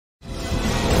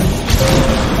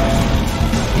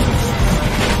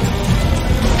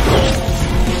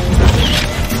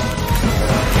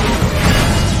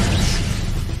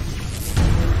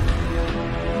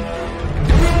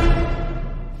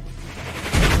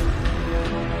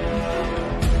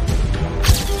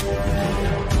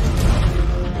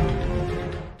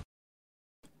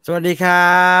สวัสดีค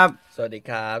รับสวัสดี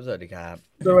ครับสวัสดีครับ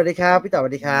สวัสดีครับพี่ต่อส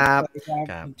วัสดีครับ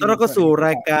ต้อนรับเข้าสู่ร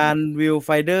ายการ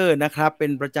Viewfinder นะครับเป็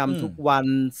นประจำทุกวัน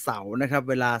เสาร์นะครับ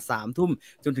เวลา 3 ทุ่ม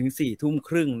จนถึง 4 ทุ่มค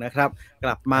รึ่งนะครับก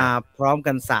ลับมาพร้อม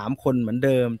กัน3คนเหมือนเ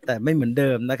ดิมแต่ไม่เหมือนเ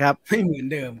ดิมนะครับไม่เหมือน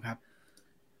เดิมครับ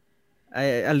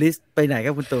อลิสไปไหนค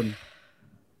รับคุณตุล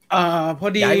พอ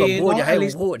ดีอย่าให้ผมพู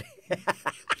ด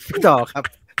พี่ต่อครับ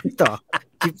พี่ต่อ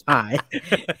ชิบหาย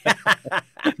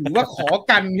ถือว่าขอ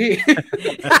กันพี่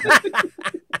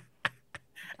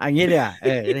อันนี้เลย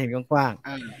ได้เห็นกว้าง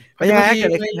ๆเป็นยังไงเกิด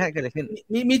อะไรขึ้น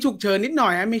มีฉุกเฉินนิดหน่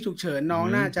อยมีฉุกเฉินน้อง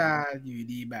น่าจะอยู่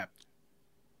ดีแบบ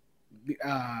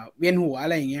เวียนหัวอะ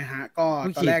ไรอย่างเงี้ยฮะก็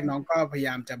ตอนแรกน้องก็พยาย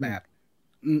ามจะแบบ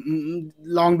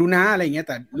ลองดูนะอะไรอย่างเงี้ย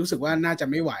แต่รู้สึกว่าน่าจะ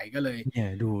ไม่ไหวก็เลยเนี่ย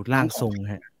ดูร่างทรง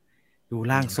ฮะดู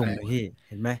ร่างทรงพี่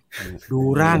เห็นไหมดู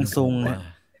ร่างทรงนะ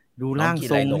ดูร่าง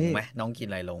ทรงลงไหมน้องกิน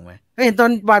อะไรลงไหมเห็นตอ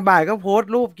นบ่ายๆก็โพส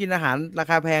ต์รูปกินอาหารรา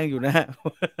คาแพงอยู่นะ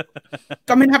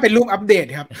ก็ไม่น่าเป็นรูปอัปเดต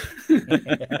ครับ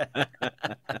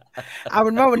เอาเ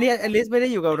ป็นว่าวันนี้อลิสไม่ได้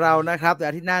อยู่กับเรานะครับแต่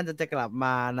อาทิตย์หน้าจะกลับม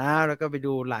านะแล้วก็ไป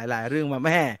ดูหลายๆเรื่องมาแ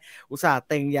ม่อุตส่าห์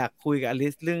เต็งอยากคุยกับอลิ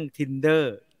สเรื่อง Tinder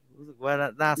รู้สึกว่า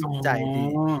น่าสนใจดี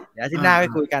เดี๋ยวอาทิตย์หน้าไป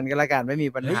คุยกันละกันไม่มี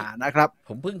ปัญหานะครับผ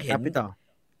มเพิ่งเห็น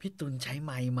พี่ตุลใช้ไ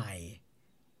มค์ใหม่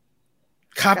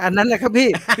ครับอันนั้นแหละครับ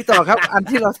พี่ต่อครับอัน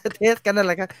ที่เราเทสกันนั่นแ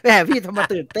หละครับแหมพี่ทำมา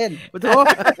ตื่นเต้นโอ้โห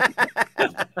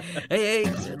เฮ้ย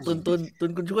ตุ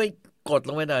นคุณช่วยกดล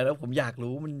งไปหน่อยแล้วผมอยาก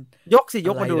รู้มันย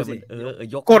กมาดูสิ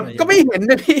ยกกดก็ไม่เห็นเ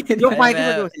ลยพี่ยกไมค์ขึ้น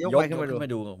มาดูสิยกไมค์ขึ้นมา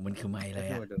ดูมันคือไมค์อะไร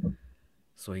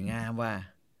สวยงามว่า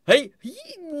เฮ้ย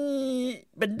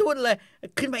เป็นดุ้นเลย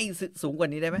ขึ้นมาอีกสูงกว่า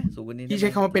นี้ได้ไหมสูงกว่านี้พี่ใช้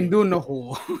คำว่าเป็นดุ้นโอ้โห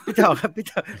พี่ต่อครับ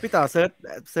พี่ต่อเซิ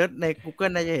ร์ชใน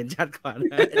Google น่าจะเห็นชัดกว่า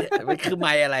มันคือไม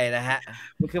ค์อะไรนะฮะ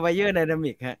มันคือ Wire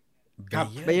Dynamic ฮะครับ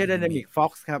Wire Dynamic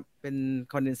Fox ครับเป็น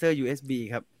condenser USB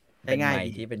ครับใช้ง่าย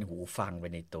ที่เป็นหูฟังไป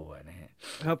ในตัวนะฮะ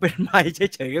เขาเป็นไมค์เ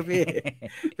ฉยๆครับพี่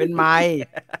เป็นไม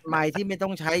ค์ที่ไม่ต้อ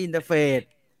งใช้อินเทอร์เฟซ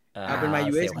เป็นไมค์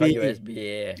USB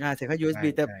เสียบเข้า USB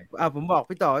แต่ผมบอก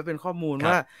พี่ต่อไว้เป็นข้อมูล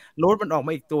ว่าโน้ตมันออกม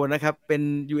าอีกตัวนะครับเป็น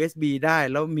USB ได้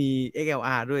แล้วมี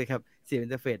XLR ด้วยครับเสียบอิ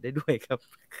นเทอร์เฟซได้ด้วยครับ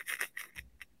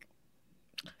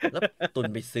แล้วตุน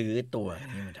ไปซื้อตัว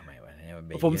นี้มันทำไมวะ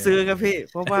ผมซื้อครับพี่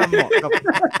เพราะว่าเหมาะกับ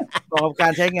กา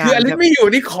รใช้งานคืออันนี้ไม่อยู่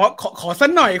นี่ขอสัก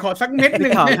หน่อยขอสักเม็ดนึ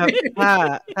งครับ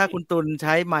ถ้าคุณตุลใ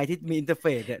ช้ไมค์ที่มีอินเทอร์เฟ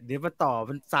ซเนี่ยเดี๋ยวมาต่อเ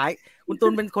ป็นสายคุณตุ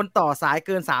ลเป็นคนต่อสายเ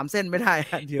กิน3เส้นไม่ได้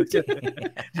เดี๋ย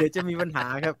วจะมีปัญหา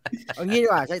ครับเอางี้ดี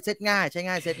กว่าใช้เซตง่ายเซต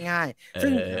ง่ายซึ่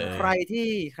งใคร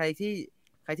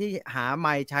ที่หาไม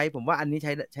ค์ใช้ผมว่าอันนี้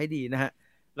ใช้ดีนะฮะ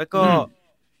แล้วก็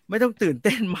ไม่ต้องตื่นเ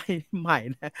ต้นไมค์ใหม่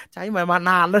นะใช้มา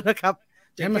นานแล้วนะครับ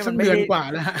ใช้มาสักเดือนกว่า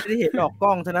แล้วไม่ได้เห็นออกก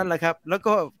ล้องเท่านั้นแหละครับแล้ว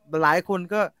ก็หลายคน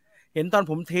ก็เห็นตอน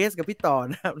ผมเทสกับพี่ต่อ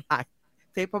นะครับหลาย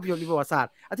เทสภาพยนตร์ประวัติศาสต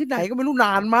ร์อาทิตย์ไหนก็ไม่รู้น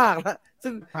านมากแล้ว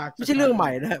ซึ่งไม่ใช่เรื่องให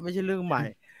ม่นะไม่ใช่เรื่องใหม่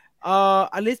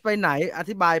อลิสไปไหนอ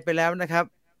ธิบายไปแล้วนะครับ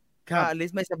อลิ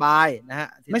สไม่สบายนะฮะ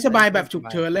ไม่สบายแบบฉุก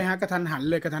เฉินเลยฮะกระทัน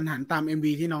หันตาม MV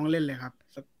ที่น้องเล่นเลยครับ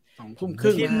2 ทุ่มค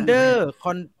รึ่ง Tinder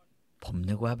ผม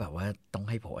นึกว่าแบบว่าต้อง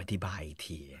ให้ผมอธิบายอีก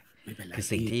ทีคือ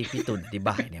สิ่งที่พี่ตุลอธิบ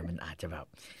ายเนี่ยมันอาจจะแบบ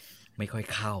ไม่ค่อย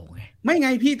เข้าไงไม่ไง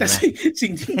พี่แต่สิ่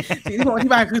งที่ผมอธิ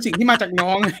บายคือสิ่งที่มาจากน้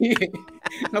องพี่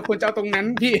เราควรจะเอาตรงนั้น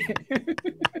พี่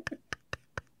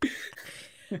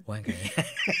ว่าไง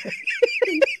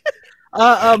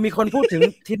มีคนพูดถึง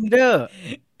Tinder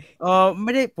ผมไ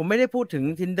ม่ได้พูดถึง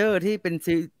Tinder ที่เ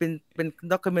ป็น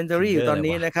ด็อกคิวเมนทารีอยู่ตอน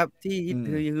นี้นะครับที่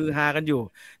ฮือฮากันอยู่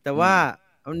แต่ว่า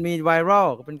มันมีไวรัล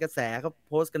ก็เป็นกระแสเขา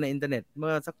โพสต์กันในอินเทอร์เน็ตเ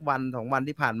มื่อสักวัน2 วัน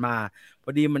ที่ผ่านมาพ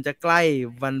อดีมันจะใกล้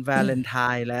วันวาเลนไท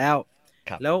น์แล้ว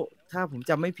ถ้าผม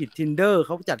จำไม่ผิด Tinder เข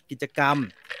าจัดกิจกรรม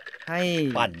ให้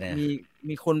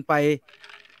มีคนไป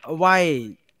ไหว้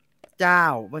เจ้า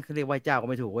ไม่เขาเรียกไหว้เจ้าก็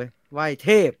ไม่ถูกเว้ยไหว้เท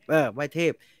พไหว้เท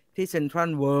พที่เซ็นทรั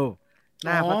ลเวิลด์ห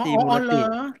น้าพระตรีมูรติ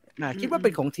คิดว่าเป็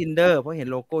นของ Tinder เพราะเห็น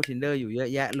โลโก้ Tinder อยู่เยอะ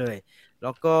แยะเลยแ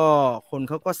ล้วก็คน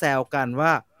เขาก็แซวกันว่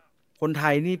าคนไท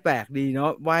ยนี่แปลกดีเนา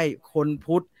ะไหว้คน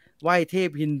พุทธไหว้เทพ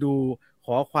ฮินดูข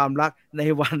อความรักใน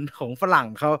วันของฝรั่ง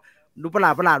เขาดูประหลา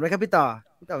ดไหมครับพี่ต่อ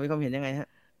มีความเห็นยังไงฮะ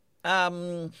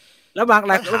แล้วแ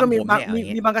ล้วก็มี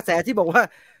บางกระแสที่บอกว่า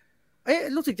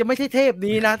รู้สึกจะไม่ใช่เทพ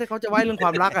นี้นะถ้าเขาจะไหว้เรื่องคว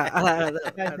ามรัก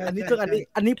อั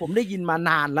นนี้ผมได้ยินมา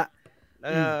นานละ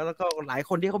แล้วก็หลาย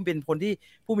คนที่เขาเป็นคนที่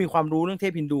ผู้มีความรู้เรื่องเท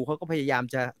พฮินดูเขาก็พยายาม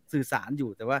จะสื่อสารอยู่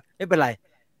แต่ว่าไม่เป็นไร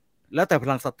แล้วแต่พ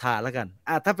ลังศรัทธาแล้วกัน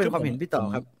ถ้าเป็นความเห็นพี่ต่อ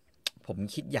ครับ ผม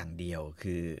คิดอย่างเดียว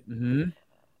คือ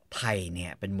ไทยเนี่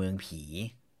ยเป็นเมืองผี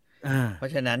เพรา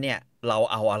ะฉะนั้นเนี่ยเรา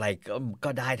เอาอะไรก็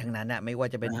ได้ทั้งนั้นนะไม่ว่า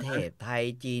จะเป็นเทพไทย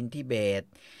จีนทิเบต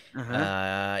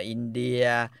อินเดีย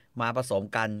มาผสม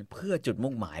กันเพื่อจุด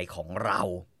มุ่งหมายของเรา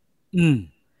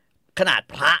ขนาด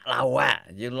พระเราอะ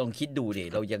ยังลองคิดดูดิ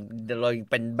เรายัง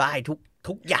เป็นบ้า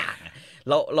ทุกอย่าง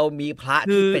เรามีพระ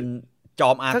ที่เป็นจอ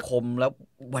มอาคมแล้ว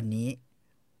วันนี้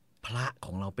พระข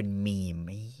องเราเป็นมีมไห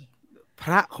มพ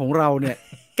ระของเราเนี่ย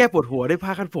แก้ปวดหัวด้วยผ้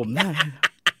าคันผมได้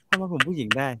ทำไมผมผู้หญิง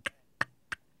ได้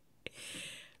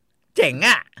เจ๋ง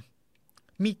อ่ะ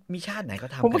มีชาติไหนก็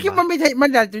ทำผมคิดมันไม่ใช่มั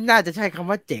นน่าจะใช้คำ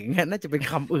ว่าเจ๋งน่าจะเป็น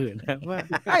คำอื่นนะว่า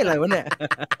อะไรวะเนี่ย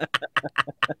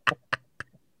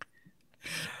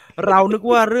เรานึก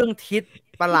ว่าเรื่องทิศ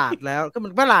ประหลาดแล้วก็มั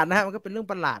นประหลาดนะฮะมันก็เป็นเรื่อง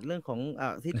ประหลาดเรื่องของ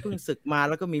ทิศเพิ่งศึกมา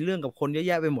แล้วก็มีเรื่องกับคนเยอะแ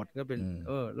ยะไปหมดก็เป็น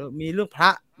แล้วมีเรื่องพระ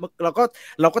เรา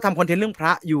ก็ทำคอนเทนต์เรื่องพร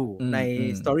ะอยู่ใน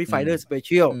Story Finder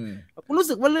Special ผมรู้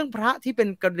สึกว่าเรื่องพระที่เป็น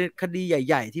คดีใ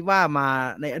หญ่ๆที่ว่ามา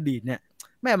ในอดีตเนี่ย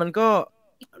แม่มันก็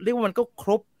เรียกว่ามันก็ค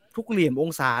รบทุกเหลี่ยมอง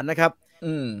ศานะครับ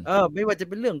ไม่ว่าจะ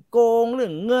เป็นเรื่องโกงเรื่อ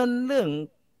งเงินเรื่อง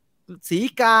ศรี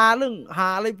กาเรื่องหา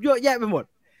อะไรเยอะแยะไปหมด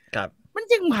ครับมัน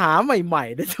ยังหาใหม่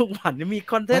ๆได้ทุกวันมี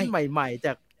คอนเทนต์ใหม่ๆจ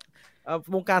าก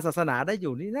วงการศาสนาได้อ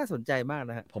ยู่นี่น่าสนใจมาก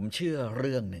นะฮะผมเชื่อเ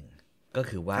รื่องหนึ่งก็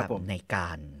คือว่าในกา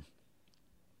ร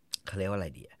เขาเรียกว่าอะไร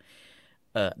ดี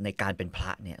ในการเป็นพร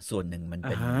ะเนี่ยส่วนหนึ่งมัน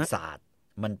เป็นศาสตร์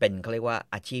มันเป็นเขาเรียกว่า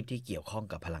อาชีพที่เกี่ยวข้อง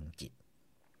กับพลังจิต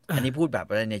อันนี้พูดแบบ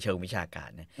ในเชิงวิชาการ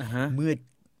เนี่ยเ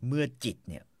มื่อจิต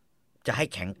เนี่ยจะให้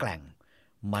แข็งแกร่ง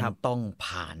มันต้อง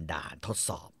ผ่านด่านทด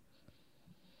สอบ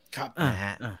ครับนะฮ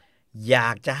ะอยา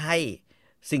กจะให้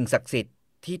สิ่งศักดิ์สิทธิ์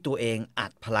ที่ตัวเองอั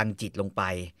ดพลังจิตลงไป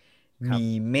มี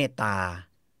เมตตา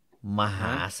มห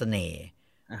าเสน่ห์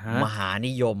มหา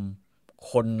นิยม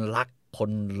คนรักค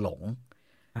นหลง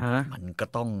มันก็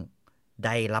ต้องไ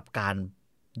ด้รับการ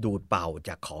ดูดเป่าจ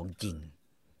ากของจริง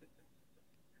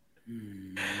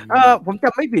ผมจ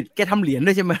ำไม่ผิดแกทำเหรียญ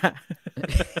ด้วยใช่ไหม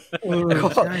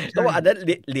เพราะว่าอันนั้น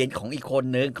เหรียญของอีกคน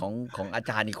นึงของอา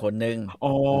จารย์อีกคนนึง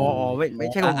ไม่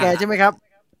ใช่ของแกใช่ไหมครับ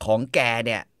ของแกเ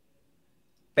นี่ย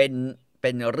เ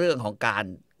ป็นเรื่องของการ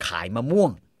ขายมะม่ว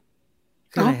ง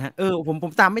คืออะไรฮะผ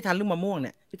มตามไม่ทันเรื่องมะม่วงเ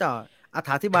นี่ยพี่ต่อ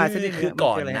อธิบายสักนิดนึงคือ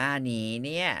ก่อนหน้านี้เ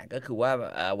นี่ยก็คือว่า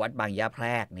วัดบางยะแพร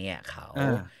กเนี่ยเขา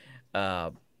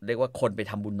เรียกว่าคนไป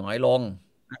ทำบุญน้อยลง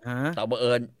แต่บังเ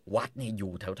อิญวัดเนี่ยอ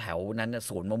ยู่แถวๆนั้นส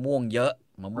วนมะม่วงเยอะ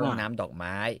มะม่วงน้ำดอกไ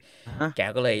ม้แก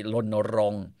ก็เลยรณร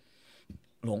งค์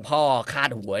หลวงพ่อคาด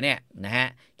หัวเนี่ยนะฮะ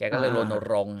แกก็เลยรณ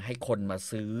รงค์ให้คนมา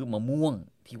ซื้อมะม่วง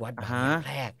ที่วัดบางยะแ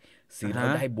พรกซื้อแล้ว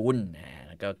ได้บุญแ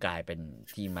ล้วก็กลายเป็น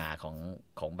ที่มา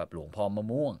ของแบบหลวงพ่อมะ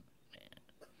ม่วง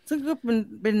ซึ่งก็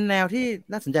เป็นแนวที่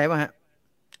น่าสนใจป่ะฮะ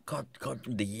ก็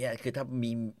ดีอ่ะคือถ้า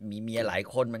มีเมียหลาย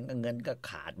คนมันก็เงินก็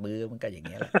ขาดมือมันก็อย่างเ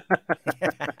งี้ยแหละ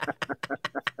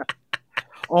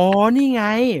อ๋อนี่ไง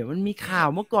มันมีข่าว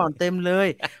เมื่อก่อนเต็มเลย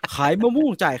ขายมะม่ว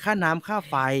งจ่ายค่าน้ำค่า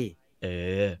ไฟ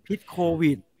พิษโค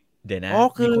วิดเดี๋ยวนะมี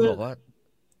คนบอกว่า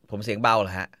ผมเสียงเบาเหร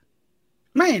อฮะ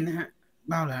ไม่นะฮะ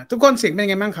เบาแล้วทุกคนเสียงเป็น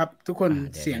ไงบ้างครับทุกคน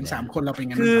เสียง3คนเราเป็นไ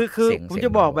งบ้างคือผมจะ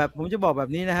บอกแบบ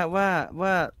นี้นะฮะว่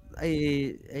าไ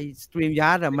อสตรีมยา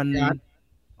ร์ดมัน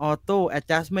ออโต้แอด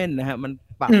จัสเมนต์นะฮะมัน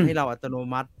ปรับให้เราอัตโน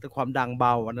มัติความดังเบ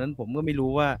าอันนั้นผมก็ไม่รู้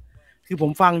ว่าคือผ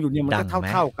มฟังอยู่เนี่ยมันก็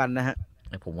เท่ากันนะฮะ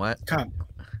ผมว่าครับ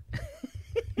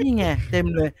นี่ไงเต็ม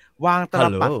เลยวางตลั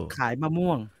บปัดขายมะม่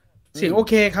วงเสียงโอ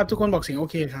เคครับทุกคนบอกเสียงโอ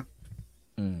เคครับ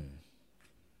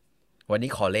วันนี้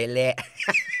ขอเละ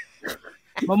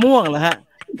มะม่วงเหรอฮะ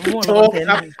มะม่วง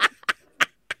ครับ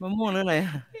มะม่วงเรื่องอะไร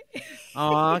อ๋อ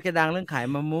แกดังเรื่องขาย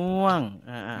มะม่วง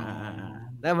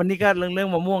แล้ววันนี้ก็เรื่อง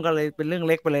มะม่วงก็เลยเป็นเรื่อง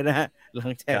เล็กไปเลยนะฮะหลั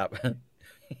งจาก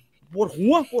ปวดหั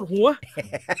ว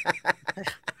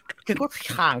คือก็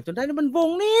ข่างจนได้มันวง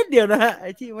นิดเดียวนะฮะไ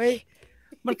อ้ที่ไว้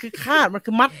มันคือคาดมัน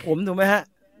คือมัดผมถูกไหมฮะ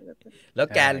แล้ว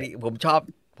แกผม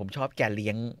ชอบแกเลี้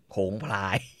ยงโหงพลา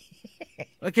ย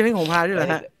แล้วแกเลี้ยงโหงพลายด้วยเหรอ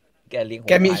ฮะแ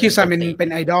กมีคิวซัมเป็น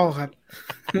ไอดอลครับ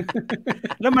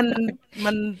แล้ว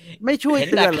มันไม่ช่วย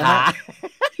เตือนเหรอฮะ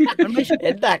มันไม่เ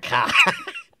ห็นแต่ขา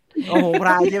โอ้โหพล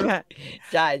ายใช่ไหม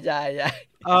ใช่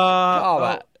ชอบ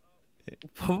อ่ะ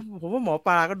ผมว่าหมอป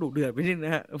ลาก็ดุเดือดไปนิดน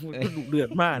ะฮะก็ดุเดือด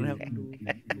มากนะครับ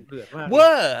ดุเดือดมากเวอ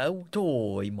ร์โถ่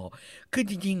หมอคือ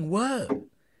จริงๆเวอร์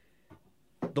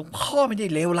หลวงพ่อไม่ได้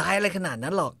เลวร้ายอะไรขนาด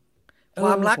นั้นหรอกคว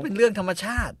ามรักเป็นเรื่องธรรมช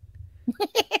าติ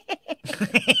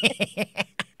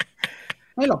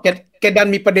ไม่หรอกแกดัน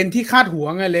มีประเด็นที่คาดหัว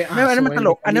ไงเลยไม่อันนั้นมันต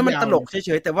ลกเฉ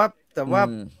ยๆแต่ว่า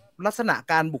ลักษณะ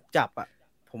การบุกจับอ่ะ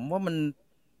ผมว่า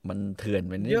มันเถื่อน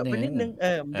ไปเยอะไปนิดนึง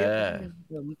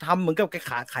มันทำเหมือนกับแก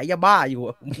ขายยาบ้าอยู่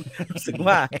รู้สึก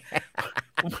ว่า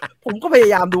ผมก็พย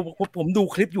ายามดูผมดู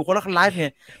คลิปอยู่คนละไลฟ์ไง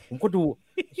ผมก็ดู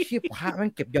เชี่ยพระแม่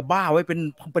งเก็บยาบ้าไว้เ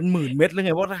ป็นหมื่นเม็ดเลยไ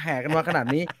งว่าถ้าแห่กันมาขนาด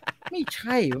นี้ไม่ใ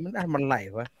ช่มันไหล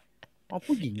วะเอา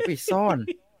ผู้หญิงไปซ่อน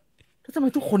แล้วทำไม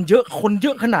ทุกคนเย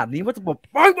อะขนาดนี้ว่าจะบอก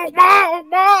ไปออก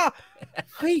มา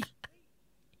เฮ้ย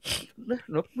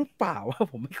หรือเปล่าว่า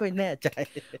ผมไม่ค่อยแน่ใจ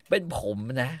เป็นผม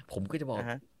นะผมก็จะบอก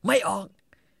ไม่ออก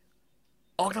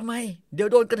ทำไมเดี๋ยว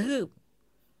โดนกระทืบ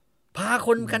พาค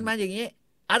นกันมาอย่างนี้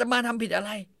อาตมาทำผิดอะไ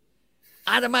ร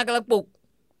อาตมากำลังปลุก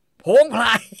โผงพล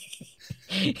าย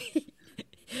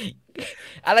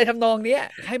อะไรทำนองเนี้ย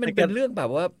ให้มันเป็นเรื่องแบบ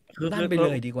ว่านั่นไปเล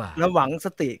ยดีกว่าแล้วหวังส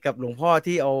ติกับหลวงพ่อ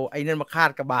ที่เอาไอ้นั่นมาคาด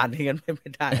กระบาลอย่างนั้นไม่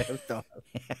ได้ครับต่อ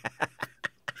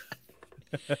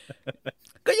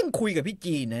ก็ยังคุยกับพี่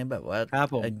จีนะแบบว่า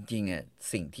จริงๆอ่ะ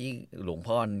สิ่งที่หลวง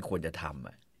พ่อควรจะทำ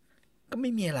อ่ะก็ไ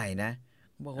ม่มีอะไรนะ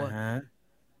บอกว่า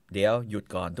เดี๋ยวหยุด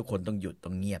ก่อนทุกคนต้องหยุดต้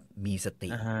องเงียบมีส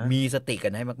ติกั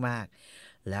นให้มาก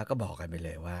ๆแล้วก็บอกกันไปเล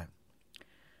ยว่า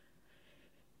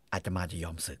อาตมาจะย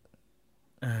อมศึก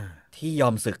ที่ยอ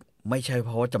มศึกไม่ใช่เพ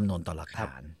ราะว่าจำนวนต่อหลักฐ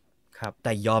านแ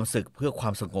ต่ยอมศึกเพื่อควา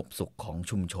มสงบสุขของ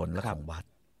ชุมชนและของวัด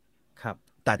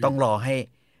แต่ต้องรอให้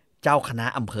เจ้าคณะ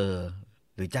อำเภอ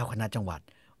หรือเจ้าคณะจังหวัด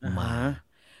มา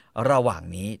ระหว่าง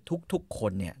นี้ทุกๆค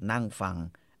นเนี่ยนั่งฟัง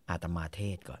อาตมาเท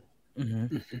ศก่อน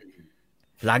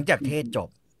หลังจากเทศจบ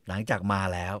หลังจากมา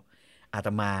แล้วอาต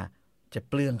มาจะ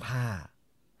เปลื้องผ้า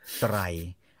ไตร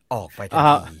ออกไปทัน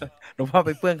ทีหลวงพ่อไ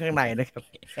ปเปลื้องข้างในนะครับ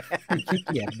ขี้เ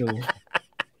กียจดู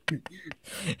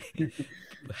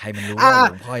ให้มันรู้ว่า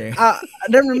หลวงพ่อยัง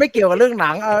นั่นมันไม่เกี่ยวกับเรื่องห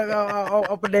นังเ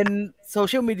อาประเด็นโซเ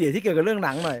ชียลมีเดียที่เกี่ยวกับเรื่องห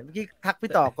นังหน่อยเมื่อกี้ทัก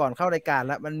พี่ต่อก่อนเข้ารายการ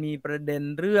แล้วมันมีประเด็น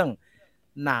เรื่อง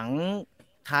หนัง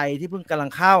ไทยที่เพิ่งกำลัง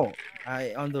เข้า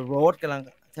On the Road กำลัง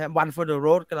One for the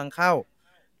Road กำลังเข้า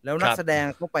แล้วนักแสดง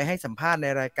ก็ไปให้สัมภาษณ์ใน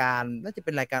รายการน่าจะเ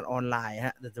ป็นรายการออนไลน์ฮ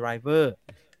ะ The Driver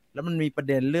แล้วมันมีประ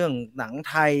เด็นเรื่องหนัง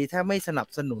ไทยถ้าไม่สนับ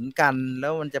สนุนกันแล้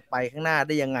วมันจะไปข้างหน้าไ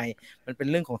ด้ยังไงมันเป็น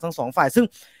เรื่องของทั้งสองฝ่ายซึ่ง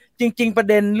จริงๆประ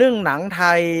เด็นเรื่องหนังไท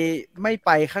ยไม่ไ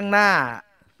ปข้างหน้า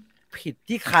ผิด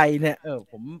ที่ใครเนี่ย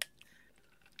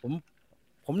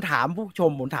ผมถามผู้ช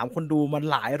มผมถามคนดูมัน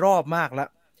หลายรอบมาก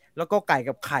แล้วก็ไก่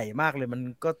กับไข่มากเลยมัน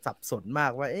ก็สับสนมา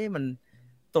กว่ามัน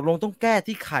ตกลงต้องแก้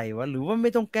ที่ไข่วะหรือว่าไ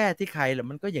ม่ต้องแก้ที่ไข่หรอ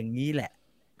มันก็อย่างนี้แหละ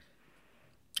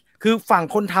คือฝั่ง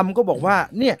คนทำก็บอกว่า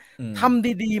เนี่ยท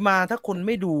ำดีๆมาถ้าคนไ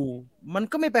ม่ดูมัน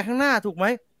ก็ไม่ไปข้างหน้าถูกไหม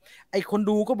ไอคน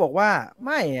ดูก็บอกว่าไ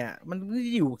ม่มัน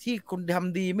อยู่ที่คนท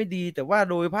ำดีไม่ดีแต่ว่า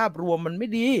โดยภาพรวมมันไม่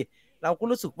ดีเราก็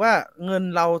รู้สึกว่าเงิน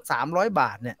เรา300 บ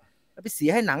าทเนี่ยไปเสีย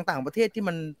ให้หนังต่างประเทศที่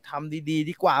มันทำดีๆ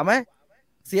ดีกว่าไหม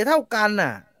เสียเท่ากันน่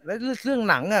ะแล้วเรื่อง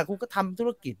หนังคุณก็ทำธุ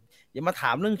รกิจอย่ามาถ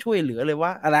ามเรื่องช่วยเหลือเลยว่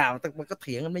าอะไรมันก็เ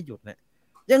ถียงกันไม่หยุดเนี่ย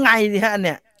ยังไงเนี่ยอันเ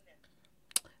นี้ย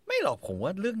ไม่หรอกผมว่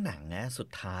าเรื่องหนังนะสุด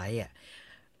ท้าย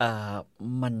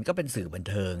มันก็เป็นสื่อบัน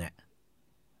เทิง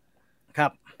ครั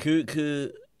บคือ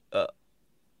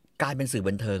การเป็นสื่อ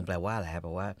บันเทิงแปลว่าอะไรแป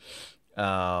ลว่า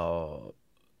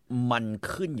มัน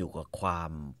ขึ้นอยู่กับควา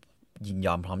มยินย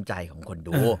อมพร้อมใจของคน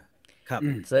ดูครับ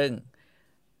ซึ่ง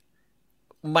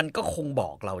มันก็คงบ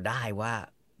อกเราได้ว่า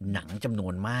หนังจำนว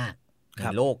นมากใน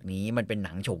โลกนี้มันเป็นห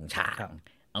นังโฉงฉาง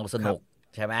เอาสนุก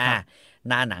ใช่ไหม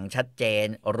หน้าหนังชัดเจน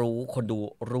รู้คนดู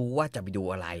รู้ว่าจะไปดู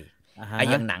อะไรอ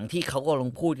ย่างหนังที่เขาก็ล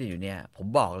งพูดกันอยู่เนี่ยผม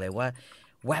บอกเลยว่า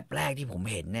แวบแรกที่ผม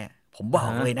เห็นเนี่ยผมบอ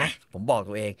กเลยนะผมบอก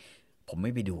ตัวเองผมไ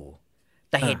ม่ไปดู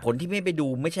แต่เหตุผลที่ไม่ไปดู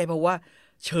ไม่ใช่เพราะว่า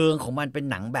เชิงของมันเป็น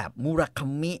หนังแบบมุราคา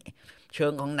มิเชิ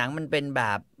งของหนังมันเป็นแบ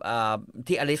บ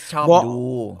ที่อลิซชอบดู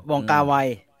วองกา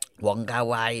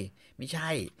ไวไม่ใช่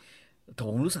ผ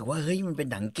มรู้สึสึกว่าเฮ้ยมันเป็น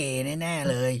หนังเกย์แน่ๆ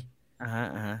เลย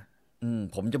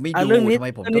ผมจะไม่ดูทำไม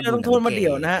ผมต้องโทษมาเดี่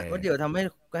ยวนะว่าเดี่ยวทำให้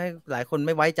หลายคนไ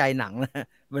ม่ไว้ใจหนังนะ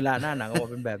เวลาหน้าหนังออก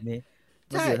เป็นแบบนี้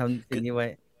มาเดี่ยวทำสิ่งนี้ไว้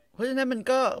เพราะฉะนั้นมัน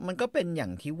ก็เป็นอย่า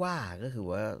งที่ว่าก็คือ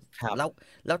ว่า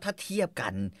แล้วถ้าเทียบกั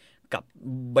นกับ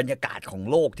บรรยากาศของ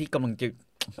โลกที่กำลังจะ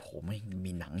โอ้โหไม่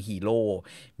มีหนังฮีโร่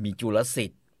มีจูราสสิ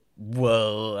กเวิ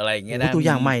ลด์อะไรอย่างเงี้ยนะตัวอ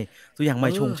ย่างใหม่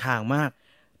ชงชางมาก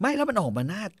ไม่แล้วมันออกมา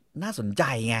น่าสนใจ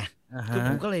ไงคือผ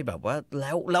มก็เลยแบบว่าแ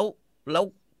ล้ว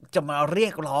จะมาเรีย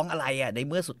กร้องอะไรใน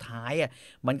เมื่อสุดท้าย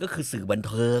มันก็คือสื่อบัน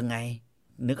เทิงไง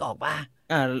นึกออกป่ะ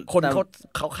คน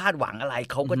เขาคาดหวังอะไร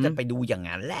เขาก็จะไปดูอย่าง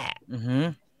นั้นแหละ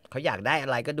เขาอยากได้อะ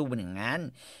ไรก็ดูเป็นอย่างนั้น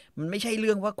มันไม่ใช่เ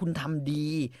รื่องว่าคุณทำดี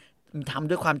ทำ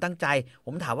ด้วยความตั้งใจผ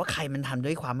มถามว่าใครมันทำด้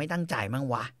วยความไม่ตั้งใจมั่ง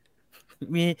วะ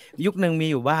มียุคหนึ่งมี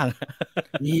อยู่บ้าง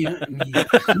มี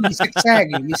แทรก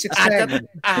อยู่มีอา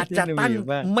จจะตั้ง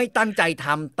ไม่ตั้งใจท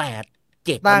ำแต่เ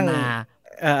จ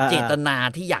ตนา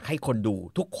ที่อยากให้คนดู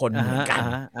ทุกคนเหมือนกัน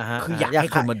คืออยากให้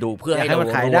คนมาดูเพื่อให้เรา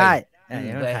ขายได้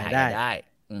เพื่อขายได้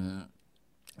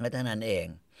และเท่านั้นเอง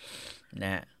น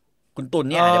ะคุณตุล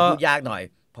เนี่ยอาจจะพูดยากหน่อย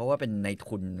เพราะว่าเป็นใน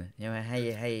ทุนใช่ไหมใ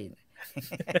ห้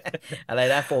อะไร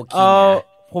นะโ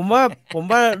ฟ ผม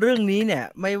ว่าเรื่องนี้เนี่ย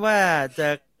ไม่ว่าจะ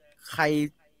ใค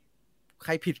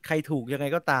รผิดใครถูกยังไง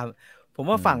ก็ตาม ผม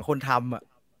ว่าฝั่งคนทำอ่ะ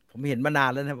ผมเห็นมานา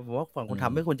นแล้วนะผมว่าฝั่งคนท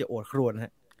ำไม่ควรจะโอดครวญฮ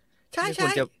ะใช่ ไม่คว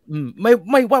รจะ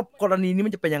ไม่ว่ากรณีนี้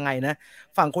มันจะเป็นยังไงนะ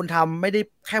ฝั่งคนทำไม่ได้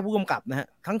แค่ผู้กำกับนะฮะ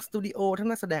ทั้งสตูดิโอทั้ง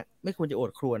นักแสดงไม่ควรจะโอ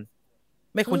ดครวญ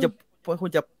ไม่ควรจะ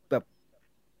แบบ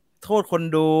โทษคน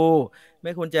ดูไ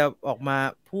ม่ควรจะออกมา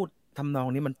พูดทำนอง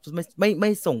นี้มันไม่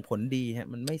ส่งผลดีฮะ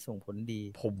มันไม่ส่งผลดี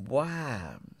ผมว่า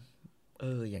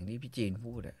อย่างที่พี่จีน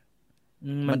พูดอ่ะ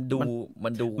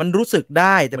มันรู้สึกไ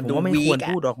ด้แต่ผมว่าไม่ควร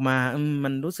พูดออกมามั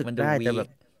นรู้สึกได้แต่แบบ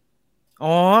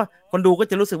คนดูก็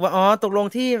จะรู้สึกว่าตกลง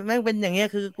ที่แม่งเป็นอย่างเงี้ย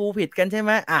คือกูผิดกันใช่ไห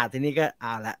มทีนี้ก็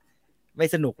ละไม่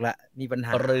สนุกละมีปัญห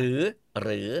าหรือ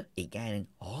อีกแง่นึง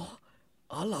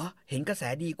เหรอเห็นกระแส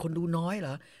ดีคนดูน้อยเหร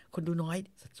อคนดูน้อย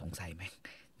สงสัยแม่ง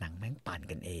หนังแม่งปั่น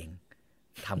กันเอง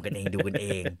ทำกันเองดูกันเอ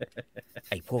ง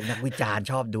ไอ้พวกนักวิจารณ์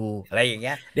ชอบดูอะไรอย่างเ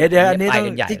งี้ยเดี๋ยวอันนี้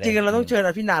จริงๆเราต้องเชิญ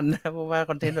อภินันท์นะเพราะว่า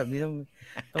คอนเทนต์แบบนี้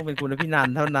ต้องเป็นคุณอภินัน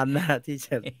ท์เท่านั้นนะที่จ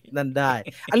ะนั่นได้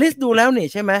อลิสดูแล้วนี่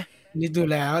ใช่ไหมลิสดู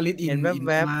แล้วลิสอินแ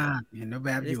วบมากเห็นแว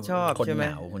บอยู่ชอบใช่ไหม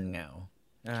คนเหงา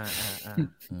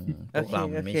พวกเรา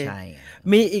ไม่ใช่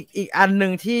มีอีกอันหนึ่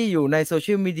งที่อยู่ในโซเชี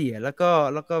ยลมีเดียแล้ว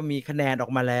ก็มีคะแนนออ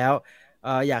กมาแล้ว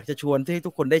อยากจะชวนให้ทุ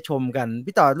กคนได้ชมกัน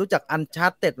พี่ต่อรู้จัก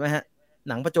Uncharted ไหมฮะ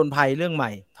หนังผจญภัยเรื่องให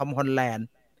ม่ทอมฮอลแลนด์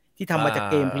ที่ทำมาจาก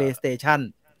เกม PlayStation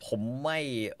ผมไม่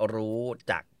รู้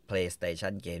จาก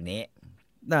PlayStation เกมนี้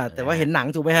แต่ว่าเห็นหนัง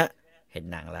ถูกไหมฮะเห็น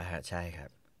หนังแล้วฮะใช่ครับ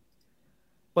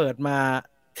เปิดมา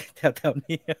แถวๆ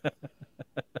นี้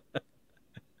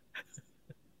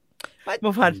เ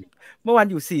มื่อวาน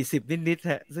อยู่40นิด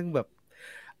ๆฮะซึ่งแบบ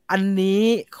อันนี้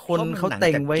คนเขาเ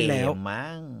ต็งไว้แล้ว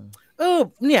มั้ง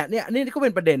เนี่ยนี่ก็เป็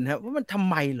นประเด็นครับว่ามันทำ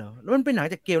ไมเหรอแล้วมันเป็นหนัง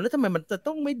จากเกมแล้วทำไมมันจะ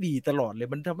ต้องไม่ดีตลอดเลย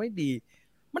มันทำให้ดี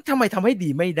มันทำไมทำให้ดี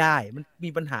ไม่ได้มันมี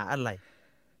ปัญหาอะไร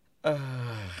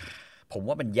ผม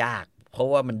ว่ามันยากเพราะ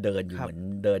ว่ามันเดินอยู่เหมือน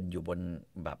เดินอยู่บน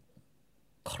แบบ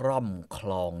คร่อมคล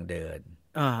องเดิน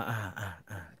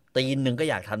ตีนหนึ่งก็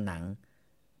อยากทำหนัง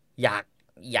อ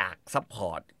ยากซัพพอ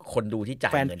ร์ตคนดูที่จ่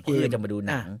ายเงินเพื่อจะมาดู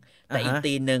หนังแต่อีก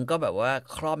ตีนหนึ่งก็แบบว่า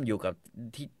คร่อมอยู่กับ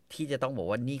ที่จะต้องบอก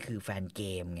ว่านี่คือแฟนเก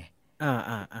มไง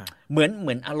เหมื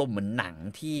อนอารมณ์เหมือนหนัง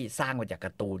ที่สร้างมาจากก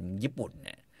าร์ตูนญี่ปุ่นเ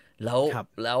นี่ยแ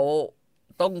ล้ว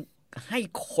ต้องให้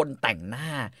คนแต่งหน้า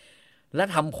แล้ว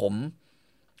ทำผม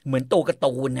เหมือนตัวการ์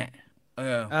ตูนเนี่ย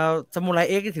ซามูไร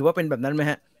เอ็กซ์ถือว่าเป็นแบบนั้นไหม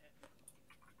ฮะ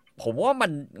ผมว่า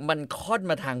มันค่อน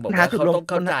มาทางบอกว่าเขาต้อง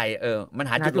เข้าใจมัน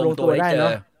หาจุดลงตัวได้เจ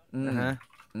อ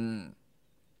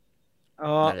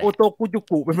โอโตกุจุ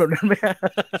กุเป็นแบบนั้นไหม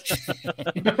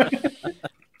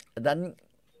อันนั้น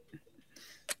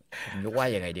ผมนึกว่า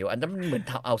อย่างไงเดียวอันนั้นเหมือน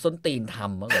เอาส้นตีนท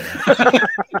ำมากเลย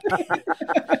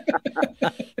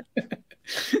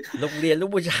โรงเรียนลูก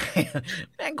ผู้ชาย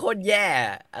แม่งโคตรแย่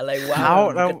อะไรวะ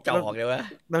กระจอกเลยวะ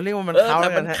เราเรียกว่ามันเขาแต่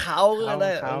มันเขาก็ได้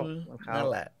นั่น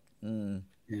แหละ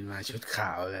มาชุดขา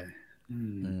วเลย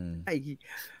ไอ้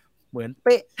เหมือนเ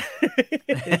ป๊ะ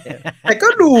แต่ก็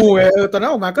ดูตอนนั้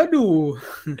นออกมาก็ดู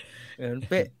เหมือน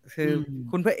เป๊ะคือ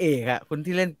คุณพระเอกอะคุณ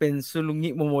ที่เล่นเป็นซูรุงิ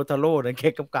โมโมทาโร่นั่นแค่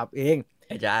กำกับเอง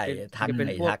ใช่ทักเป็น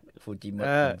พวกฟูจิโมะ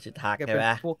ชื่อทักใช่ไหม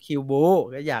พวกคิวบู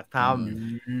ก็อยากท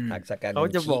ำทักสกันเขา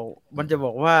จะบ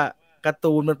อกว่าการ์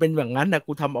ตูนมันเป็นแบบนั้นนะ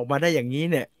กูทำออกมาได้อย่างนี้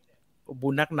เนี่ยบุ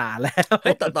ญนักหนาแล้ว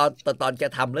ตอนแก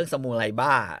ทำเรื่องสมุไร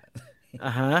บ้า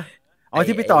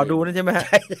ที่ไปต่อดูนั่นใช่ไหมฮะ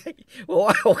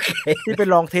ว่าโอเคที่ไป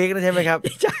ลองเทคนั่นใช่ไหมครับ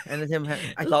ใช่นั่นใช่ไหมฮะ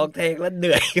ลองเทคแล้วเห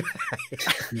นื่อย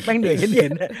แม่งเหนื่อยเห็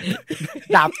น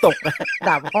ดาบตกด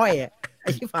าบห้อยไ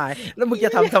อ้ฝ่ายแล้วมึงจะ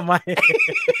ทำไม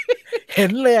เห็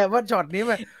นเลยว่าช็อตนี้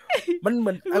มันเห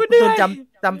มือนคุณ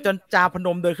จำจนจาพน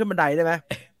มเดินขึ้นบันไดได้ไหม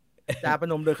จาพ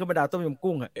นมเดินขึ้นบันไดต้มยำ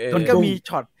กุ้งมันก็มี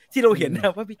ช็อตที่เราเห็นน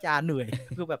ะว่าพี่จาเหนื่อย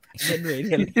คือแบบเหนื่อย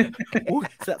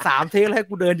3 เทคแล้วให้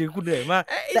กูเดินอยู่กูเหนื่อยมาก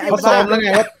แต่เขาซ้อมแล้วไง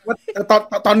ว่า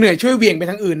ตอนเหนื่อยช่วยเบี่ยงไป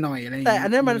ทางอื่นหน่อยอะไรอย่างเงี้ยแต่อั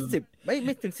นนั้นมัน10ไ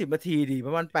ม่ถึง10 นาทีดีป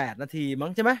ระมาณ8 นาทีมั้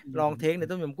งใช่ไหมลองเทคใน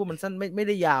ต้มยำกุ้งมันสั้นไม่ไ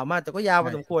ด้ยาวมากแต่ก็ยาวพ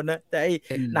อสมควรนะแต่ไอ้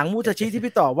หนังมูทาชิที่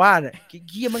พี่ต่อว่าเนี่ย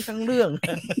เกี้ยมันทั้งเรื่อง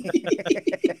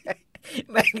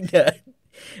แม่งเดิน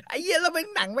ไอ้เหี้ยแล้วแม่ง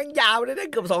หนังแม่งยาวเลยได้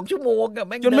เกือบ2 ชั่วโมงอะแ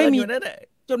ม่งจนไ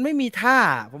ม่มีท่า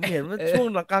ผมเห็นว่าช่วง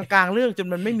กลางๆเรื่องจน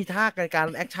มันไม่มีท่าการ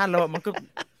แอคชั่นแล้วมันก็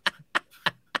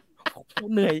กู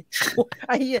เหนื่อยไ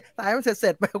อ้เหี้ยตายมันเส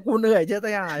ร็จไปกูเหนื่อยเจ้าต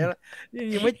ายหายแล้วนี่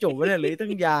ยังไม่จบเลยเลยตั้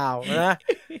งยาวนะ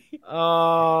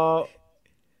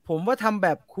ผมว่าทำแบ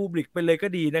บคูบริกไปเลยก็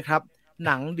ดีนะครับห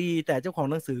นังดีแต่เจ้าของ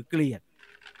หนังสือเกลียด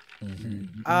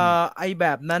ไอแบ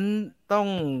บนั้นต้อง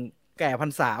แก่พร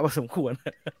รษาพอสมควร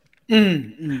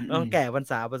ต้องแก่พรร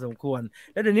ษาพอสมควร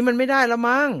แล้วเดี๋ยวนี้มันไม่ได้แล้ว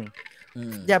มั้ง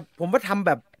อย่าผมว่าทำแ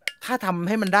บบถ้าทำใ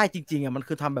ห้มันได้จริงๆมัน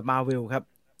คือทำแบบมาเวลครับ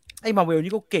ไอ้มาเวล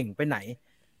นี่ก็เก่งไปไหน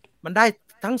มันได้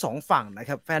ทั้งสองฝั่งนะค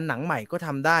รับแฟนหนังใหม่ก็ท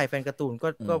ำได้แฟนการ์ตูน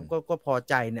ก็พอ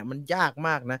ใจเนี่ยมันยากม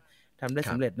ากนะทำได้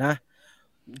สำเร็จนะ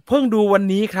เพิ่งดูวัน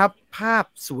นี้ครับภาพ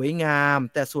สวยงาม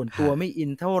แต่ส่วนตัวไม่อิ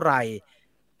นเท่าไหร่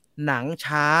หนัง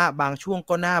ช้าบางช่วง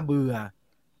ก็น่าเบื่อ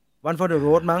One for the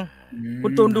Road มั้งคุ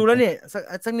ณตูนดูแล้วเนี่ย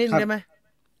สักนิดได้ไหม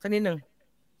สักนิดหนึ่ง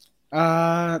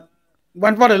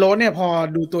One for the Road เนี่ยพอ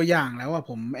ดูตัวอย่างแล้วว่า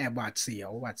ผมแอบหวาดเสีย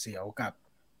ว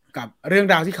กับเรื่อง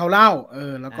ราวที่เขาเล่า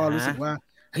แล้วก็รู้สึกว่า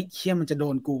เฮ้ยเชี่ยมันจะโด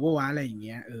นกูปะวะอะไรอย่างเ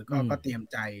งี้ยก็เตรียม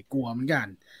ใจกลัวเหมือนกัน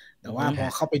แต่ว่าพอ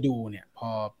เข้าไปดูเนี่ย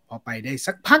พอไปได้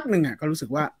สักพักหนึ่งอ่ะก็รู้สึก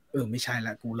ว่าไม่ใช่ล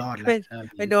ะกูรอดแล้ว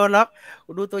ไม่โดนหรอก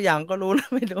กูดูตัวอย่างก็รู้แล้ว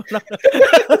ไม่โดนหรอก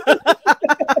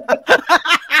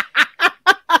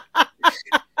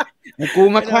กู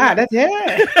มาคว้าได้แท้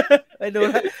ไปดู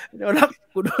แล้ว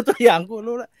กูดูตัวอย่างกู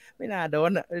รู้แล้วไม่น่าโด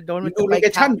นอ่ะโดนมันดูโลเค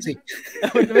ชั่นสิ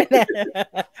มันไม่แน่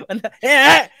มัน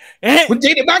คุณจี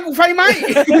เดี๋ยวบ้านกูไฟไหม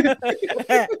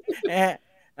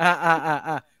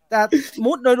แต่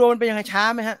มูดโดยรวมมันเป็นยังไงช้า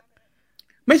ไหมฮะ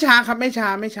ไม่ช้าครับไม่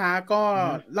ช้าก็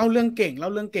เล่าเรื่องเก่ง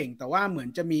แต่ว่าเหมือน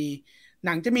จะมีห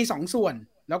นังจะมี2ส่วน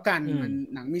แล้วกันมัน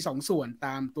หนังมี2ส่วนต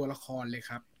ามตัวละครเลย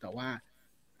ครับแต่ว่า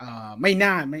ไม่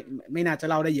น่าจะ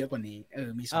เล่าได้เยอะกว่านี้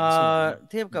มี2ส่วน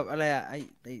เทียบกับอะไรอ่ะไอ้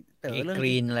เต๋อเรื่องก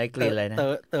รีนอะไรนะ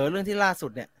เต๋อเรื่องที่ล่าสุ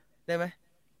ดเนี่ยได้ไหม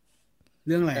เ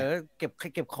รื่องอะไรเต๋อ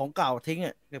เก็บของเก่าทิ้ง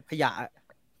อ่ะเก็บขยะ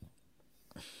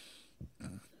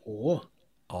โอ้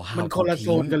มันคนละโท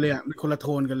นกันเลยอ่ะมันคนละโท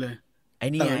นกันเลยไอ้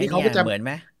นี่ที่เขาจะเหมือนไห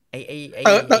มไอ้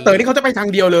เต๋อที่เขาจะไปทาง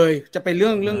เดียวเลยจะไปเรื่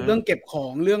องเก็บขอ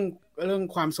งเรื่อง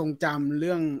ความทรงจำเ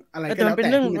รื่องอะไรก็แล้วแต่มันเป็น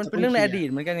เรื่องในอดีต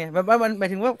เหมือนกันไงแบบว่ามันหมาย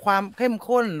ถึงว่าความเข้ม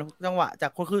ข้นจังหวะจา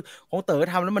กคนคือของเต๋อ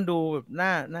ทำแล้วมันดูแบบหน้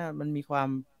ามันมีความ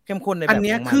เข้มข้นในแบบอัน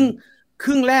นี้ค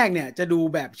รึ่งแรกเนี่ยจะดู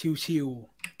แบบชิล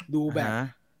ๆดูแบบ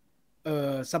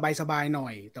สบายหน่อ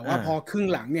ยแต่ว่าพอครึ่ง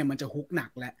หลังเนี่ยมันจะฮุกหนั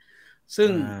กแล้วซึ่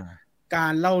งกา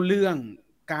รเล่าเรื่อง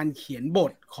การเขียนบ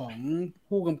ทของ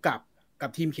ผู้กำกับ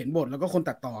ทีมเขียนบทแล้วก็คน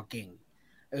ตัดต่อเก่ง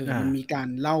มันมีการ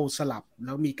เล่าสลับแ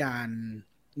ล้ว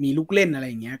มีลูกเล่นอะไร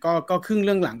อย่างเงี้ยก็ครึ่งเ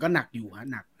รื่องหลังก็หนักอยู่ฮะ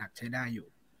หนักใช้ได้อยู่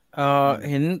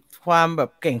เห็นความแบบ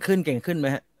เก่งขึ้นไหม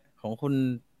ฮะของคุณ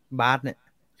บาสเนี่ย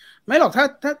ไม่หรอก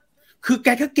ถ้าคือแก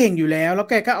ก็เก่งอยู่แล้ว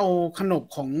แกก็เอาขนบ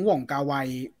ของหว่องกาไว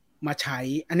มาใช้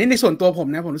อันนี้ในส่วนตัวผม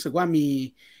นะผมรู้สึกว่า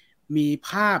มี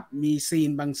ภาพมีซีน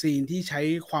บางซีนที่ใช้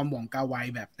ความหว่องกาไว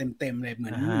แบบเต็มเลยเหมื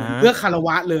อนเพื่อคารว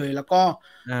ะเลยแล้วก็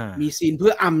มีซีนเพื่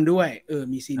ออำด้วย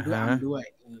มีซีนเพื่ออำด้วย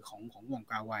ของหว่อง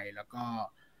กาไวแล้วก็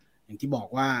อย่างที่บอก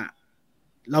ว่า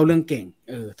เล่าเรื่องเก่ง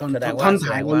ท่อน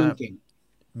ท้ายว่าเรื่องเก่ง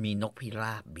มีนกพิร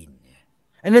าบบิน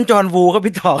อันนั้นจอห์นวูครับ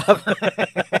พี่ต่อครับ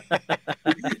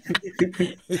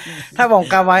ถ้าหว่อง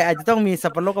กาไวอาจจะต้องมีสั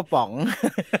บปะรดกระป๋อง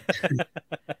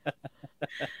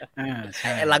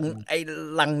ไอ้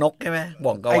ลังนกใช่ไหม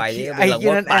บ่องกาไวนี่เป็นลัง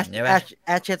นกปั่นใช่ไหม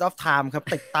Ashes of Time ครับ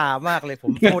ติดตามากเลยผ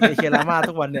มพูดในเชลาม่า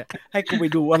ทุกวันเนี่ยให้กูไป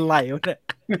ดูอะไรวะเนี่ย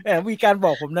มีการบ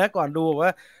อกผมนะก่อนดูว่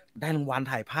าได้รางวัล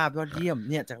ถ่ายภาพยอดเยี่ยม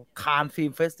เนี่ยจากคานฟิล์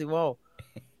มเฟสติวัล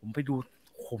ผมไปดู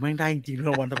โหแม่งได้จริงๆร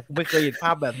างวัลแต่ผมไม่เคยเห็นภ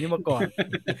าพแบบนี้มาก่อน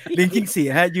ลิงจิ้งเสีย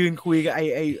ฮะยืนคุยกับไ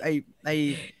อ้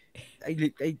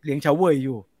เหลียงเฉาเว่ยอ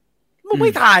ยู่มึงไ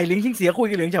ม่ถ่ายเหลียงจิ้งเสียคุย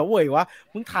กับเหลียงเฉาเว่ยวะ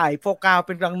มึงถ่ายโฟกัสเ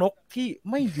ป็นรังนกที่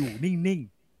ไม่อยู่นิ่ง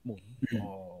ๆหมุน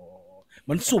เห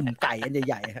มือนสุ่มไก่อัน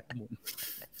ใหญ่ๆฮะหมุน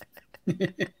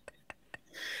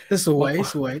แต่สวย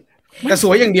แต่ส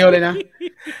วยอย่างเดียวเลยนะ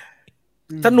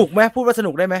สนุกไหมพูดว่าส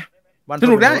นุกได้ไหมส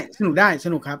นุกได้ส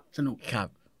นุกครับสนุกครับ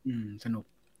สนุก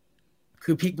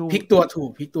คือพลิกตัวถูก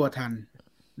พลิกตัวทัน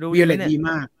วิโอเลตดี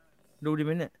มากดูดีไห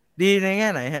มเนี่ยดีในแง่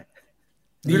ไหนฮะ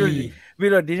วิโอ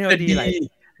เลตดีดีหลาย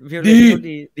วิโอเลต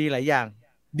ดีหลายอย่าง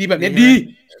ดีแบบนี้ดี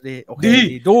โอเค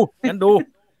ดีดูงั้นดู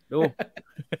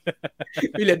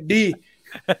วิโอเลตดี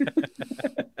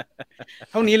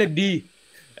เท่านี้เลยดี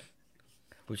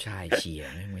ผู้ชายเชียร์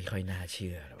ไม่ค่อยน่าเ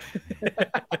ชื่อหรอก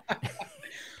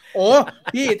โอ้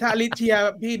พี่ถ้าอลิเชีย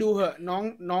พี่ดูเหอะ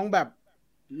น้องแบบ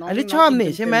น้องอลิชอบ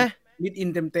นี่ใช่ไหมมิดอิน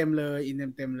เต็มเลยอิน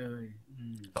เต็มเลย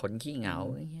คนขี้เหงา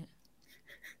อย่างเงี้ย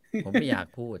ผมไม่อยาก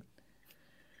พูด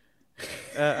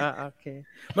โอเค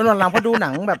มันหลังพอดูหนั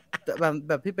งแบ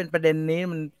บที่เป็นประเด็นนี้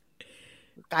มัน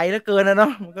ไกลเหลือเกินนะเนา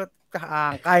ะมันก็ห่า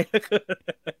งไกลเหลือเกิน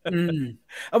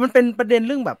มันเป็นประเด็นเ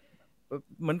รื่องแบบ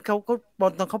เหมือนเขา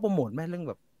ตอนเขาโปรโมทแม่เรื่อง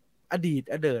แบบอดีต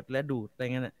อเดิร์ดและดูดอะไร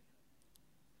เงี้ยน่ะ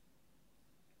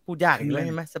พูดยากอีกแล้วใ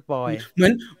ช่ไหมสปอยเห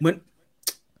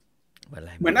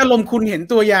มือนอารมณ์คุณเห็น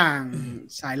ตัวอย่าง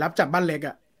สายลับจับบ้านเล็ก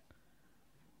อ่ะ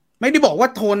ไม่ได้บอกว่า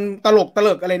โทนตลก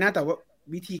อะไรนะแต่ว่า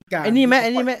วิธีการไอ้นี่ไหมไ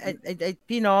อ้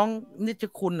พี่น้องนิจ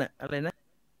คุณอะอะไรนะ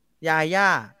ยาย่า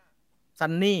ซั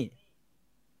นนี่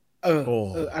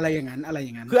อะไรอย่างนั้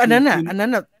นคืออันนั้น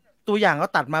น่ะตัวอย่างเขา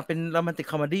ตัดมาเป็นโรแมนติก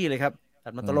คอมเมดี้เลยครับตั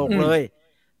ดมาตลกเลย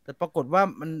แต่ปรากฏว่า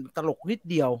มันตลกนิด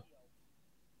เดียว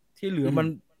ที่เหลือมัน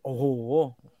โอ้โห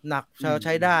หนักใ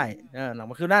ช้ได้หนัง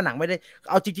มันคือหน้าหนังไม่ได้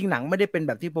เอาจริงๆหนังไม่ได้เป็นแ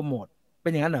บบที่โปรโมทเป็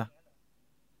นอย่างนั้นเหรอ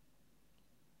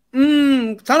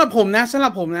สำหรับผมนะ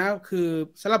คือ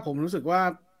สำหรับผมรู้สึกว่า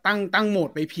ตั้งโหมด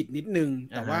ไปผิดนิดนึง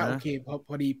แต่ว่าโอเคพ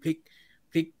อดีพ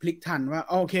ลิกทันว่า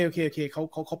โอเค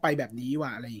เขาไปแบบนี้ว่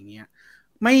ะอะไรอย่างเงี้ย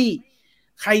ไม่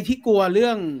ใครที่กลัวเรื่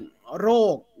องโร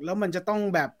คแล้วมันจะต้อง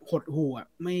แบบหดหู่อ่ะ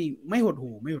ไม่หด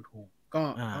หู่ก็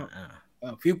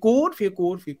feel good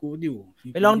อยู่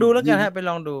ไปลองดูแล้วกันฮะไป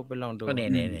ลองดูก็เนี่ย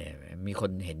มีค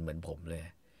นเห็นเหมือนผมเลย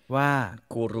ว่า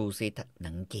กูรูซิห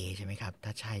นังเกย์ใช่ไหมครับถ้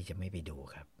าใช่จะไม่ไปดู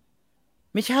ครับ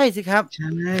ไม่ใช่สิครับใช่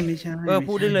ไม่ใช่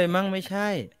พูดได้เลยมั้งไม่ใช่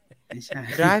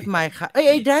Drive My Car ไ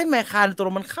อ้ Drive My Car ตัว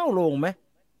มันเข้าโรงไหม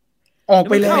ออก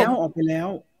ไปแล้ว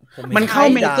มันเข้า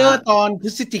เมเจอร์ตอนพฤ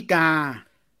ศจิกา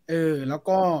แล้ว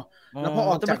พอ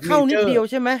ออกจากเข้านิดเดียว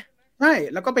ใช่ไหมใช่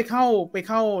แล้วก็ไปเข้า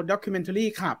ด็อกิเมนทารี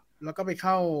ครับแล้วก็ไปเ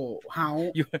ข้าเฮา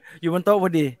ส์อยู่บนโต๊ะพ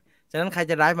อดีฉะนั้นใคร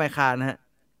จะDrive My Carนะฮะ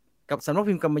กับสำนัก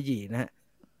พิมพ์กำมะหยี่นะฮะ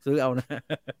ซื้อเอานะ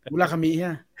มุราคามิฮ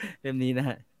ะเล่มนี้นะ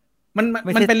ฮะมัน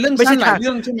เป็นเรื่องสั้นหลายเ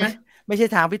รื่องใช่ไหมไม่ใช่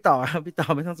ทางพี่ต่อไม่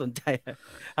ต้องสนใจ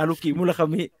อารุกิมุราคา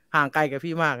มิห่างไกลกับ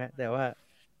พี่มากฮะแต่ว่า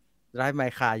Drive My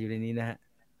Carอยู่ในนี้นะฮะ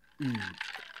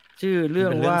ชื่อเรื่อ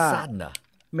งว่า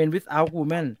Men Without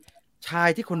Women ชาย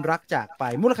ที่คนรักจากไป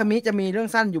มุราคามิจะมีเรื่อง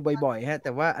สั้นอยู่บ่อยๆฮะแ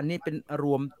ต่ว่าอันนี้เป็นร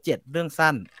วม7เรื่อง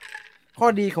สั้นข้อ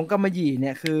ดีของกำมะหยี่เ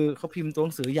นี่ยคือเขาพิมพ์ตัวห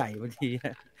นังสือใหญ่บางที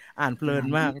อ่านเพลิน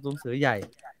มากตัวหนังสือใหญ่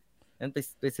นั้น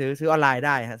ไปซื้อออนไลน์ไ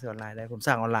ด้ฮะซื้อออนไลน์ได้ผม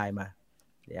สั่งออนไลน์มา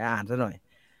เดี๋ยวอ่านซะหน่อย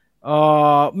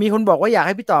มีคนบอกว่าอยากใ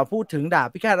ห้พี่ต่อพูดถึงดาบ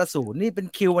พิฆาตอสูรนี่เป็น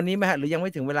คิววันนี้ไหมฮะหรือยังไ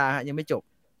ม่ถึงเวลาฮะยังไม่จบ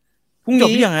พรุ่ง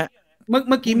นี้ยังฮะเ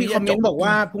มื่อกี้มีคอมเมนต์บอกว่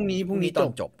าพรุ่งนี้ตอ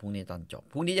นจบพรุ่ง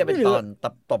นี้จะเป็นตอน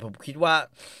แต่ผมคิดว่า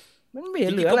มันไม่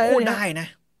เหลืออะไรพูดได้นะ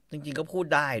จริงๆก็พูด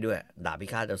ได้ด้วยดาบพิ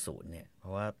ฆาตอสูรเนี่ยเพรา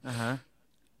ะว่า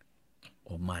โ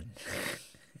อ้มัน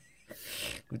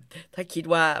ถ้าคิด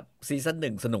ว่าซีซั่น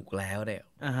1สนุกแล้วเนี่ย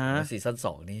ซีซั่น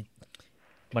2นี่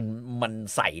มัน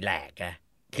ใส่แหลกไง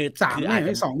คือ3คือ2ห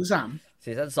รือ3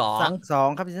ซีซั่น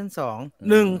2ครับซีซั่น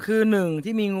2 1คือ1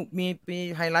ที่มี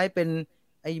ไฮไลท์เป็น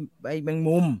ไอ้แมง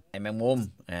มุม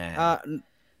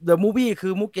The Movie คื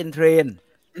อมุกเกนเทรน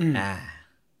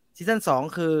ซีซั่น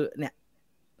2คือเนี่ย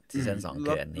ซีซั่น2คื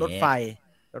ออันนี้รถไฟ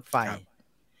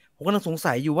ผมก็ต้องสง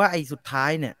สัยอยู่ว่าไอ้สุดท้า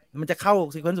ยเนี่ยมันจะเข้า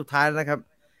ซีเควนซ์สุดท้ายแล้วนะครับ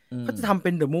เขาจะทำเป็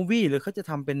น The Movie หรือเขาจะ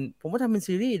ทำเป็นผมว่าทำเป็น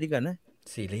ซีรีส์ดีกว่านะ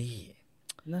ซีรีส์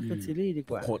น่าเป็นซีรีส์ดี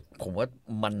กว่าผมว่า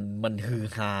มันฮือ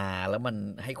ฮาแล้วมัน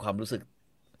ให้ความรู้สึก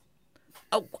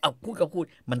เอาพูด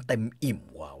มันเต็มอิ่ม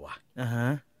กว่าว่ะ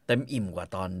เต็มอิ่มกว่า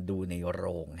ตอนดูในโร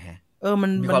งฮะมั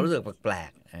นมีความรู้สึกแปล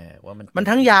กๆว่ามัน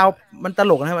ทั้งยาวมันต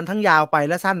ลกนะมันทั้งยาวไป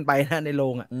และสั้นไปนะในโร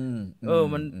ง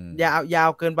มันยาว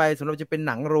เกินไปสำหรับจะเป็น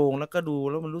หนังโรงแล้วก็ดู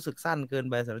แล้วมันรู้สึกสั้นเกิน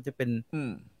ไปสำหรับจะเ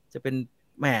ป็น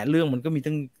แหมเรื่องมันก็มี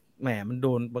ตั้งแหมมัน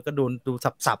ก็โดนดู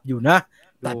สับอยู่นะ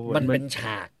แต่มันเป็นฉ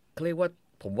ากเขาเรียกว่า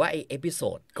ผมว่าไอเอพิโซ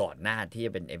ดก่อนหน้าที่จ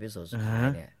ะเป็นเอพิโซดสุดท้าย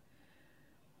เนี่ย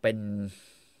เ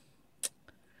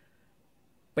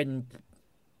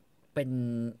ป็น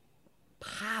ภ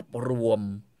าพรวม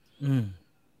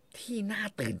ที่น่า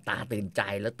ตื่นตาตื่นใจ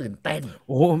แล้วตื่นเต้นโ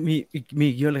อ้มีอี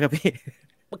กเยอะเลยครับพี่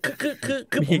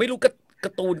คือผมไม่รู้ก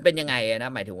าร์ตูนเป็นยังไงนะ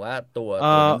หมายถึงว่าตัว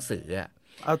หนังสือ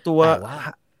เอาตัวว่า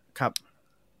ครับ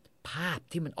ภาพ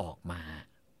ที่มันออกมา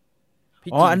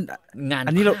งาน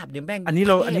ภาพเนี่ยแม่งอันนี้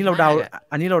เรา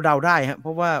เดาได้ฮะเพร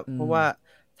าะว่า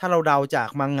ถ้าเราเดาจาก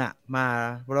มังงะมา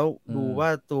แล้วดูว่า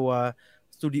ตัว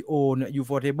สตูดิโอเนี่ย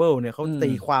Ufotable เนี่ยเขา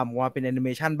ตีความว่าเป็นแอนิเม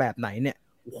ชันแบบไหนเนี่ย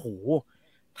โอ้โห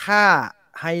ถ้า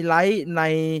ไฮไลท์ใน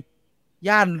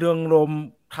ย่านเรืองรม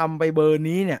ทำไปเบอร์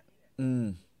นี้เนี่ย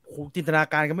จินตนา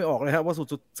การก็ไม่ออกเลยครับว่า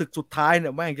ศึกสุดท้ายเนี่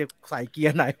ยแม่งจะใส่เกีย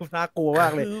ร์ไหนน่ากลัวมา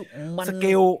กเลยสเ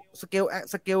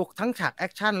กลทั้งฉากแอ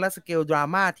คชั่นและสเกลดรา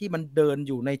ม่าที่มันเดินอ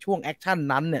ยู่ในช่วงแอคชั่น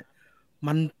นั้นเนี่ย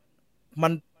มั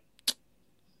น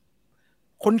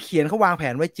คนเขียนเขาวางแผ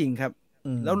นไว้จริงครับ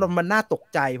แล้วมันน่าตก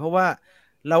ใจเพราะว่า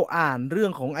เราอ่านเรื่อ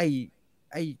งของไ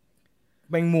อ้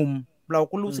แมงมุมเรา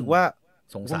ก็รู้สึกว่า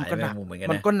สงสัยแมงมุมเหมือนกัน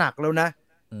มันก็หนักแล้วนะ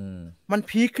มัน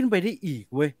พีคขึ้นไปได้อีก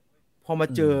เว้ยพอมา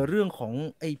เจอเรื่องของ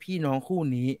ไอ้พี่น้องคู่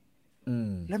นี้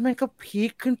แล้วมันก็พี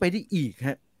คขึ้นไปได้อีกฮ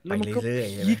ะแล้วมันก็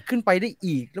พีคขึ้นไปได้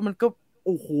อีกแล้วมันก็โ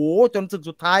อ้โหจน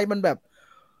สุดท้ายมันแบบ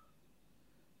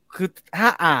คือถ้า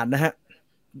อ่านนะฮะ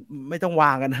ไม่ต้องว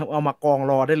างกันนะเอามากอง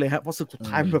รอได้เลยฮะเพราะสุด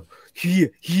ท้ายมันแบบเฮีย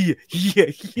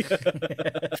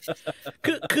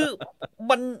คือ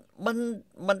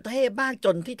มันเท่มากจ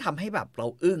นที่ทำให้แบบเรา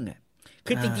อึ้งอ่ะ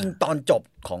คือจริงๆตอนจบ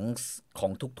ขอ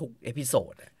งทุกๆเอพิโซ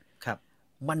ดครับ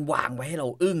มันวางไว้ให้เรา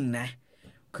อึ้งนะ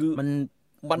คือมั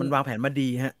นวางแผนมาดี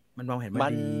ฮะมันวางแผนมา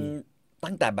ดี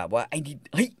ตั้งแต่แบบว่าไอ้นี่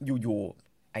เฮ้ยอยู่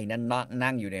ๆไอ้นั่น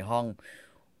นั่งอยู่ในห้อง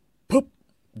ปุ๊บ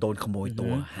โดนขโมยตั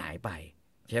วหายไป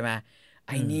ใช่ไหมไ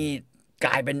อ้นี่ก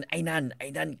ลายเป็นไอ้นั่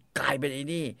นกลายเป็นไอ้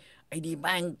นี่แ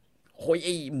ม่งโหยไ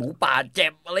อ้หมูป่าเจ็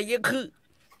บอะไรเงี้ยคือ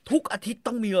ทุกอาทิตย์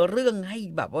ต้องมีเรื่องให้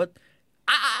แบบว่า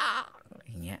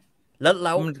อย่างเงี้ยแ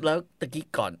ล้วตะกี้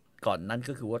ก่อนนั้น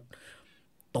ก็คือว่า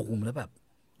ตูมแล้วแบบ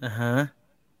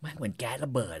ไม่เหมือนแก๊สร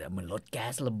ะเบิดเหมือนรถแก๊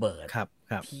สระเบิดครับ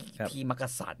ที่มักกะ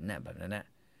สันเนี่ยแบบนั้นน่ะ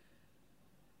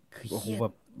คือโอ้โหแบ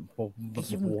บ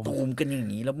มึงตูมกันอย่า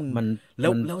งนี้แล้วมึงแ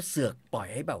ล้วเสือกปล่อย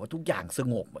ให้แบบว่าทุกอย่างส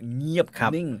งบเงียบ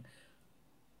นิ่ง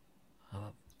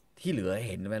ที่เหลือเ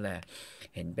ห็นไหมล่ะ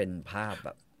เห็นเป็นภาพแบ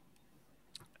บ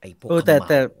ไอ้พวกแ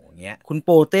ต่เงี้ยคุณโป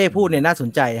เต้พูดเนี่ยน่าสน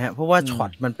ใจฮะเพราะว่าช็อ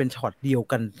ตมันเป็นช็อตเดียว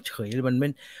กันเฉยมัน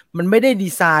ไม่ได้ดี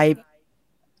ไซน์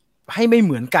ให้ไม่เ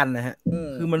หมือนกันนะฮะ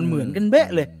คือมันเหมือนกันเบ๊ะ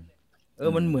เลย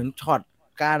มันเหมือนช็อต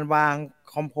การวาง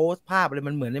คอมโพสภาพอะไร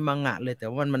มันเหมือนในมังงะเลยแต่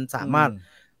ว่ามันสามารถ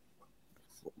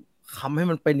ทำให้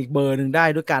มันเป็นอีกเบอร์นึงได้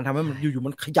ด้วยการทำให้มันอยู่ๆ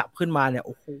มันขยับขึ้นมาเนี่ยโ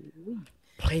อ้โห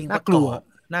เพลงน่ากลัว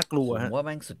ผมว่าแ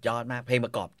ม่งสุดยอดมากเพลงป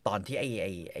ระกอบตอนที่ไ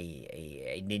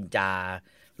อ้นินจา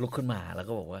ลุกขึ้นมาแล้ว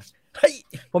ก็บอกว่าเฮ้ย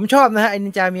ผมชอบนะฮะไอ้นิ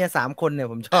นจาเมีย3 คนเนี่ย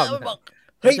ผมชอบบอก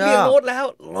เฮ้ยเรียงโน้ตแล้ว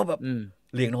เราแบบ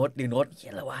เรียงโน้ตเขี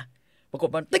ยนอะไรวะปรากฏ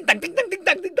มันตึ้งตั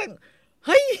งเ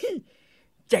ฮ้ย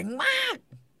เจ๋งมาก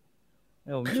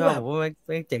ผมชอบผมว่าไ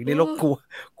ม่เจ๋งดิโลก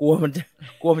กลัวมัน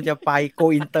จะไปโก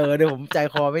อินเตอร์ด้วยผมใจ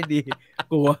คอไม่ดี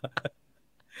กลัว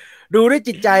ดูด้วย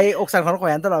จิตใจอกสั่นขวัญแขว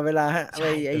นตลอดเวลาฮะ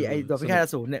ไอ้ตัวพิฆาตอ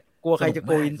สูรเนี่ยกลัวใครจะโ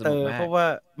กอินเตอร์เพราะว่า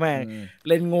แม่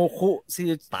เล่นโงคุซี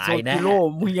โซจิโร่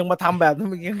มึงยังมาทำแบบนั้น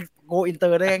มึงยังโกอินเตอ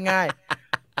ร์ได้ง่าย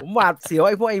ผมหวาดเสียวไ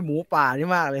อ้พวกไอ้หมูป่านี่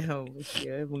มากเลยครับ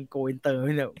มึงโกอินเตอร์เ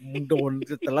นี่ยมึงโดน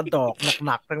แต่ละดอกห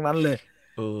นักๆทั้งนั้นเลย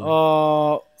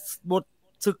บท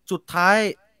ศึกสุดท้าย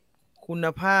คุณ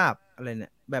ภาพอะไรเนี่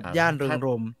ยแบบย่านเริงร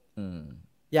ม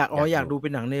อยากดูเป็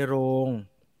นหนังในโรง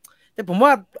แต่ผมว่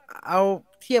าเอา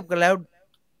เทียบกันแล้ว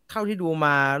เท่าที่ดูม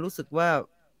ารู้สึกว่า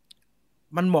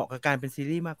มันเหมาะกับการเป็นซี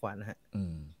รีส์มากกว่านะฮะ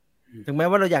ถึงแม้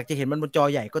ว่าเราอยากจะเห็นมันบนจอ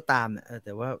ใหญ่ก็ตามนะแ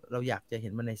ต่ว่าเราอยากจะเห็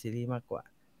นมันในซีรีส์มากกว่า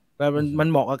มัน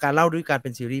เหมาะกับการเล่าด้วยการเป็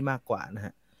นซีรีส์มากกว่านะฮ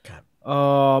ะ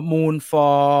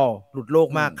Moonfall หลุดโลก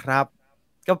มากครับ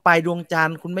ก็ไปดวงจัน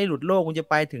ทร์คุณไม่หลุดโลกคุณจะ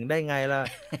ไปถึงได้ไงล่ะ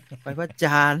ไปพระ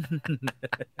จันทร์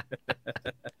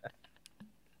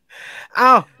อ้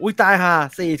าวอุ้ยตายห่า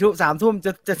3 ทุ่ม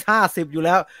จะ50อยู่แ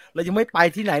ล้วเรายังไม่ไป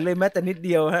ที่ไหนเลยแม้แต่นิดเ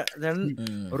ดียวฮะฉะนั้น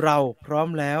เราพร้อม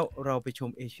แล้วเราไปชม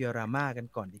เอเชียรามากัน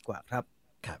ก่อนดีกว่าครับ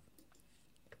ครับ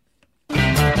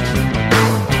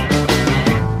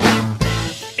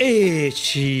เอเ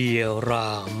ชียร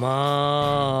ามา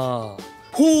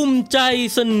ภูมิใจ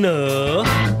เสนอ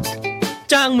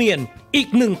จางเมียนอีก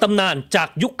หนึ่งตำนานจาก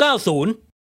ยุค 90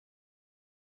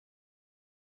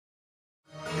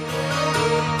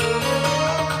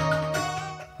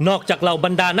นอกจากเหล่าบร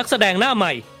รดานักแสดงหน้าให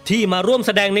ม่ที่มาร่วมแ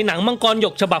สดงในหนังมังกรหย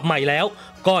กฉบับใหม่แล้ว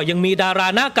ก็ยังมีดารา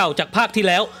หน้าเก่าจากภาคที่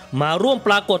แล้วมาร่วมป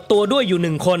รากฏตัวด้วยอ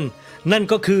ยู่1 คนนั่น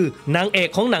ก็คือนางเอก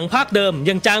ของหนังภาคเดิมอ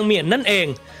ย่างจางเมียนนั่นเอง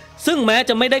ซึ่งแม้จ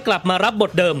ะไม่ได้กลับมารับบ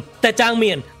ทเดิมแต่จางเมี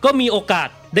ยนก็มีโอกาส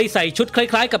ได้ใส่ชุดค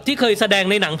ล้ายๆกับที่เคยแสดง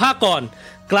ในหนังภาคก่อน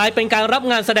กลายเป็นการรับ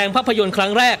งานแสดงภาพยนตร์ครั้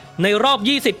งแรกในรอบ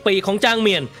20 ปีของจางเ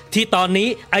มียนที่ตอนนี้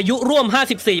อายุร่วม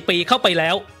54 ปีเข้าไปแ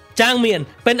ล้วจางเมียน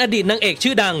เป็นอดีตนางเอก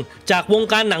ชื่อดังจากวง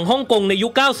การหนังฮ่องกงในยุ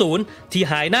ค 90 ที่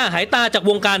หายหน้าหายตาจาก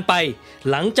วงการไป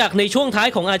หลังจากในช่วงท้าย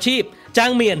ของอาชีพจา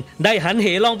งเมียนได้หันเห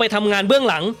ลองไปทำงานเบื้อง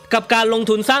หลังกับการลง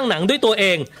ทุนสร้างหนังด้วยตัวเอ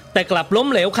งแต่กลับล้ม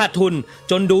เหลวขาดทุน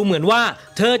จนดูเหมือนว่า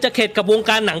เธอจะเข็ดกับวง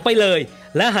การหนังไปเลย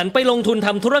และหันไปลงทุนท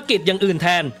ำธุรกิจอย่างอื่นแท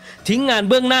นทิ้งงาน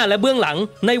เบื้องหน้าและเบื้องหลัง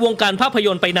ในวงการภาพย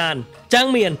นตร์ไปนานจาง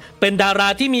เมียนเป็นดารา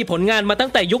ที่มีผลงานมาตั้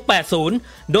งแต่ยุค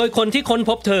 80 โดยคนที่ค้น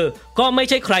พบเธอก็ไม่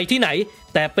ใช่ใครที่ไหน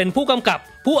แต่เป็นผู้กำกับ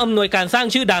ผู้อำนวยการสร้าง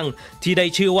ชื่อดังที่ได้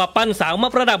ชื่อว่าปั้นสาวมา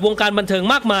ประดับวงการบันเทิง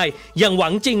มากมายอย่างหวั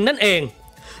งจริงนั่นเอง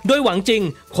โดยหวังจริง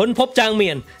ค้นพบจางเมี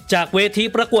ยนจากเวที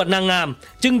ประกวดนางงาม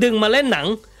จึงดึงมาเล่นหนัง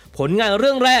ผลงานเ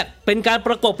รื่องแรกเป็นการป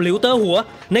ระกบหลิวเตอหัว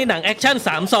ในหนังแอคชั่น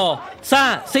3 ซอซ่า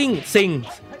ซิ่งซิง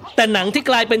แต่หนังที่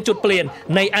กลายเป็นจุดเปลี่ยน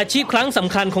ในอาชีพครั้งส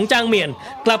ำคัญของจางเมียน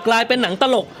กลับกลายเป็นหนังต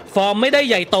ลกฟอร์มไม่ได้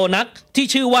ใหญ่โตนักที่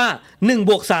ชื่อว่า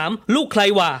 1+3 ลูกใคร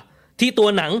ว่าที่ตัว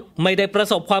หนังไม่ได้ประ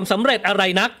สบความสำเร็จอะไร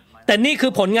นักแต่นี่คื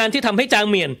อผลงานที่ทำให้จาง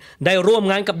เมียนได้ร่วม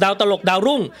งานกับดาวตลกดาว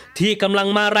รุ่งที่กำลัง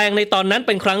มาแรงในตอนนั้นเ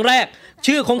ป็นครั้งแรก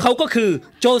ชื่อของเขาก็คือ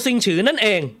โจซิงฉือนั่นเอ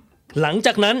งหลังจ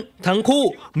ากนั้นทั้งคู่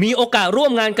มีโอกาสร่ว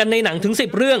มงานกันในหนังถึง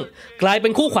10 เรื่องกลายเป็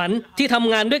นคู่ขวัญที่ท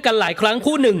ำงานด้วยกันหลายครั้ง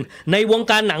คู่หนึ่งในวง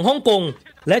การหนังฮ่องกง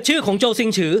และชื่อของโจซิง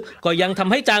ฉือก็ยังท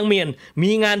ำให้จางเมียน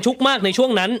มีงานชุกมากในช่ว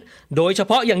งนั้นโดยเฉ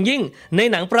พาะอย่างยิ่งใน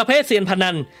หนังประเภทเซียนพนั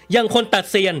นอย่างคนตัด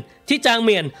เซียนที่จางเ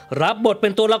มียนรับบทเป็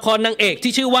นตัวละครนางเอก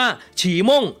ที่ชื่อว่าฉี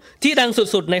ม่งที่ดัง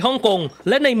สุดๆในฮ่องกง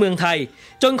และในเมืองไทย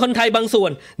จนคนไทยบางส่ว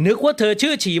นนึกว่าเธอ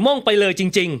ชื่อฉีม่งไปเลยจ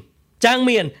ริงๆจางเ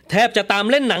มียนแทบจะตาม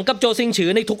เล่นหนังกับโจซิงฉือ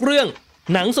ในทุกเรื่อง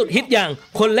หนังสุดฮิตอย่าง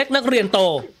คนเล็กนักเรียนโต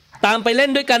ตามไปเล่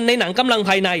นด้วยกันในหนังกำลังภ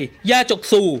ายในย่าจก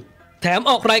ซูแถม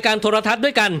ออกรายการโทรทัศน์ด้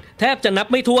วยกันแทบจะนับ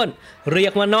ไม่ถ้วนเรีย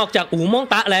กว่านอกจากอู่ม่ง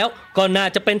ตะแล้วก็น่า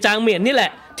จะเป็นจางเมียนนี่แหล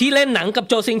ะที่เล่นหนังกับ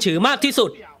โจซิงฉือมากที่สุ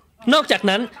ดนอกจาก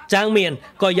นั้นจางเมียน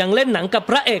ก็ยังเล่นหนังกับ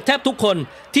พระเอกแทบทุกคน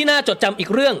ที่น่าจดจำอีก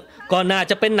เรื่องก็น่า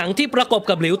จะเป็นหนังที่ประกบ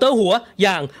กับหลิวเต๋อหัวอ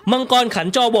ย่างมังกรขัน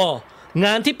จอวอง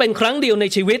านที่เป็นครั้งเดียวใน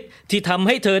ชีวิตที่ทำใ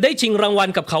ห้เธอได้ชิงรางวัล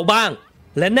กับเขาบ้าง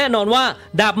และแน่นอนว่า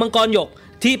ดาบมังกรหยก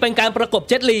ที่เป็นการประกบ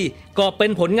เจ็ตลีก็เป็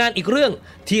นผลงานอีกเรื่อง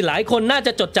ที่หลายคนน่าจ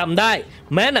ะจดจำได้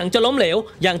แม้หนังจะล้มเหลว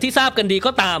อย่างที่ทราบกันดี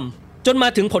ก็ตามจนมา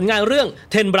ถึงผลงานเรื่อง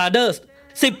Ten Brothers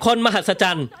 10 คนมหัศจ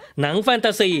รรย์หนังแฟนต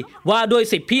าซีว่าด้วย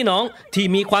10 พี่น้องที่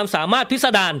มีความสามารถพิส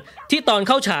ดารที่ตอนเ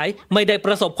ข้าฉายไม่ได้ป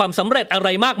ระสบความสำเร็จอะไร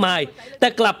มากมายแต่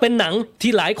กลับเป็นหนัง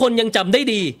ที่หลายคนยังจำได้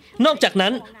ดีนอกจากนั้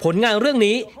นผลงานเรื่อง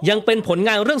นี้ยังเป็นผลง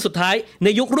านเรื่องสุดท้ายใน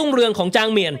ยุครุ่งเรืองของจาง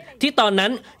เมียนที่ตอนนั้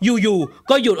นอยู่ๆ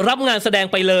ก็หยุดรับงานแสดง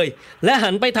ไปเลยและหั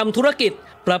นไปทำธุรกิจ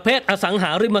ประเภทอสังหา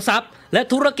ริมทรัพย์และ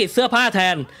ธุรกิจเสื้อผ้าแท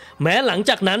นแม้หลัง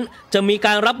จากนั้นจะมีก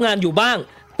ารรับงานอยู่บ้าง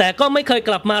แต่ก็ไม่เคย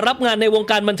กลับมารับงานในวง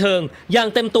การบันเทิงอย่าง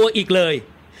เต็มตัวอีกเลย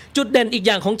จุดเด่นอีกอ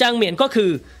ย่างของจางเมียนก็คื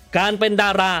อการเป็นดา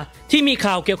ราที่มี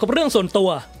ข่าวเกี่ยวกับเรื่องส่วนตัว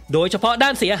โดยเฉพาะด้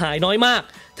านเสียหายน้อยมาก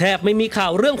แทบไม่มีข่า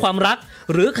วเรื่องความรัก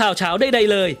หรือข่าวเฉาใด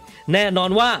ๆเลยแน่นอน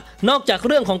ว่านอกจากเ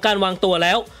รื่องของการวางตัวแ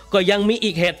ล้วก็ยังมี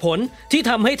อีกเหตุผลที่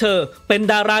ทำให้เธอเป็น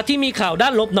ดาราที่มีข่าวด้า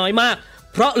นลบน้อยมาก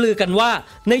เพราะลือกันว่า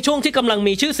ในช่วงที่กำลัง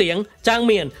มีชื่อเสียงจางเ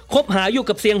มียนคบหาอยู่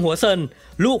กับเซียงหัวเซิน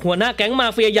ลูกหัวหน้าแก๊งมา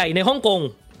เฟียใหญ่ในฮ่องกง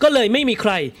ก็เลยไม่มีใค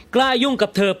รกล้ายุ่งกับ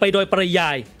เธอไปโดยปริยา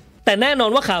ยแต่แน่นอ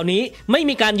นว่าข่าวนี้ไม่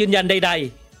มีการยืนยันใด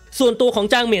ๆส่วนตัวของ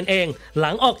จางเมียนเองห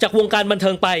ลังออกจากวงการบันเ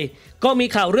ทิงไปก็มี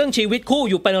ข่าวเรื่องชีวิตคู่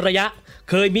อยู่เป็นระยะ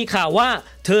เคยมีข่าวว่า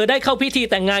เธอได้เข้าพิธี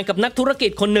แต่งงานกับนักธุรกิ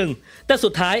จคนหนึ่งแต่สุ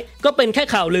ดท้ายก็เป็นแค่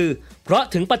ข่าวลือเพราะ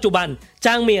ถึงปัจจุบันจ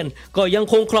างเมียนก็ยัง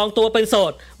คงครองตัวเป็นโส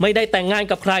ดไม่ได้แต่งงาน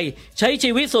กับใครใช้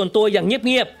ชีวิตส่วนตัวอย่างเ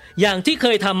งียบๆอย่างที่เค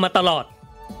ยทำมาตลอด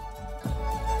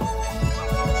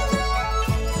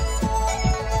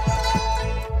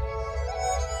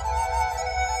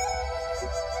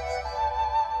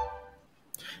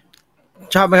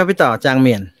ชอบไหมครับพี่ต่อจางเ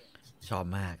มียนชอบ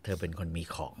มากเธอเป็นคนมี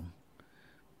ของ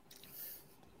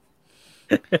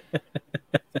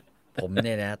ผมเ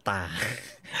นี่ยนะตา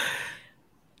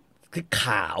คือข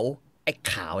าวไอ้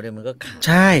ขาวเนี่ยมันก็ขาว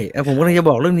ใช่ผมก็เลยจะ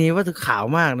บอกเรื่องนี้ว่าเธอขาว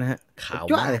มากนะฮะขาว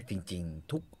มากจริง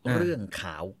ๆทุกเรื่องข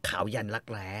าวยันรัก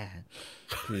แร้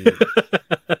คือ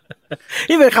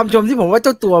นี่เป็นคำชมที่ผมว่าเ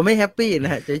จ้าตัวไม่แฮปปี้น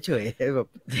ะฮะเฉยๆแบบ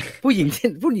ผู้หญิง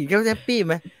เขาแฮปปี้ไ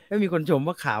หมไม่มีคนชม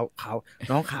ว่าขาว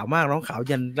น้องขาวมากน้องขาว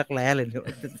ยันรักแร้เลย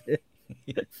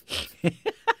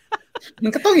มั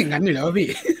นก็ต้องอย่างนั้นอยู่แล้วพี่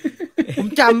ผม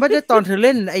จำว่าได้ตอนเธอเ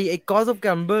ล่นไอ้ Ghost of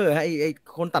Gamber ไอ้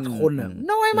คนตัดคนอ่ะ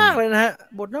น้อยมากเลยนะฮะ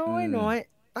บทน้อย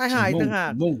ตายหายต่างหา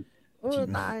ก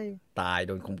ตายโ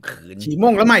ดนข่มขืนฉี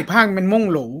ม่งแล้วใหม่ภาคเป็นม่ง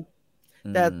โหล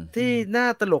แต่ที่น่า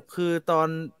ตลกคือตอน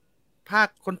ภาค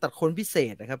คนตัดคนพิเศ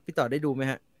ษนะครับพี่ต่อได้ดูไหม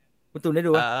ฮะคุณตูนได้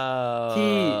ดู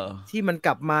ที่มันก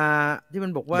ลับมาที่มั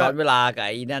นบอกว่าย้อนเวลากับไ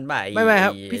อ้นั่นป่ะไม่ครั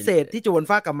บพิเศษที่โจวน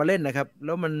ฟ้ากลับมาเล่นนะครับแ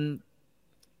ล้วมัน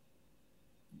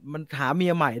หาเมี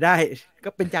ยใหม่ได้ก็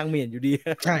เป็นจางเมียนอยู่ดี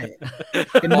ใช่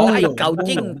เป็นไอ้เกา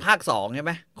จิ้งภาค2ใช่ไห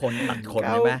มคนตัดคน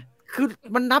ใช่ไหมคือ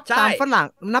มันนับตามฝรั่ง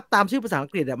นับตามชื่อภาษาอัง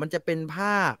กฤษอ่ะมันจะเป็นภ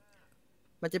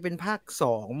าค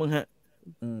2มึงฮะ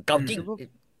เกาจิ้ง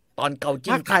ตอนเกา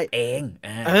จิ้งตัดเอง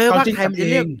ภาคไทยมันจะ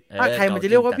เ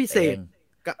รียกว่าพิเศษ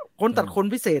คนตัดคน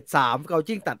พิเศษ3เกา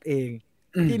จิ้งตัดเอง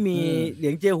ที่มีเหลี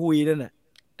ยงเจียฮุยนั่นน่ะ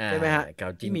ใช่ไหมฮะ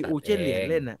ที่มีอูเจี้ยนเหลียง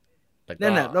เล่นน่ะนั่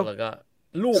นน่ะแล้วก็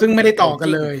ซึ่งไม่ได้ต่อกัน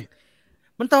เลย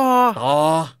มันต่อ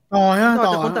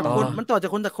จากคนตัดคนมันต่อจา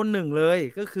กคนตัดคนหนึ่งเลย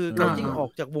ก็คือเกาจิ้งออ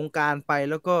กจากวงการไป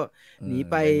แล้วก็หนี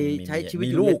ไปใช้ชีวิต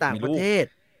อยู่ในต่างประเทศ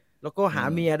แล้วก็หา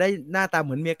เมียได้หน้าตาเห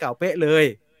มือนเมียเก่าเป๊ะเลย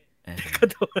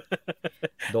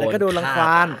ก็โดนรังคว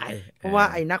านเพราะว่า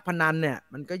ไอ้นักพนันเนี่ย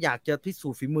มันก็อยากจะพิสู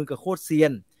จน์ฝีมือกับโคตรเซีย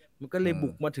นมันก็เลยบุ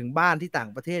กมาถึงบ้านที่ต่าง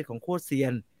ประเทศของโคตรเซีย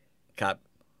นครับ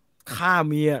ฆ่า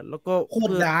เมียแล้วก็โค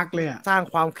ตรดาร์กเลยอ่ะสร้าง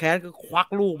ความแค้นก็ควัก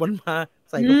ลูกมันมา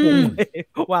ใส่กระปุ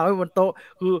กวางไว้บนโต๊ะ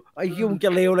คือไอ้คิวมึงจะ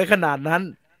เลวเลยขนาดนั้น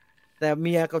แต่เ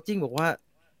มียเกาจิ้งบอกว่า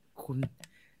คุณ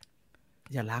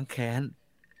อย่าล้างแค้น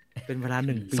เป็นเวลา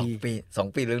1 ปี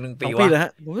2 ปีหรือ1 ปีวะ2 ปีแล้วฮ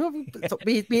ะ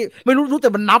ปีไม่รู้แต่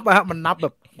มันนับอะฮะมันนับแบ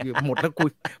บหมดแล้วกู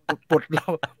ปลดล็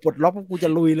อกกูจะ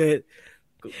ลุยเลย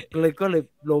ก็เลย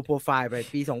โลโปรไฟล์ไป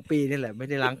ปี2 ปีนี่แหละไม่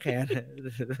ได้ล้างแค้น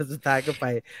สุดท้ายก็ไป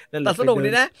แต่สนุกดี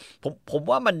นะผม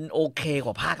ว่ามันโอเคก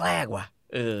ว่าภาคแรกว่ะ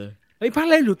เฮ้ยภาค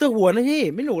แรกหลิวเตอร์หัวนะพี่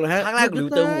ไม่หนุกเหรอฮะภาคแรกหลิว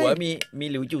เตอร์หัวมี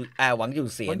หลิวจู่หวังจู่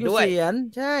เสียนด้วย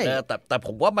ใช่แต่ผ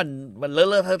มว่ามันเล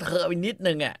อะเทอะไปนิด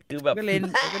นึงอ่ะคือแบบก็เล่น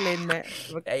แม่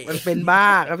มันเป็นบ้า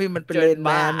ครับพี่มันเป็นเลนแ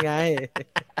มนไง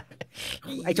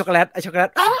ไอช็อกโกแลตช็อกโกแลต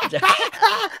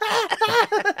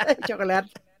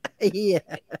ไอ้เหี้ย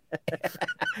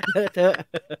เลอะเทอะ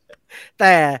แ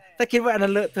ต่ถ้าคิดว่าอันนั้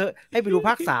นเลอะเทอะให้ไปดูภ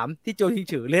าค3ที่โจทิง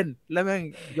ฉือเล่นแล้วแม่ง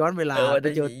ย้อนเวลาไป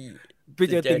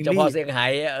เจอติงลี่เฉพาะเซี่ยงไฮ้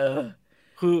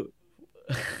คือ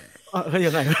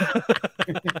ยังไง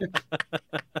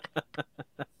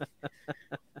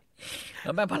แ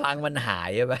ล้วแม่พลังมันหาย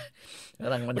ใช่ไหมพ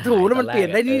ลังมันถูแล้วมันเปลี่ยน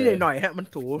ได้นิดหน่อยฮะมัน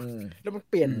ถูแล้วมัน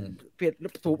เปลี่ยนแล้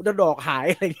วถูแล้วดอกหาย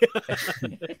อะไรอย่างเงี้ย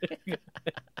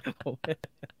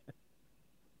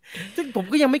ซึ่งผม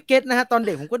ก็ยังไม่เก็ตนะฮะตอนเ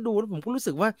ด็กผมก็ดูแล้วผมก็รู้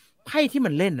สึกว่าไพ่ที่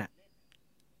มันเล่น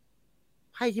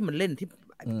ที่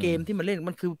เกมที่มันเล่น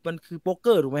มันคือโป๊กเก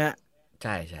อร์ถูกไหมฮะใ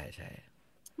ช่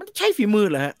มันใช้ฝีมือ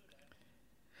เหรอฮะ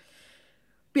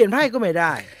เปลี่ยนไพ่ก็ไม่ไ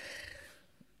ด้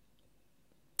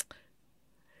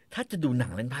ถ้าจะดูหนั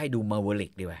งเล่นไพ่ดูมาเวลิ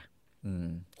กดีกว่า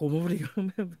โอ้มาเวลิก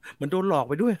เหมือนโดนหลอก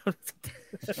ไปด้วย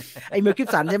ไอ้เมลกิฟ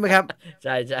สันใช่ไหมครับใ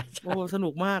ช่โอ้สนุ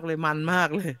กมากเลยมันมาก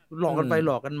เลยหลอกกันไปห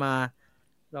ลอกกันมา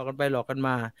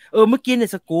เมื่อกี้ใน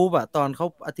สกู๊ปอะตอนเขา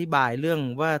อธิบายเรื่อง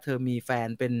ว่าเธอมีแฟน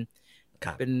เป็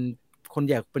นคน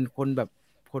อยากเป็นคนแบบ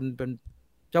คนเป็น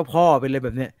เจ้าพ่อเป็นอะไรแบ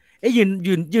บเนี้ยยื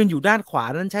นอยู่ด้านขวา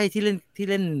นั่นใช่ที่เ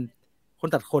ล่นคน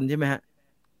ตัดคนใช่ไหมฮะ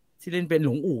ที่เล่นเป็นห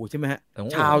ลงอู่ใช่ไหมฮะ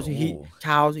ชาว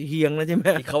เฮียงนะใช่ไหม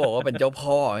ที่เขาบอกว่าเป็นเจ้า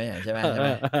พ่อใช่ไหม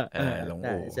หลง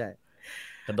อู่ใช่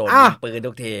กระโดดยิงปืน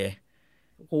ทุกที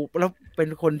โอ้โหแล้วเป็น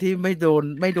คนที่ไม่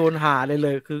โดนหาเล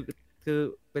ยคือ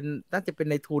เป็นน่าจะเป็น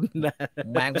ในทุนนะ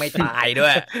แม่งไม่ตายด้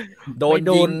วยโดน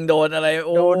ยิงโดนอะไร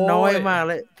โดนน้อยมาก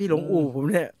เลยพี่หลงอู่ผม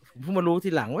เนี่ยผมเพิ่งมารู้ที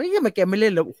หลังว่าแกไม่เล่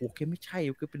นแล้วโอ้โหแกไม่ใช่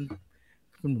คือเป็น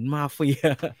เหมือนมาเฟีย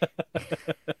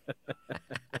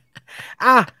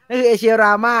นั่นคือเอเชียร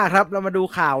ามาครับเรามาดู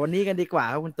ข่าววันนี้กันดีกว่า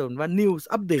ครับคุณตุลว่า News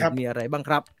Update มีอะไรบ้างค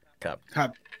รับครับ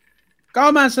ก็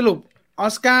มาสรุปออ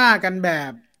สการ์กันแบ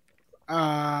บ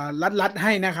ลัดใ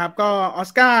ห้นะครับก็ออ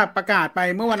สการ์ประกาศไป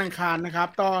เมื่อวันอังคารนะครับ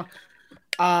ต่อ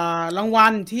รางวั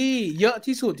ลที่เยอะ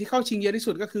ที่สุดที่เข้าชิงเยอะที่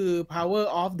สุดก็คือ Power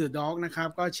of the Dog นะครับ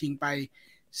ก็ชิงไป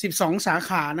12สา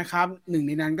ขานะครับหนึ่งใ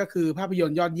นนั้นก็คือภาพยน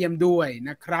ตร์ยอดเยี่ยมด้วย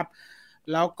นะครับ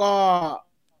แล้วก็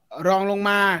รองลง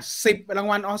มา10ราง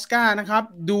วัลออสการ์นะครับ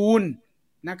ดูน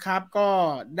นะครับก็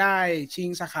ได้ชิง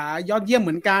สาขายอดเยี่ยมเห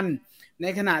มือนกันใน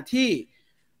ขณะที่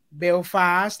เบลฟ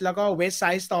าสแล้วก็เวสต์ไซ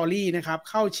ด์สตอรี่นะครับ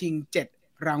เข้าชิง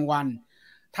7รางวัล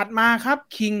ถัดมาครับ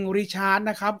คิงริชาร์ด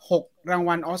นะครับ6ราง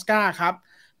วัลออสการ์ครับ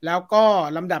แล้วก็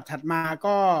ลำดับถัดมา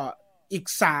ก็อีก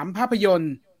3ภาพยนต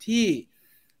ร์ที่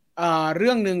เ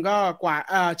รื่องหนึ่งก็กว่า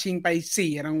ชิงไป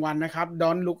4รางวัลนะครับ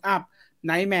Don't Look Up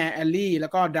Nightmare Alley แล้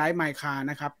วก็ Drive My Car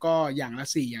นะครับก็อย่างละ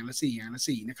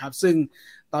4นะครับซึ่ง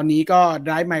ตอนนี้ก็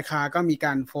Drive My Car ก็มีก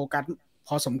ารโฟกัสพ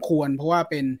อสมควรเพราะว่า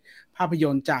เป็นภาพย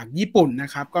นตร์จากญี่ปุ่นน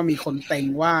ะครับก็มีคนเต็ง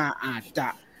ว่าอาจจะ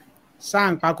สร้า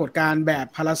งปรากฏการณ์แบบ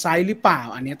Parasite หรือเปล่า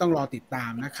อันนี้ต้องรอติดตา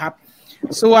มนะครับ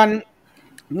ส่วน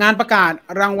งานประกาศ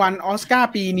รางวัลออสการ์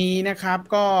ปีนี้นะครับ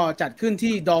ก็จัดขึ้น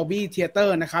ที่ Dolby Theater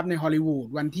นะครับในฮอลลีวูด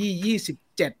วันที่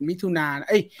27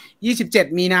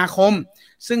มีนาคม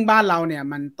ซึ่งบ้านเราเนี่ย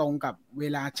มันตรงกับเว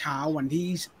ลาเช้าวัน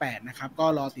ที่28นะครับก็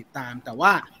รอติดตามแต่ว่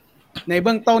าในเ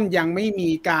บื้องต้นยังไม่มี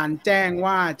การแจ้ง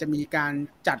ว่าจะมีการ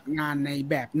จัดงานใน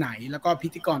แบบไหนแล้วก็พิ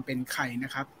ธีกรเป็นใครน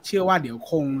ะครับเชื่อว่าเดี๋ยว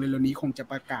คงเร็วๆนี้คงจะ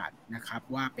ประกาศนะครับ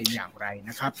ว่าเป็นอย่างไร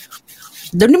นะครับ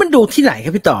เดี๋ยวนี้มันดูที่ไหนครั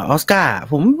บพี่ต่อออสการ์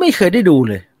ผมไม่เคยได้ดู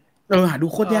เลยหาดู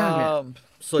โคตรยากเลย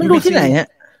มันดูที่ไหนฮะ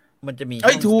มันจะมีช่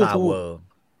อง Star World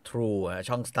True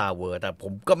ช่อง Star World แต่ผ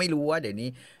มก็ไม่รู้ว่าเดี๋ยวนี้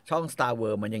ช่อง Star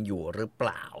World มันยังอยู่หรือเป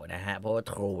ล่านะฮะเพราะว่า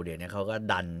True เดี๋ยวนี้เขาก็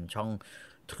ดันช่อง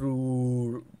True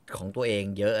ของตัวเอง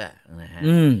เยอะนะฮะ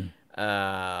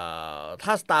ถ้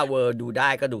า Star World ดูได้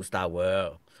ก็ดู Star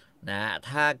World นะ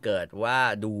ถ้าเกิดว่า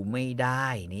ดูไม่ได้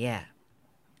เนี่ย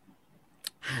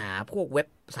หาพวกเว็บ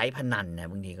ไซต์พนันนะ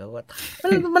บางทีเขาก็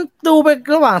มันดูไป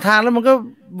ระหว่างทางแล้วมันก็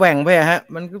แหว่งไปฮะ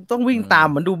มันต้องวิ่งตาม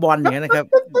เหมือนดูบอลอย่างนี้นะครับ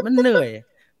มันเหนื่อ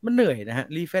ยนะฮะ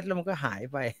รีเฟรชแล้วมันก็หาย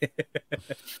ไป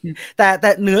แต่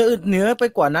เหนือไป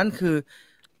กว่านั้นคือ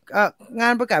งา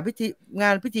น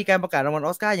พิธีการประกาศรางวัลอ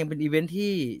อสการ์ยังเป็นอีเวนท์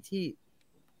ที่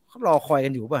เขารอคอยกั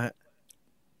นอยู่ป่ะฮะ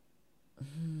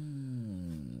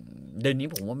เดี๋ยวนี้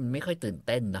ผมว่ามันไม่ค่อยตื่นเ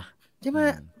ต้นนะใช่ไหม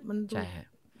มันใช่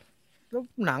แล้ว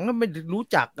หนังก็ไม่รู้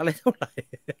จักอะไรเท่าไหร่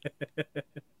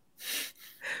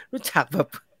รู้จักแบบ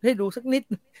ให้ดูสักนิด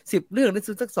10เรื่องได้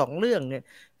ซื้อสัก2เรื่องเนี่ย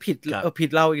ผิดเ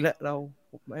ราอีกแล้วเรา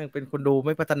แม่งเป็นคนดูไ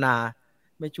ม่พัฒนา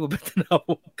ไม่ช่วยพัฒนา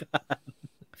วงการ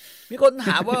มีคนถ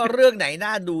ามว่าเรื่องไหนน่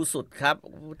าดูสุดครับ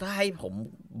ถ้าให้ผม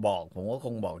บอกผมก็ค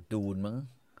งบอกดูนมั้ง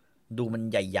ดูมัน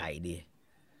ใหญ่ๆดี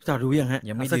ต่อดูยังฮะ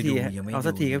ยังไม่ได้ดูเอา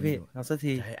สักทีครับพี่เอาสัก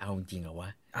ทีใช่เอาจริงเหรอวะ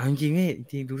เอาจริงพี่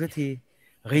จริงดูสักที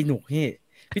เฮ้ยหนุก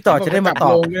พี่ต่อจะได้มาตอ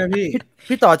บ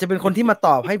พี่ต่อจะเป็นคนที่มาต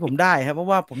อบให้ผมได้ครับเพราะ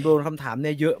ว่าผมโดนคำถามเ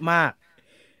นี่ยเยอะมาก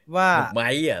ว่าไหม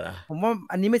เหรอผมว่า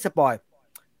อันนี้ไม่สปอย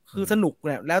คือสนุกเ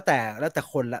นี่ยแล้วแต่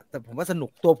คนละแต่ผมว่าสนุก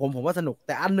ตัวผมว่าสนุกแ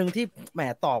ต่อันนึงที่แหม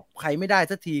ตอบใครไม่ได้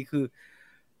สักทีคือ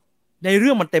ในเรื่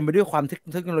องมันเต็มไปด้วยความ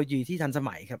เทคโนโลยีที่ทันส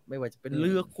มัยครับไม่ว่าจะเป็นเ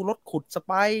รือรถขุดสไ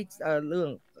ปซ์เรื่อง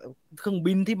เครื่อง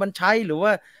บินที่มันใช้หรือว่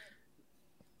า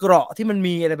เกราะที่มัน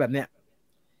มีอะไรแบบเนี้ย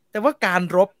แต่ว่าการ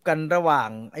รบกันระหว่าง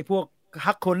ไอ้พวก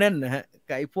ฮักโคเนนนะฮะ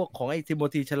กับไอ้พวกของไอ้ทิโม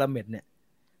ธีชาลาเมตเนี่ย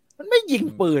มันไม่ยิง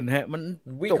ปืนฮะมัน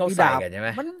จกดาบ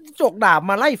มันจกดาบ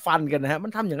มาไล่ฟันกันนะฮะมั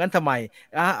นทำอย่างนั้นทำไม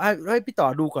ให้พี่ต่อ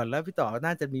ดูก่อนแล้วพี่ต่อ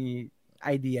น่าจะมีไอ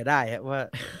เดียได้ฮะว่า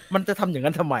มันจะทำอย่าง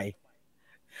นั้นทำไม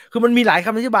คือมันมีหลายค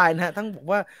ำอธิบายนะฮะทั้งบอก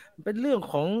ว่าเป็นเรื่อง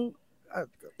ของ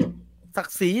ศัก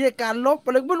ดิ์ศรีในการลบอ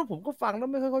ะไรไม่รู้ผมก็ฟังแล้ว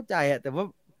ไม่ค่อยเข้าใจอะแต่ว่า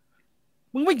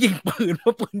มึงไม่ยิงปืน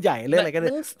ว่าปืนใหญ่เลยอะไรกันเ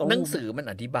นี่ยหนังสือมัน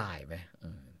อธิบายไหม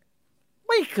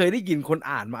ไม่เคยได้ยินคน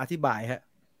อ่านมาอธิบายฮะ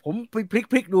ผมไป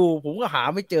พลิกดูผมก็หา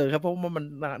ไม่เจอครับเพราะมัน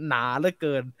หนาเหลือเ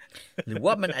กินหรือ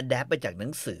ว่ามันอะแดปไปจากหนั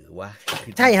งสือวะ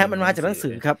ใช่ฮะมันมาจากหนังสื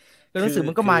อครับหนังสือ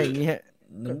มันก็มาอย่างนี้ฮะ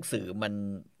หนังสือ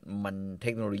มันเท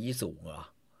คโนโลยีสูงเหรอ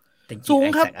สูง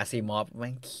ครับอาซิมอฟแม่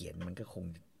งเขียนมันก็คง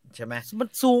ใช่ไหมมัน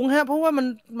สูงฮะเพราะว่ามั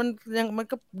น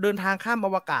ก็เดินทางข้ามอ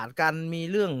วกาศกันมี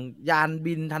เรื่องยาน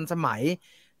บินทันสมัย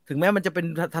ถึงแม้มันจะเป็น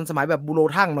ทันสมัยแบบบูโร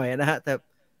ทั่งหน่อยนะฮะแต่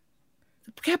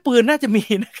แค่ปืนน่าจะมี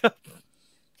นะครับ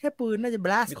แค่ปืนน่าจะบ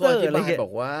ลาสเตอร์อะไรเงี้ยบ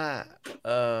อกว่า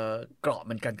เกราะ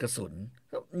มันกันกระสุน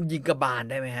ยิงกระบาล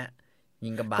ได้ไหมฮะยิ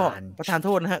งกระบาลประธานโท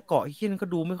ษนะฮะเกาะที่นั่นก็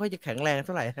ดูไม่ค่อยจะแข็งแรงเ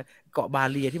ท่าไหร่เกาะบา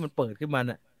เลียที่มันเปิดขึ้นมา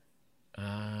น่ะ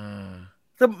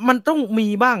แต่มันต้องมี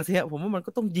บ้างสิฮะผมว่ามัน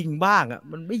ก็ต้องยิงบ้างอ่ะ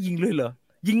มันไม่ยิงเลยเหรอ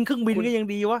ยิงเครื่องบินก็ยัง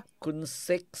ดีวะคุณ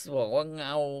ซิกซ์บอกว่าเง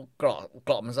าเก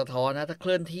ราะมันสะท้อนนะถ้าเค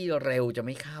ลื่อนที่เร็วจะไ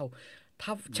ม่เข้าถ้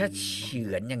าเฉื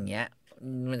อนอย่างเงี้ย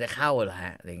มันจะเข้าเหรอฮ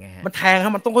ะหรือไงฮะมันแทงฮ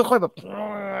ะมันต้องค่อยๆแบบ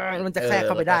มันจะแทรกเ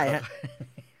ข้าไปได้ฮะ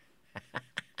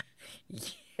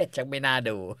จังไม่น่า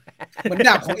ดูเหมือนด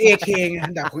าบของ AK ไง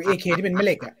ดาบของ AK ที่เป็นแม่เ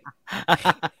หล็กอ่ะ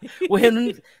เว้ยนั้น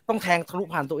ต้องแทงทะลุ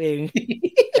ผ่านตัวเอง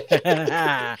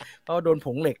เพราะโดนผ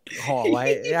งเหล็กห่อไว้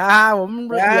ผม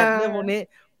ละเอียดเรื่องพวกนี้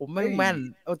ผมไม่แม่น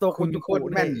เอาตัวคุณโคตร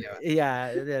แม่นเลยอย่า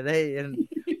ได้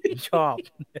ชอบ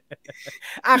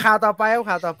ข่าวต่อไป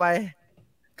ข่าวต่อไป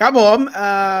ครับผม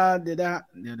เดี๋ยว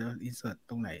อินเสิร์ต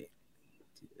ตรงไหน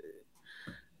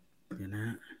เดี๋ยวน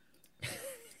ะ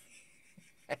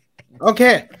โอเค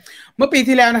เมื่อปี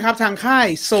ที่แล้วนะครับทางค่าย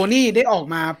Sony ได้ออก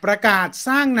มาประกาศส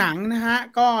ร้างหนังนะฮะ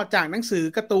ก็จากหนังสือ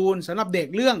การ์ตูนสำหรับเด็ก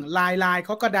เรื่องลายเข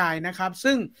าก็ได้นะครับ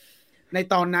ซึ่งใน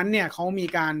ตอนนั้นเนี่ยเขามี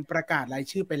การประกาศราย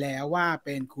ชื่อไปแล้วว่าเ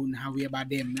ป็นคุณฮาเวียร์บา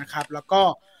เดมนะครับแล้วก็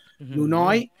หนูน้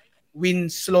อยวิน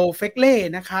สโลเฟกเล่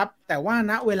นะครับแต่ว่า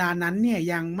ณเวลานั้นเนี่ย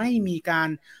ยังไม่มีการ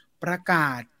ประก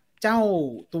าศเจ้า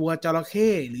ตัวจระเข้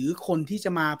หรือคนที่จ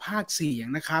ะมาพากย์เสียง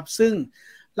นะครับซึ่ง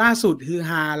ล่าสุดฮือ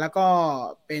ฮาแล้วก็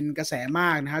เป็นกระแสม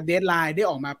ากนะครับเดดไลน์ได้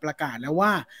ออกมาประกาศแล้วว่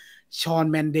าชอน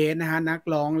แมนเดสนะฮะนัก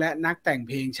ร้องและนักแต่งเ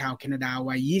พลงชาวแคนาดา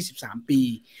วัย23ปี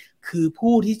คือ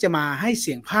ผู้ที่จะมาให้เ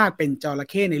สียงพากย์เป็นจระ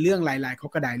เข้ในเรื่องลายคอ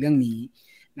กระไดเรื่องนี้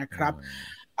นะครับ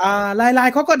ลาย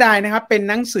คอกระไดนะครับเป็น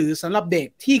หนังสือสำหรับเด็ก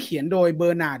ที่เขียนโดยเบอ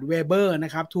ร์นาร์ดเวเบอร์น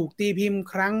ะครับถูกตีพิมพ์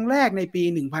ครั้งแรกในปี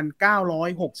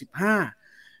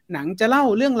1965หนังจะเล่า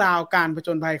เรื่องราวการผจ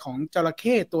ญภัยของจระเ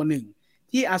ข้ตัวหนึ่ง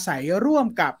ที่อาศัยร่วม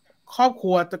กับครอบค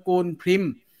รัวตระกูลพริม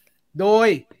โดย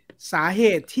สาเห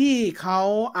ตุที่เขา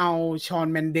เอาชอน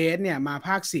แมนเดสเนี่ยมาพ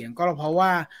ากย์เสียงก็เพราะว่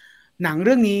าหนังเ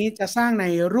รื่องนี้จะสร้างใน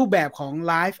รูปแบบของ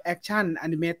Live Action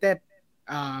Animated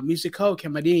Musical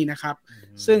Comedy นะครับ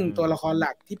ซึ่งตัวละครห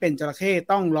ลักที่เป็นจระเข้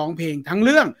ต้องร้องเพลงทั้งเ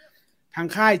รื่องทาง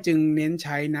ค่ายจึงเน้นใ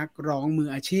ช้นักร้องมือ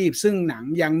อาชีพซึ่งหนัง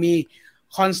ยังมี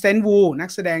คอนสแตนต์วูนัก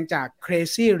แสดงจาก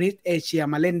Crazy Rich Asia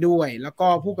มาเล่นด้วยแล้วก็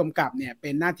ผู้กำกับเนี่ยเป็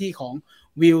นหน้าที่ของ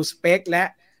วิล สเปกและ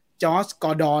จอร์จ ก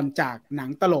อร์ดอนจากหนัง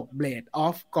ตลก Blade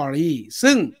of Glory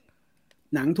ซึ่ง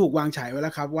หนังถูกวางฉายไว้แ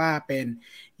ล้วครับว่าเป็น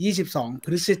22พ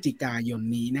ฤศจิกายน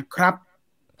นี้นะครับ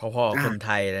พอๆคนไท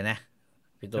ยเลยนะ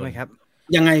พี่ตุ้มใช่ไหมครับ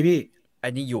ยังไงพี่อั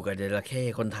นนี้อยู่กับจระเข้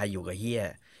คนไทยอยู่กับเฮีย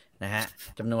นะฮะ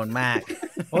จำนวนมาก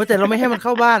โอ้แต่เราไม่ให้มันเข้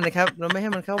าบ้านนะครับเราไม่ให้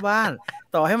มันเข้าบ้าน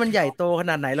ต่อให้มันใหญ่โตข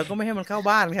นาดไหนเราก็ไม่ให้มันเข้า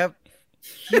บ้านครับ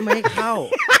ที่ไม่ให้เข้า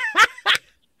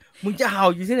มึงจะเห่า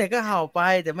อยู่ที่ไหนก็เห่าไป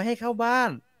แต่ไม่ให้เข้าบ้าน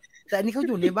แต่อันนี้เขาอ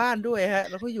ยู่ในบ้านด้วยฮะ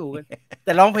เราก็อยู่กันแ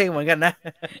ต่ร้องเพลงเหมือนกันนะ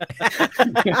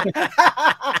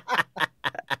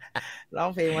ร้อง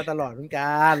เพลงมาตลอดเหมือน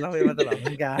กันร้องเพลงมาตลอดเห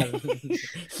มือนกัน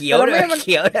เขียวเลยเ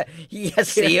ขียวเลยเฮีย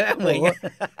สีเหมือนกัน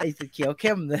ไอ้เขียวเ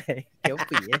ข้มเลยเขียว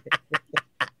ปี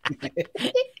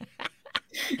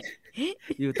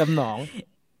อยู่ตำหนอง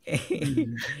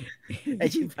ไอ้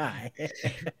ชิบหาย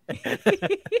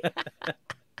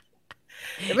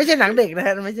ไม่ใช่หนังเด็กนะฮ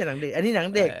ะไม่ใช่หนังเด็กอันนี้หนัง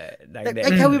เด็กแต่ไ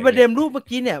อ้คาวิบาเดมรูปเมื่อ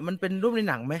กี้เนี่ยมันเป็นรูปใน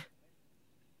หนังไหม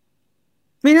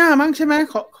ไม่น่ามั้งใช่ไหม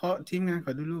ขอทีมงานข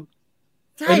อดูรูป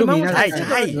ใช่มั้งใช่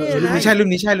ใช่รุ่น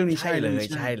นี้ใช่เลยใ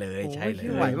ช่เลย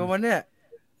ไหวป่ะวะเนี่ย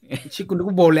ชื่อคุณนึก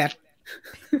ว่าโบแลต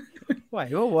ไหว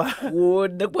ป่ะวะกู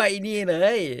นึกว่าไอ้นี่เล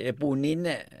ยปูนินเ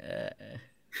นี่ย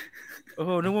โอ้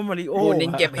นึกว่ามาริโอปูนิ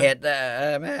นเก็บเห็ด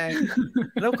แม่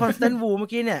แล้วคอนสแตนต์วูเมื่อ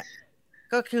กี้เนี่ย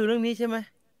ก็คือเรื่องนี้ใช่ไหม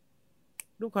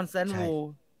รูปคอนสแตนต์วู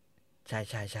ใช่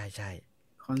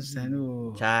คอนสแตนต์วู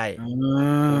ใช่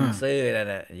พุงซื่อนั่น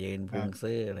แหละยืนพุง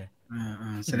ซื่อเลย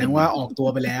แสดงว่าออกตัว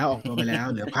ไปแล้ว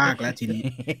เหลือภาคแล้วทีนี้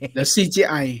เหลือ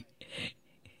CGI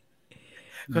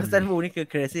คอนสแตนต์วูนี่คือ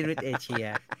Crazy Rich Asia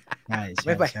ใช่ไ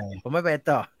ม่ไปผมไม่ไป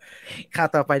ต่อข่าว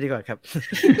ต่อไปดีกว่าครับ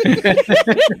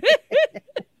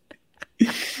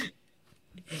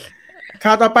ข่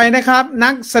าวต่อไปนะครับนั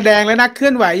กแสดงและนักเคลื่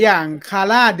อนไหวอย่างคา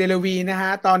ร่าเดลวีนะฮ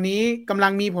ะตอนนี้กำลั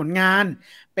งมีผลงาน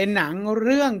เป็นหนังเ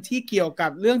รื่องที่เกี่ยวกั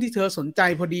บเรื่องที่เธอสนใจ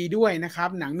พอดีด้วยนะครับ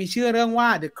หนังมีชื่อเรื่องว่า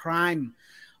The Crime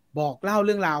บอกเล่าเ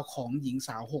รื่องราวของหญิงส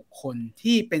าว6คน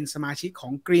ที่เป็นสมาชิกขอ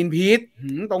ง Greenpeace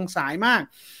ตรงสายมาก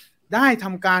ได้ท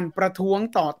ำการประท้วง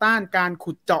ต่อต้านการ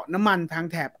ขุดเจาะน้ำมันทาง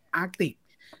แถบอาร์กติก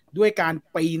ด้วยการ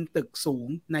ปีนตึกสูง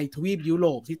ในทวีปยุโร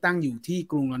ปที่ตั้งอยู่ที่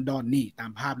กรุงลอนดอนนี่ตา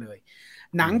มภาพเลย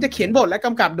หนังจะเขียนบทและก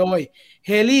ำกับโดยเ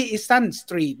ฮลี่อิสตันส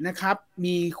ตรีทนะครับ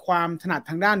มีความถนัด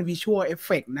ทางด้านวิชวลเอฟเฟ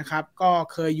กต์นะครับก็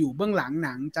เคยอยู่เบื้องหลังห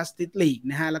นัง Justice League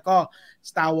นะฮะแล้วก็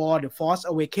Star Wars The Force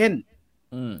Awakens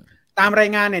ตามราย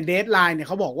งานเนี่ย Deadline เนี่ย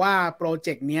เขาบอกว่าโปรเจ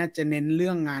กต์นี้จะเน้นเ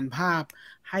รื่องงานภาพ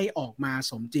ให้ออกมา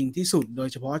สมจริงที่สุดโดย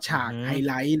เฉพาะฉากไฮ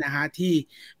ไลท์นะฮะที่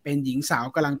เป็นหญิงสาว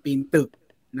กำลังปีนตึก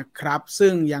นะครับ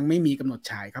ซึ่งยังไม่มีกำหนด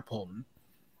ฉายครับผม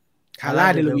คาร่า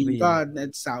เดลวีก็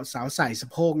สาวใส่สะ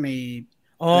โพกใน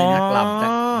นักรำ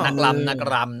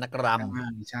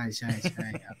ใช่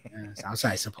ครับสาวใ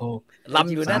ส่สะโพกร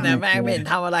ำอยู่นั่นนะแม่ไม่เห็น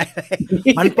ทำอะไร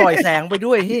มันปล่อยแสงไป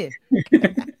ด้วยที่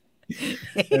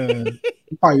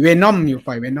ปล่อยเวนอมอยู่ป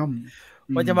ล่อยเวนอม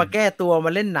มันจะมาแก้ตัวม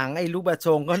าเล่นหนังไอ้ลูกบาช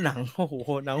งก็หนังโอ้โห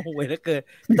หนังห่วยเหลือเกิน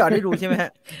ต่อได้ดูใช่ไหมฮ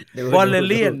ะ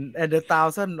Valerian and the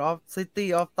Thousand of City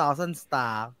of Thousand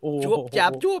Star โอ้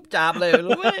จูบจับเลย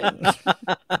รู้ไหม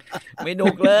ไม่นุ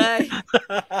กเลย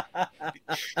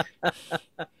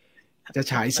จะ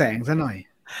ฉายแสงซะหน่อย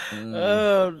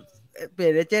เปลี่ย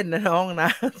นเอเจนต์นะน้องนะ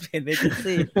เปลี่ยนเอเจน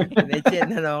ซี่เปลี่ยนเอเจน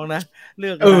ต์นะน้องนะเลื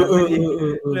อก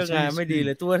งานไม่ดีเล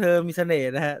ยตัวเธอมีเสน่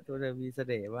ห์นะฮะตัวเธอมีเส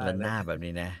น่ห์มากหน้าแบบ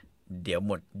นี้นะเดี๋ยวห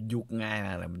มดยุคง่ายม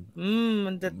ากเลย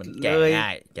มันจะเลย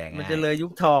มันจะเลยยุ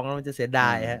คทองแล้วมันจะเสียดา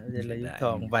ยฮะมันจะเลยยุคท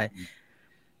องไป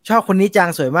ชอบคนนี้จัง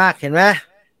สวยมากเห็นไหม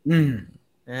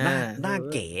หน้า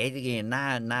เก๋จริงๆห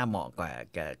น้าเหมาะกว่า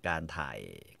การถ่าย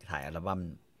อัลบั้ม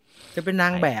จะเป็นนา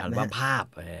งแบบอัลบั้มภาพ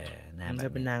จะ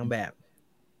เป็นนางแบบ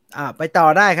ไปต่อ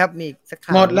ได้ครับมีสักข่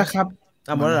าวหมดแล้วครับ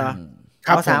หมดแล้วเหรอ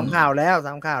3 ข่าวแล้ว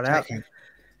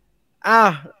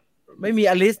ไม่มี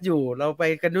อลิสอยู่เราไป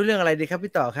กันด้วยเรื่องอะไรดีครับ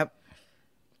พี่ต่อครับ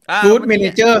Good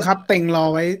Manager ครับเต็งรอ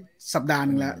ไว้สัปดาห์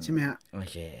นึงแล้วใช่ไหมฮะโอ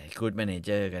เค Good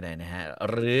Manager ก็ได้นะฮะ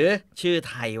หรือชื่อ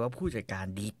ไทยว่าผู้จัดการ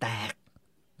ดีแตก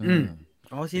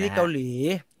ซีรีส์เกาหลี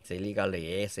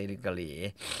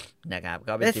นะครับ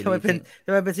ก็เป็นทำไมเ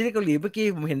ป็นซีรีส์เกาหลีเมื่อกี้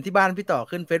ผมเห็นที่บ้านพี่ต่อ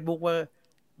ขึ้น Facebook ว่า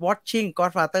watching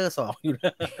Godfather 2อยู่น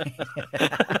ะ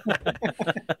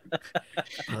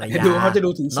ดูเขาจะดู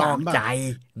ถึงนอกใ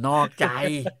จ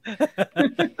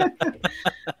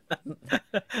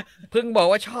เพิ่งบอก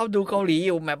ว่าชอบดูเกาหลีอ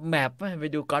ยู่แมปไป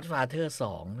ดู Godfather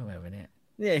 2ทำไมวะเนี่ย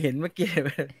เห็นเมื่อกี้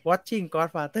watching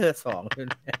Godfather 2อยู่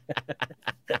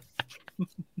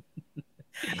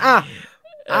เอ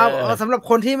าสำหรับ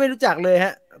คนที่ไม่รู้จักเลยฮ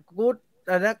ะ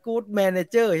Good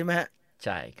Manager ใช่ไหมฮะใ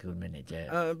ช่ Good Manager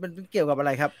เป็นเกี่ยวกับอะไ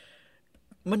รครับ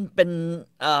มันเป็น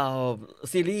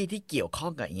ซีรีส์ที่เกี่ยวข้อ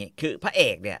งกับอย่างนี้คือพระเอ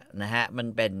กเนี่ยนะฮะมัน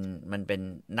เป็น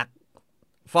นัก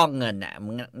ฟ้องเงินน่ะ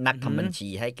นักทำบัญชี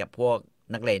ให้กับพวก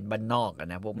นักเลงบ้านนอก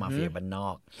นะพวกมาเฟียบ้านนอ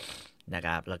กนะค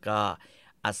รับแล้วก็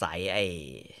อาศัยไ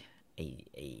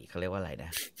อ้เขาเรียกว่าอะไรนะ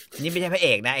นี่ไม่ใช่พระเอ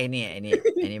กนะไอ้นี่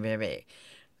ไม่ใช่พระเอก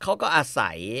เขาก็อา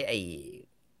ศัย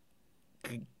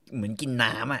คือเหมือนกิน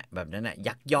น้ำอ่ะแบบนั้นน่ะ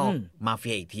ยักยอกมาเ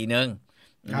ฟียอีกทีนึง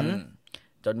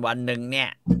จนวันหนึ่งเนี่ย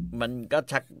มันก็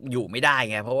ชักอยู่ไม่ได้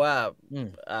ไงเพราะว่า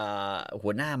หั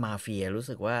วหน้ามาเฟียรู้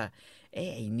สึกว่าไ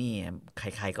อ้นี่ใ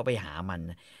ครๆก็ไปหามัน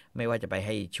ไม่ว่าจะไปใ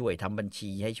ห้ช่วยทำบัญชี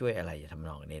ให้ช่วยอะไรทำน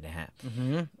องนี้นะฮะ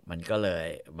มันก็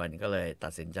เลยตั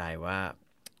ดสินใจว่า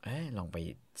ลองไป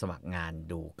สมัครงาน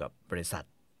ดูกับบริษัท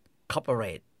คอร์ปอเร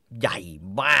ทใหญ่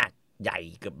มากใหญ่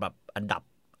เกือบแบบอัน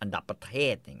ดับประเท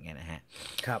ศอย่างเงี้ยนะฮะ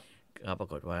ครับก็ปรา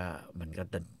กฏว่า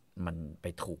มันไป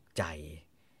ถูกใจ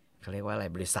เขาเรียกว่าอะไร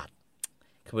บริษัท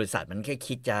คือบริษัทมันแค่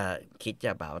คิดจ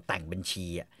ะแบบแต่งบัญชี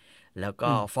อ่ะแล้วก็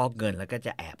ฟอกเงินแล้วก็จ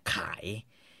ะแอบขาย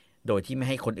โดยที่ไม่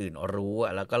ให้คนอื่นรู้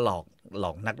แล้วก็หล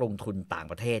อกนักลงทุนต่าง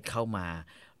ประเทศเข้ามา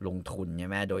ลงทุนใช่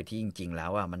ไหมโดยที่จริงๆแล้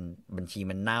วอ่ะมันบัญชี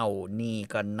มันเน่านี่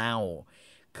ก็เน่า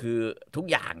คือทุก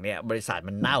อย่างเนี่ยบริษัท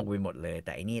มันเน่าไปหมดเลยแ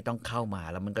ต่อันนี้ต้องเข้ามา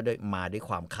แล้วมันก็มาด้วย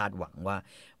ความคาดหวังว่า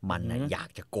มันอยาก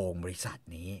จะโกงบริษัท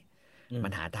นี้มั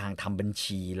นหาทางทำบัญ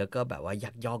ชีแล้วก็แบบว่า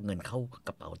ยักยอกเงินเข้าก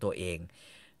ระเป๋าตัวเอง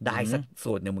ได้สัก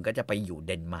ส่วนหนึ่งมันก็จะไปอยู่เ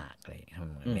ดนมาร์กอะไรอย่างเ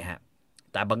งี้ยฮะ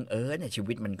แต่บังเอิญเนี่ยชี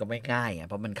วิตมันก็ไม่ง่ายไง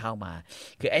เพราะมันเข้ามา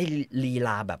คือไอ้ลีล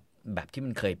าแบบที่มั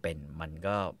นเคยเป็น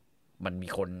มันมี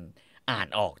คนอ่าน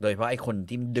ออกโดยเพราะไอ้คน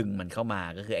ที่ดึงมันเข้ามา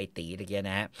ก็คือไอ้ตีตะเกีย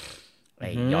นะฮะไ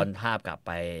อ้ย้อนภาพกลับไ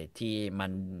ปที่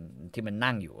มัน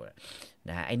นั่งอยู่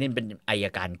นะฮะไอ้นี่เป็นอัย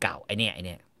การเก่าไอ้เนี่ย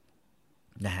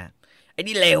นะฮะไอ้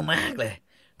นี่เลวมากเลย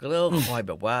ก็คอยแ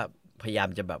บบว่าพยายาม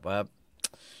จะแบบว่า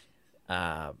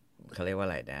เขาเรียกว่าอ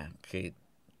ะไรนะคือ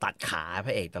ตัดขาพ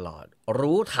ระเอกตลอด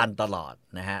รู้ทันตลอด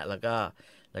นะฮะแล้ว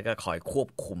ก็คอยควบ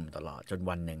คุมตลอดจน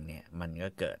วันหนึ่งเนี่ยมันก็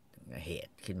เกิดเห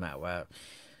ตุขึ้นมาว่า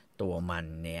ตัวมัน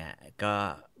เนี่ย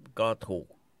ก็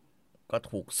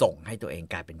ถูกส่งให้ตัวเอง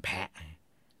กลายเป็นแพะ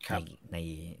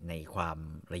ในความ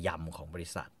ระยำของบริ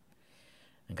ษัท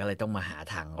มันก็เลยต้องมาหา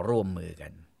ทางร่วมมือกั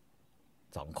น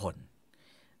2 คน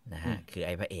นะฮะคือไ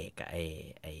อ้พระเอกกับ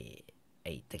ไ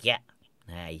อ้ตะเกีย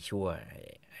นะไอ้ชั่ว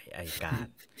ไอ้การ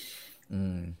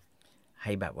ใ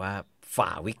ห้แบบว่าฝ่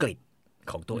าวิกฤต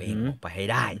ของตัวเองออกไปให้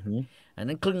ได้อัน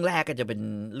นั้นครึ่งแรกก็จะเป็น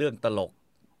เรื่องตลก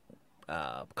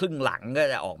ครึ่งหลังก็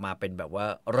จะออกมาเป็นแบบว่า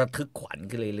ระทึกขวัญ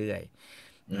ขึ้นเรื่อย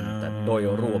ๆแต่โดย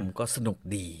รวมก็สนุก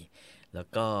ดีแล้ว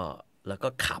ก็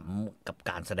ขำกับ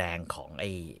การแสดงของไ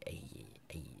อ้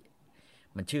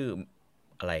มันชื่อ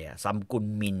อะไรอะซัมกุน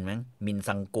มินมั้งมิน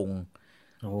ซังกุง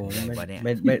โอ้ไ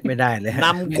ม่ได้เลยน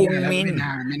ำกุงมิน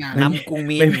นำกุง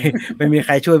มินไม่มีใค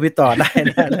รช่วยพี่ต่อได้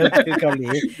นะเรื่องชื่อเกาหลี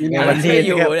วันนี้อ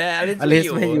ยู่นะอลิส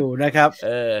ไม่อยู่นะครับ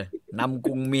นำ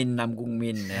กุงมิน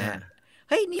นะฮะ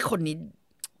เฮ้ยนี่คนนี้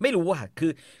ไม่รู้อ่ะคื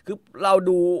อเรา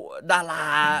ดูดารา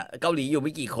เกาหลีอยู่ไ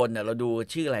ม่กี่คนเนี่ยเราดู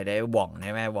ชื่ออะไรได้หว่องใ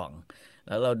ช่ไหมหว่องแ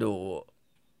ล้วเรา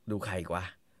ดูใครกว่า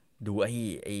ดูไ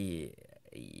อ้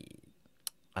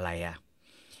อะไรอ่ะ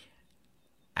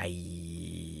ไอ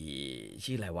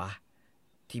ชื่ออะไรวะ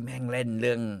ที่แม่งเล่นเ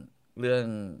รื่อง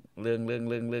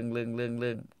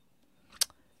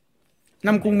น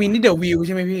ำกรุงมินนี่เดี๋ยววิวใ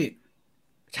ช่ไหมพี่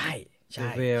ใช่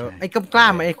ไอ้กล้า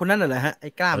มไอ้คนนั้นเหรอฮะไอ้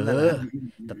กล้ามนั่น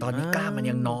แต่ตอนนี้กล้ามมัน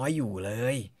ยังน้อยอยู่เล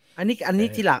ยอันนี้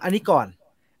ทีหลังอันนี้ก่อน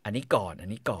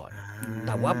แ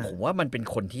ต่ว่าผมว่ามันเป็น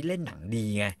คนที่เล่นหนังดี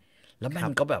ไงแล้วมัน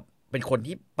ก็แบบเป็นคน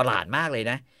ที่ประหลาดมากเลย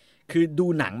นะคือดู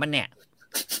หนังมันเนี่ย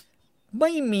ไ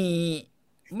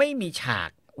ม่มีฉา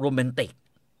กโรแมนติก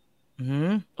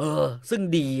ซึ่ง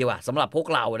ดีว่ะสำหรับพวก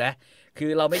เรานะคือ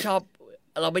เราไม่ชอ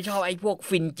บไอ้พวก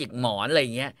ฟินจิกหมอนอะไรอ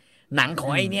ย่างเงี้ยหนังขอ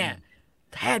งไอ้เนี่ย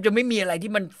แทบจะไม่มีอะไร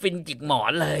ที่มันฟินจิกหมอ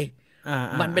นเลย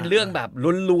มันเป็นเรื่องแบบ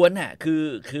ล้วนๆน่ะ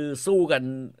คือสู้กัน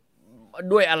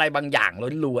ด้วยอะไรบางอย่าง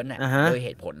ล้วนๆน่ะโดยเห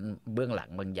ตุผลเบื้องหลัง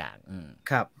บางอย่าง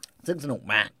ครับซึ่งสนุก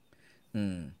มาก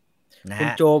คุณ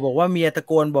โจบอกว่าเมียตะโ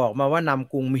กนบอกมาว่าน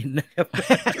ำกรุงมินนะครับ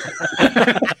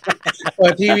เปิ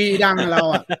ดทีวีดังเรา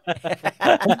อ่ะ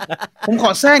ผมข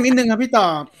อแทรกนิดนึงครับพี่ต่อ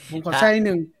ผมขอแทรกนิด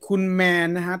นึงคุณแมน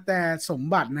นะฮะแต่สม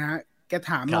บัตินะฮะแก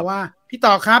ถามมาว่าพี่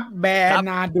ต่อครับแบ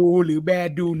นาดูหรือแบ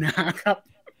ดูนาครับ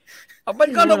มัน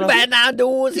ก็ต้องแบนาดู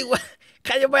สิวะใค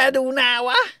รจะแบดูนาว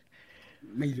ะ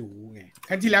ไม่รู้ไงค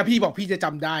รั้งที่แล้วพี่บอกพี่จะจ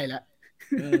ำได้แล้ว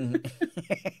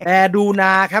แบดูน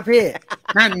าครับพี่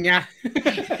นั่นไง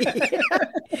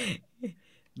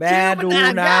แบดู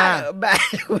นา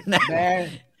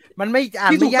มันไม่อ่า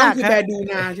นไม่ยากคือแบดู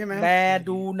นาใช่ไหมแบ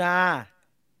ดูนา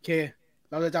โอเค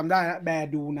เราจะจำได้แล้วแบ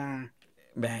ดูนา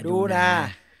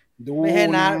ไม่ให้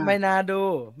นาไม่นาดู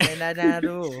ไม่นา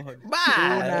ดูบ้า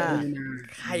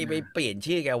ใครไปเปลี่ยน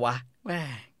ชื่อแกวะ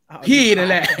พี่นั่น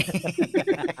แหละ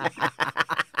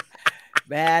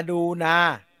แบดูนา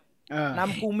น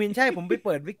ำกรุงมินใช่ผมไปเ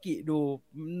ปิดวิกิดู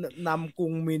นำกรุ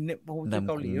งมินเนี่ยโอ้โหเ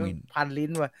กาหลีพันลิ้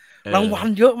นว่ะรางวัล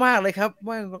เยอะมากเลยครับ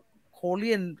ว่าโคเ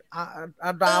รียน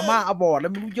ดราม่าอบอร์ดแล้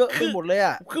วไม่รู้เยอะไปหมดเลย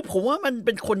อ่ะคือผมว่ามันเ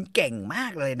ป็นคนเก่งมา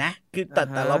กเลยนะคือแ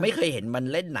ต่เราไม่เคยเห็นมัน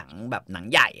เล่นหนังแบบหนัง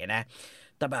ใหญ่นะ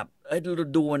แต่แบบ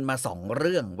ดูมันมา2 เ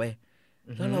รื่องเว้ย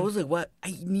แล้วเรารู้สึกว่าไ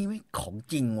อ้นี่ไม่ของ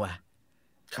จริงว่ะ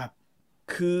ครับ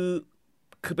คือ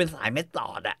คือเป็นสายเมธอ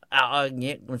ดอ่ะเอาอย่าง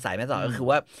งี้มันสายเมธอดก็คือ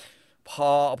ว่าพ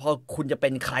อคุณจะเป็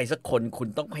นใครสักคนคุณ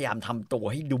ต้องพยายามทำตัว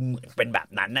ให้ดูเหมือนเป็นแบบ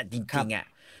นั้นน่ะจริงๆอ่ะ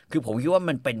คือผมคิดว่า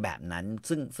มันเป็นแบบนั้น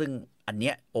ซึ่งอันเ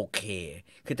นี้ยโอเค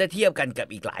คือถ้าเทียบกันกับ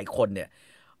อีกหลายคนเนี่ย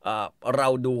เรา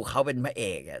ดูเขาเป็นพระเอ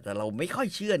กอ่ะแต่เราไม่ค่อย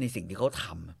เชื่อในสิ่งที่เขาท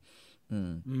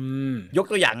ำยก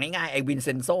ตัวอย่างง่ายๆไอ้วินเซ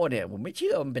นโซเนี่ยผมไม่เ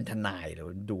ชื่อมันเป็นทนายเลย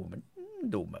ดู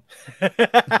แบบ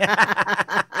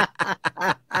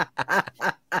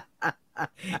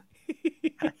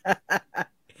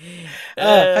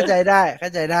เข้าใจไ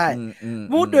ด้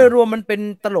มูดโดยรวมมันเป็น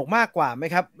ตลกมากกว่าไหม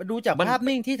ครับดูจากภาพ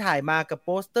นิ่งที่ถ่ายมากับโป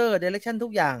สเตอร์เดเรคชั่นทุ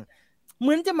กอย่างเห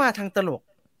มือนจะมาทางตลก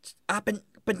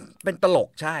เป็นตลก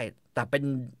ใช่แต่เ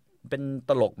ป็น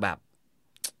ตลกแบบ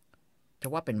จะ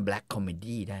ว่าเป็นแบล็คคอมเม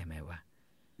ดี้ได้ไหมวะ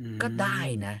ก็ได้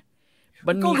นะ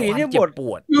มันมีความเจ็บป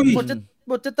วด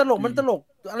บทจะตลกมันตลก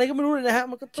อะไรก็ไม่รู้เลยนะฮะ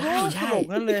มันก็ตลก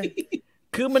นั่นเลย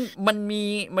คือมั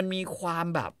นมีความ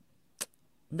แบบ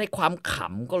ในความข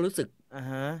ำก็รู้สึก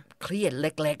เครียดเ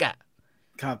ล็กๆอ่ะ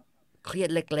ครับเครียด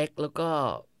เล็กๆแล้วก็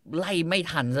ไล่ไม่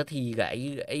ทันสักทีกับ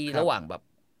ไอ้ระหว่างแบบ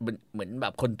เหมือนแบ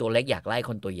บคนตัวเล็กอยากไล่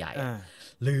คนตัวใหญ่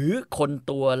หรือคน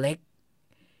ตัวเล็ก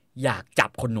อยากจับ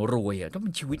คนรวยอ่ะต้องมั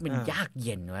นชีวิตมันยากเ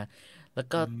ย็นวะแล้ว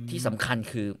ก็ที่สำคัญ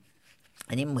คือ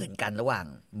อันนี้เหมือนกันระหว่าง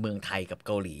เมืองไทยกับเ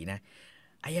กาหลีนะ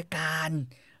อัยการ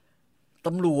ต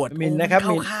ำรวจมินนะครับ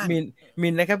มิ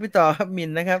นนะครับพี่ต่อครับมิ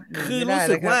นนะครับคือรู้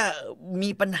สึกว่ามี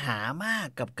ปัญหามาก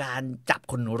กับการจับ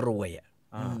คนรวยอ่ะ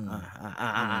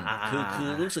คือ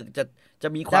รู้สึกจะ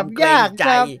มีความเกรงใจ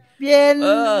เย็น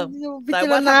พิจา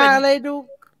รณาอะไรดู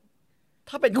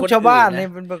ถ้าเป็นคนชาวบ้านเนี่ย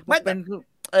ไม่เป็น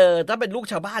ถ้าเป็นลูก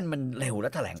ชาวบ้านมันเร็วแล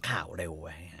ะแถลงข่าวเร็วไ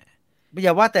ว้ไม่อย่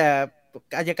าว่าแต่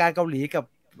อัยการเกาหลีกับ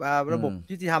ระบบ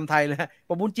ยุติธรรมไทยเลยป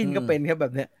ระมุนจินก็เป็นครับแบ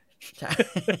บเนี้ยใช่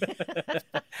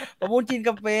ประมูลจีน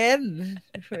ก็เป็น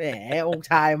แหมองค์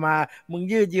ชายมามึง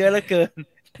ยืดเยื้อแล้วเกิน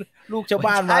ลูกชาว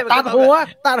บ้านมาตัด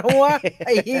หัวไ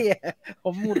อ้เหี้ยผ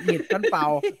มหงุดหงิดกันเป่า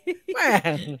แม่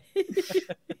ง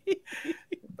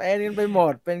เป็นกันไปห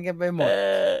มด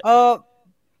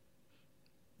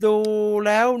ดูแ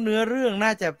ล้วเนื้อเรื่องน่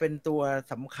าจะเป็นตัว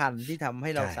สำคัญที่ทำให้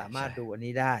เราสามารถดูอัน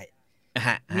นี้ได้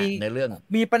มีในเรื่อง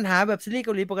มีปัญหาแบบซีรีส์เก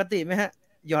าหลีปกติไหมฮะ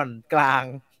หย่อนกลาง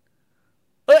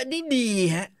นี่ดี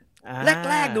ฮะ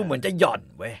แรกๆดูเหมือนจะหย่อน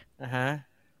เว้ย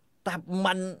แต่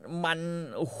มัน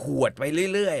หวดไป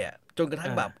เรื่อยๆอ่ะจนกระทั่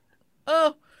งแบบ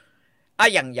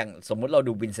อย่างสมมุติเรา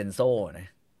ดูวินเซนโซนะ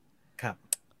ครับ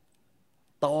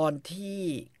ตอนที่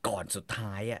ก่อนสุด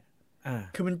ท้ายอ่ะ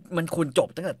คือมันควรจบ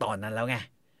ตั้งแต่ตอนนั้นแล้วไง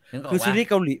คือซีรีส์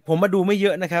เกาหลีผมมาดูไม่เย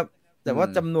อะนะครับแต่ว่า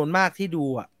จำนวนมากที่ดู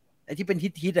อ่ะไอ้ที่เป็น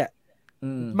ฮิตอ่ะ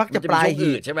มักจะปลายเ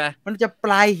หี่ยวใช่ไหมมันจะป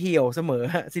ลายเหี่ยวเสมอ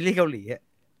ซีรีส์เกาหลี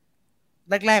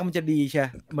แรกๆมันจะดีใช่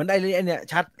เหมือนไอ้เนี่ย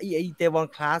ชัดไอ้เตวอน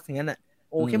คลาสอย่างนั้นน่ะ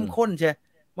โอ้เข้มข้นใช่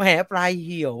มาแห่ปลายเ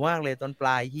หี่ยวมากเลยตอนปล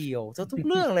ายเหี่ยวทุก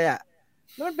เรื่องเลยอ่ะ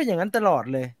แล้วมันเป็นอย่างนั้นตลอด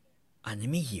เลยอันนี้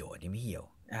ไม่เหี่ยว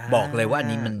บอกเลยว่าอัน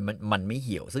นี้มันไม่เ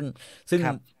หี่ยวซึ่ง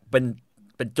เ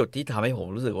ป็นจุดที่ทำให้ผม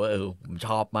รู้สึกว่าผมช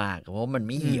อบมากเพราะมันไ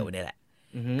ม่เหี่ยวเนี่ยแหละ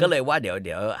ก็เลยว่าเดี๋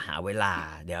ยวหาเวลา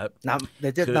เดี๋ยว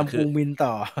จะนำกูมิน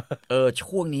ต่อ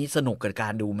ช่วงนี้สนุกกับกา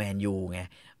รดูแมนยูไง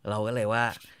เราก็เลยว่า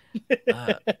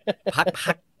พั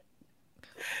ก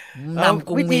นำ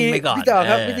กุ้งมินไปก่อนพี่ต่อ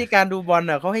ครับวิธีการดูบอล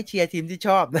เขาให้เชียร์ทีมที่ช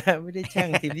อบนะไม่ได้แช่ง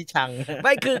ทีมที่ชังไ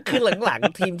ม่คือหลัง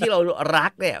ๆทีมที่เรารั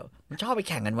กเนี่ยมันชอบไป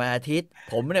แข่งกันวันอาทิตย์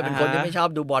ผมเนี่ยเป็นคนที่ไม่ชอบ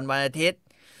ดูบอลวันอาทิตย์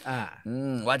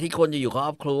วันที่คนจะอยู่ครอ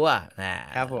บครัวนะ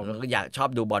ครับผมก็อยากชอบ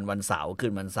ดูบอลวันเสาร์คื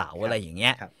นวันเสาร์อะไรอย่างเ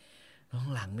งี้ย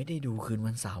หลังไม่ได้ดูคืน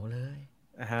วันเสาร์เลย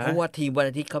เพราะว่าทีมวัน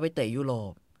อาทิตย์เขาไปเตะยุโร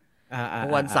ป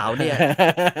วันเสาร์เนี่ย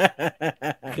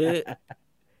คือ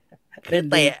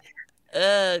เตะ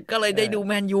ก็เลยได้ดูแ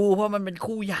มนยูเพราะมันเป็น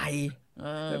คู่ใหญ่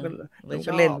เลยช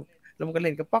อบเล่นแล้วมันก็เ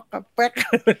ล่นกับป๊อกกับแป๊ก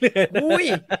อุ้ย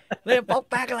เล่นป๊อก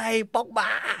แป๊กอะไรป๊อกบ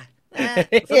า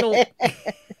สนุก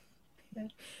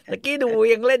ตะกี้ดู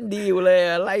ยังเล่นดีอยู่เลย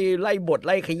ไล่บทไ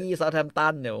ล่ขยี้ซาแธมป์ตั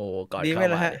นเนี่ยโอ้ก่อนเข้า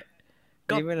มา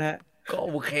ดีไหมล่ะก็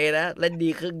โอเคนะเล่นดี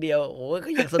ครึ่งเดียวโอ้ก็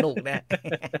ยังสนุกนะ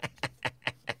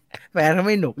แฟนเขาไ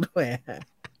ม่หนุกด้วย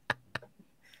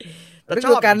แต่ช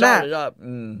อบกันนะ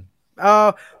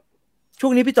ช่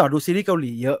วงนี้พี่ต่อดูซีรีส์เกาห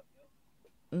ลีเยอะ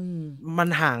มัน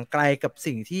ห่างไกลกับ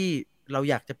สิ่งที่เรา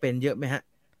อยากจะเป็นเยอะไหมฮะ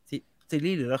ซี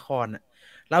รีส์หรือละคร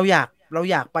เราอ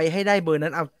ยากไปให้ได้เบอร์นั้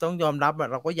นเอาต้องยอมรับ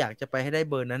เราก็อยากจะไปให้ได้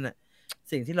เบอร์นั้น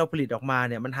สิ่งที่เราผลิตออกมา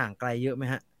เนี่ยมันห่างไกลเยอะไหม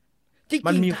ฮะ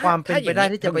มันมีความเป็นไปได้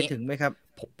ที่จะไปถึงไหมครับ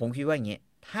ผมคิดว่าอย่างเงี้ย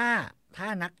ถ้า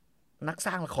นักส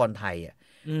ร้างละครไทย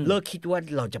เลิกคิดว่า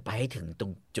เราจะไปให้ถึงตร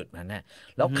งจุดนั้นนะ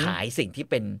แล้วขายสิ่งที่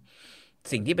เป็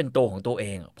นตัวของตัวเอ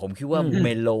งผมคิดว่าเม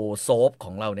โลโซฟข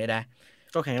องเราเนี่ยนะ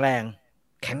ก็แข็งแร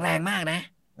งมากนะ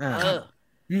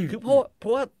คือเพรา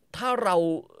ะว่า ถ้าเรา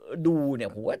ดูเนี่ย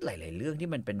ผมว่าหลายๆเรื่องที่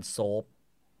มันเป็นโซป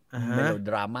เมโล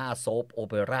ดราม่าโซปโอ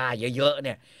เปร่าเยอะๆเ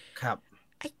นี่ยครับ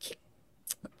ไอ้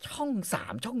ช่อง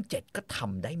3ช่อง7ก็ท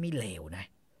ำได้ไม่เลวนะ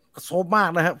โซฟมาก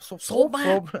นะครับโซฟมา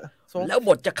กแล้วบ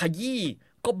ทจะขยี้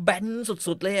ก็แบน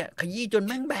สุดๆเลยอ่ะขยี้จน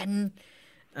แม่งแบน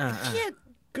เชี่ย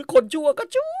คือคนชั่วก็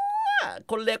ชั่ว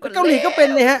คนเลวก็เลวเกาหลีก็เป็น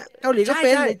เลยฮะเกาหลีก็เ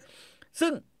ป็นซึ่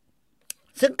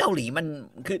งเกาหลีมัน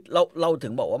คือเราถึ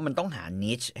งบอกว่ามันต้องหา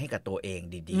niche ให้กับตัวเอง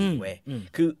ดีๆเว้ย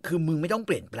คือมึงไม่ต้องเ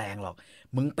ปลี่ยนแปลงหรอก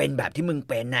มึงเป็นแบบที่มึง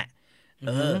เป็นน่ะ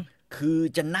คือ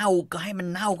จะเน่าก็ให้มัน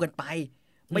เน่ากันไป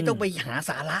ไม่ต้องไปหา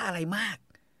สาระอะไรมาก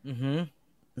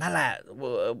นั่นแหละ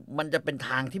มันจะเป็นท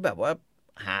างที่แบบว่า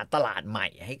หาตลาดใหม่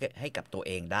ให้กับตัวเ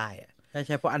องได้ใ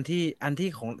ช่เพราะอันที่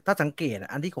ของถ้าสังเกต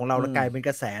อันที่ของเรากลายเป็นก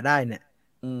ระแสได้เนี่ย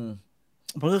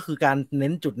มันก็คือการเน้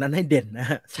นจุดนั้นให้เด่นนะ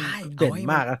ใช่เด่น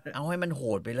มากเอาให้มันโห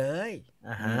ดไปเลย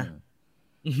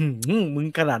มึง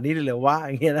ขนาดนี้เลยเหรอวะ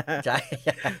อย่างเงี้ยนะใช่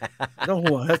ต้อง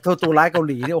ห่วงตัวร้ายเกา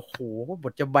หลีเนี่ยโอ้โหบ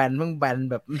ทจะแบนแบน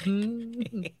แบบ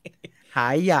หา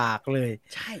ยอยากเลย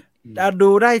ใช่ดู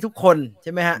ได้ทุกคนใ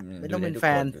ช่ไหมฮะไม่ต้องเป็นแฟ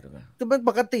นแต่เป็นป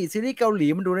กติซีรีส์เกาหลี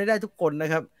มันดูได้ทุกคนน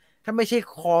ะครับถ้าไม่ใช่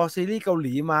คอซีรีส์เกาห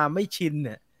ลีมาไม่ชินเ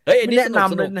นี่ยไม่แนะน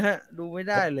ำเลยนะฮะดูไม่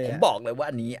ได้เลยผมบอกเลยว่า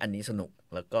อันนี้สนุก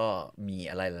แล้วก็มี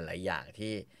อะไรหลายๆอย่าง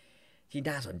ที่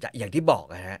น่าสนใจอย่างที่บอก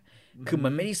นะฮะคือมั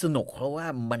นไม่ได้สนุกเพราะว่า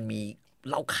มันมี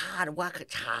เราคาดว่า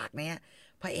ฉากเนี้ย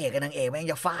พระเอกกับนางเอกแม่ง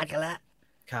จะฟาดกันแล้ว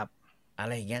ครับอะไ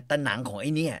รอย่างเงี้ยแต่หนังของไ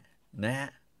อ้เนี่ยนะฮะ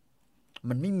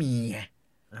มันไม่มีไง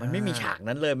มันไม่มีฉาก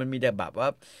นั้นเลยมันมีแต่แบบว่า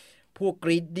พวกก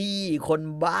รีดดี้คน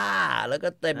บ้าแล้วก็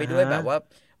เต็มไปด้วยแบบว่า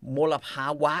มลภา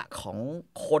วะข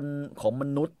องม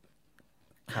นุษย์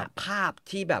ภาพ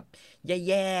ที่แบบ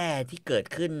แย่ๆที่เกิด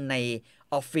ขึ้นใน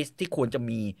ออฟฟิศที่ควรจะ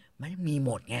มีไม่มีห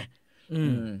มดไง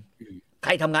ใค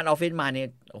รทำงานออฟฟิศมาเนี่ย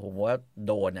โอ้โหว่า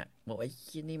โดนอ่ะบอกว่า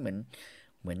ที่นี่เหมื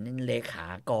อนเลขา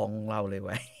กองเราเลยไ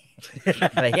ว้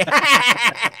อะไรเงี้ย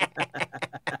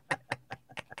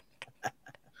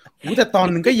แต่ตอน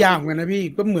นึงก็ยาวกันนะพี่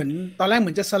ก็เหมือนตอนแรกเห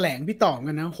มือนจะแสลงพี่ต่อ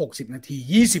กันนะ60 นาที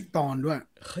20 ตอนด้วย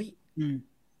เฮ้ย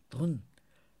ต้น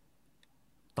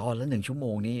ตอนละ1 ชั่วโม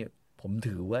งนี่ผม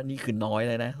ถือว่านี่คือน้อย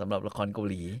เลยนะสำหรับละครเกา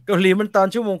หลีมันตอน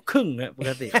1 ชั่วโมงครึ่งอะป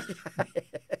กติ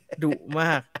ดุม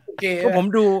ากก็ผม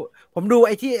ดูไ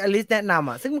อ้ที่อลิสแนะนำ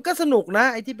อ่ะซึ่งมันก็สนุกนะ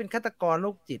ไอ้ที่เป็นฆาตกรโร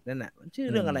คจิตนั่นน่ะมันชื่อ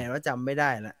เรื่องอะไรวะจำไม่ได้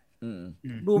ละ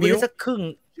ดูไปสักครึ่ง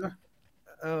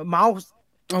เมาส์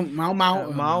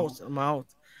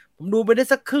ผมดูไปได้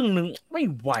สักครึ่งหนึ่งไม่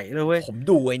ไหวเลยเว้ยผม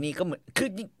ดูไอ้นี่ก็เหมือนคือ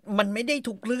มันไม่ได้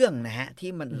ทุกเรื่องนะฮะที่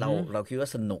มันเราคิดว่า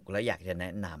สนุกแล้วอยากจะแน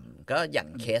ะนำก็อย่าง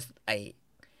เคสไอ้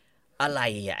อะไร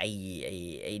อ่ะไ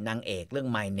อ้นางเอกเรื่อง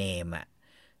My Name อ่ะ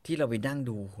ที่เราไปนั่ง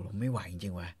ดูเราไม่ไหวจ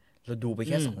ริงๆว่ะเราดูไปแ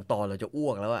ค่2 ตอนเราจะอ้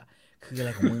วกแล้วอ่ะคืออะไร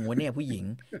ของมึงวะเนี่ยผู้หญิง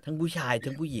ทั้งผู้ชาย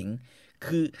ทั้งผู้หญิง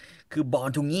คือบอล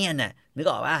ทุงเงี้ยน่ะนึก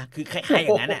ออกป่ะคือคล้ายๆอ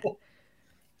ย่างนั้นอ่ะ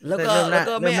แล้ว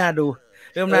ก็ไม่น่าดู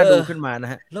เริ่มน่าดูขึ้นมาน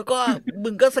ะฮะแล้วก็มึ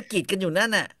งก็สะกิดกันอยู่นั่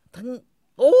นน่ะทั้ง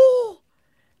โอ้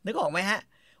นึกออกไหมฮะ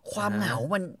ความเหงา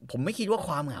มันผมไม่คิดว่าค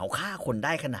วามเหงาฆ่าคนไ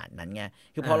ด้ขนาดนั้นไง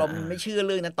คือพอเราไม่เชื่อเ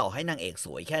รื่องนั้นต่อให้นางเอกส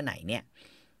วยแค่ไหนเนี่ย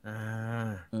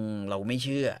เราไม่เ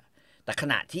ชื่อแต่ข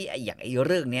ณะที่อย่างไอ้เ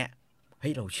รื่องเนี้ยเฮ้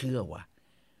ยเราเชื่อว่ะ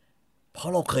เพรา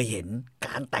ะเราเคยเห็นก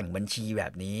ารแต่งบัญชีแบ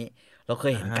บนี้เราเค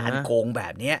ยเห็นการโกงแบ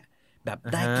บเนี้ยแบบ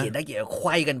ได้เกียรติไข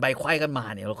ว้กันไปไขว้กันมา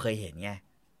เนี่ยเราเคยเห็นไง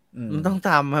มันต้องท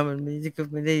ำครับมันไ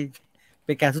ม่ได้เ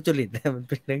ป็นการทุจริตนะมัน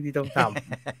เป็นเรื่องที่ต้องทำ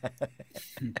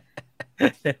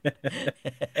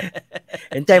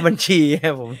เห็นใจบัญชีค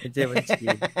รับผมเห็นใจบัญชี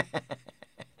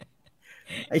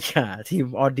ไอ้ข่าทีม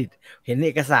ออดิตเห็นเ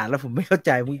อกสารแล้วผมไม่เข้าใ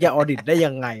จมึงจะออดิตได้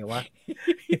ยังไงวะ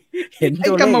เห็น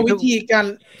ตัวเลขกรรมวิธีก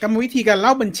ารเล่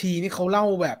าบัญชีนี่เขาเล่า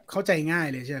แบบเข้าใจง่าย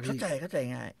เลยใช่ไหมพี่เข้าใจ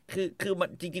ง่ายคือมัน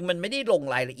จริงๆมันไม่ได้ลง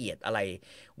รายละเอียดอะไร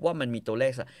ว่ามันมีตัวเล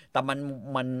ขแต่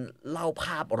มันเล่าภ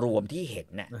าพรวมที่เห็น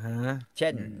เนี่ยเช่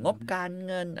นงบการเ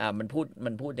งินมัน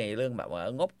พูดในเรื่องแบบว่า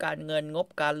งบการเงินงบ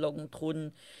การลงทุน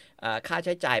ค่าใ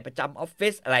ช้จ่ายประจำออฟฟิ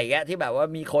ศอะไรเงี้ยที่แบบว่า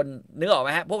มีคนนึกออกไหม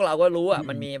ฮะพวกเราก็รู้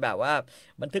มันมีแบบว่า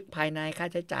บันทึกภายในค่า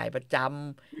ใช้จ่ายประจ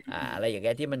ำอะไรอย่างเ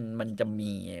งี้ยที่มันจะ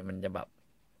มีมันจะแบบ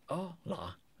อ๋อเหรอ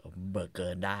เบิกเกิ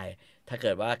นได้ถ้าเ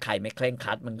กิดว่าใครไม่เคร่งค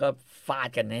รัดมันก็ฟาด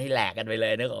กันให้แหลกกันไปเล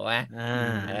ยนึกออกไหม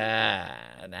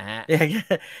นะฮะ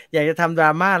อยากจะทำดร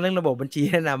าม่าเรื่องระบบบัญชี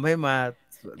แนะนำให้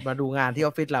มาดูงานที่อ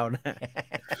อฟฟิศเรานะ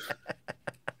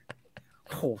โ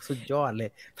อ้โหสุดยอดเลย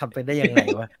ทำไปได้ยังไง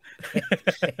วะ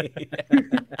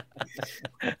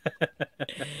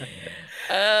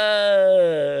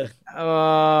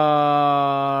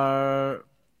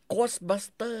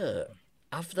Ghostbuster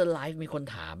Afterlife มีคน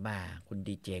ถามมาคุณ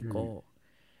ดีเจโก้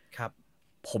ครับ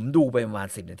ผมดูไปประมาณ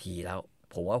10 นาทีแล้ว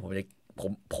ผมว่าผ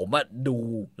มว่าดู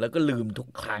แล้วก็ลืมทุก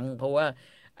ครั้งเพราะว่า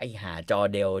ไอ้หาจอ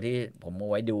เดลที่ผมเอา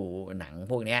ไว้ดูหนัง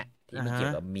พวกเนี้ยที่มันเกี่ย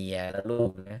วกับเมียและลูก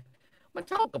นะมัน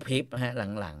ชอบกระพริบฮะ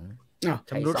หลังๆ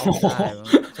ชำรุด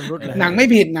ชำรุดหนังไม่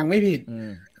ผิดหนังไม่ผิด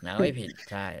หนังไม่ผิด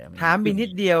ใช่ถามอีกนิ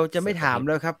ดเดียวจะไม่ถามแ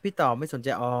ล้วครับพี่ต่อไม่สนใจ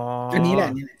อันนี้แหล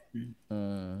ะ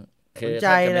คือ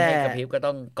ถ้าจะไม่ให้กระพริบก็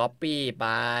ต้องก๊อปปี้ไป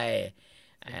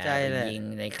ยิง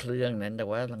ในเครื่องนั้นแต่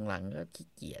ว่าหลังๆก็ขี้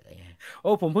เกียจอะไรเงี้ยโ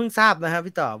อ้ผมเพิ่งทราบนะครับ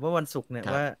พี่ต่อเมื่อวันศุกร์เนี่ย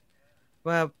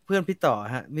ว่าเพื่อนพี่ต่อ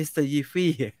ฮะมิสเตอร์ยี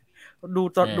ฟี่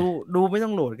ดูไม่ต้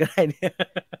องโหลดก็ได้เนี่ย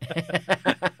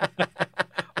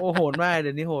โอ้โหดมากเ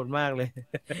ดี๋ยวนี้โหดมากเลย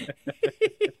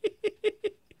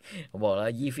ผมบอกแล้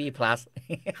วยีฟี่ plus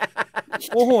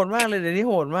โอ้โหดมากเลยเดี๋ยวนี้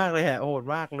โหดมากเลยฮะโหด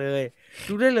มากเลย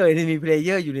ดูได้เลยที่มีเพลเย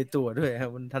อร์อยู่ในตัวด้วยครับ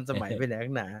มันทันสมัยไปไหนข้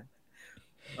างหน้า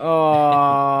อ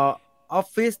อฟ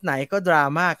ฟิศไหนก็ดรา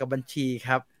ม่ากับบัญชีค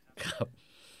รับ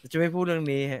จะไม่พูดเรื่อง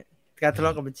นี้ฮะการทะเลา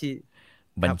ะกับบัญชี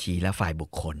และฝ่ายบุ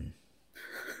คคล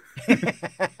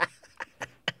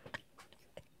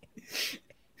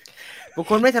บุค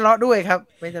คลไม่ทะเลาะด้วยครับ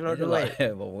ไม่ทะเลาะด้วย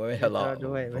ผมไม่ทะเลาะ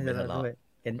ด้วยไม่ทะเลาะด้วย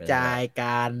เห็นใจ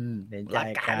กัน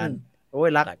โอ้ย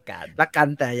รักกัน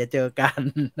แต่อย่าเจอกัน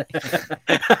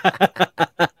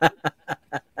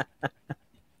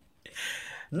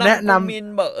แนะนำมิน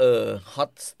บอก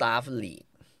Hot Staff League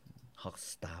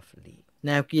แ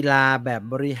นวกีฬาแบบ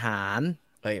บริหาร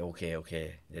โอเค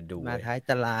เดี๋ยวดูมาท้าย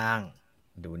ตาราง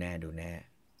ดูแน่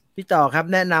พี่ต่อครับ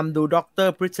แนะนำดูด็อกเตอ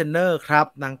ร์พริซเนอร์ครับ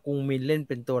นางกุงมินเล่น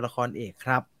เป็นตัวละครเอกค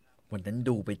รับวันนั้น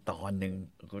ดูไปตอนนึง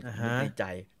กูนึกในใจ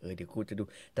เดี๋ยวกูจะดู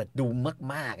แต่ดู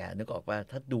มากๆนึกออกว่า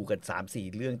ถ้าดูกัน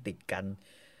 3-4 เรื่องติดกัน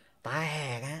ตาแห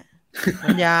กฮะมั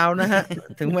นยาวนะฮะ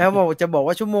ถึงแม้ว่าจะบอก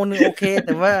ว่าชั่วโมงนึงโอเคแ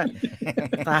ต่ว่า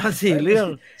 3-4 เรื่อง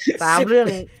3เรื่อง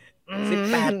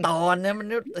18 ตอนนะมัน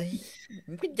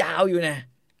ก็ยาวอยู่นะ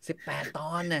18 ต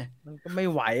อนนะมันก็ไม่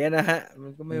ไหวนะฮะมั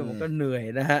นก็เหนื่อย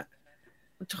นะฮะ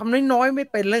ทำน้อยๆไม่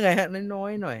เป็นเลยไงฮะน้อ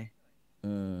ยๆหน่อย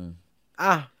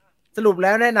สรุปแ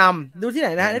ล้วแนะนำดูที่ไหน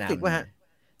นะฮะ Netflix ป่ะฮะ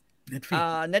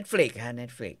Netflix ฮะ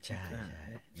Netflix ใช่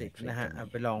Netflix นะฮะ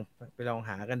ไปลอง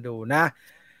หากันดูนะ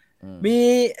มี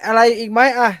อะไรอีกไหม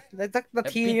สักนา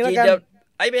ทีนึงแล้วกัน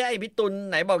ไอ้พี่ตุล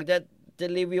ไหนบอกจะ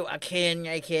รีวิวอาเคนไ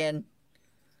งเคน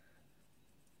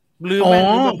ลืมไป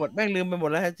หมดแม่งลืมไปหมด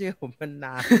แล้วฮะชื่อผมเป็นน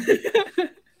าน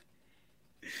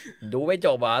ดูไม่จ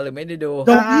บหรือไม่ได้ดู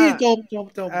จบพี่จบ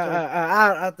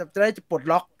จะได้ปลด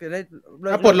ล็อกจะได้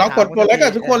ปลดล็อกแล้วกั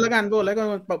นทุกคนแล้วกันแล้วก็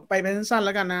ไปเป็นสั้นๆแ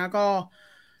ล้วกันนะก็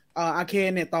อาเคน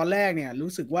เนี่ยตอนแรกเนี่ย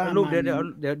รู้สึกว่ารูปเ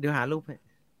ดี๋ยวหารูปให้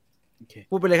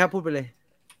พูดไปเลยครับพูดไปเลย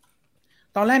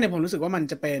ตอนแรกเนี่ยผมรู้สึกว่ามัน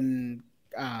จะเป็น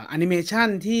แอนิเมชัน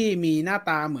ที่มีหน้า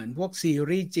ตาเหมือนพวกซี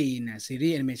รีส์จีนนะซีรี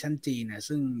ส์แอนิเมชันจีนนะ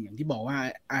ซึ่งอย่างที่บอกว่า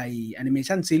แอนิเม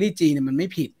ชันซีรีส์จีนเนี่ยมันไม่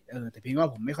ผิดแต่เพียงว่า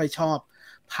ผมไม่ค่อยชอบ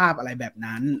ภาพอะไรแบบ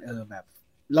นั้นแบบ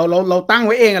เราตั้งไ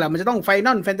ว้เองอะมันจะต้องไฟน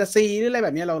อลแฟนตาซีหรืออะไรแบ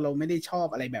บนี้เราไม่ได้ชอบ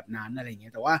อะไรแบบนั้นอะไรอย่างเงี้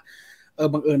ยแต่ว่า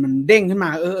บังเอิญมันเด้งขึ้นมา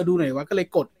ดูหน่อยว่าก็เลย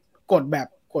กดแบบ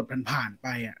กดผ่านไป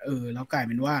แล้วกลายเ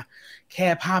ป็นว่าแค่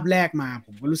ภาพแรกมาผ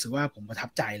มก็รู้สึกว่าผมประทับ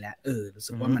ใจแล้วรู้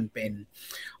สึกว่ามันเ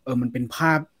ป็นภ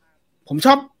าพผมช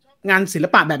อบงานศิล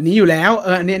ปะแบบนี้อยู่แล้ว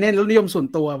เนี่ยรสนิยมส่วน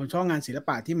ตัวผมชอบงานศิลป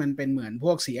ะที่มันเป็นเหมือนพ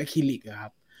วกสีอะคริลิกครั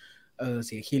บ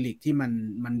สีอะคริลิกที่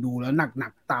มันดูแล้วหนั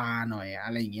กตาหน่อยอ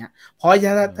ะไรอย่างเงี้ยเพราะ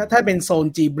ถ้าเป็นโซน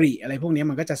จีบริอะไรพวกนี้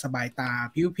มันก็จะสบายตา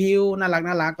พิ้วๆน่า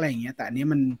รักอะไรอย่างเงี้ยแต่อันนี้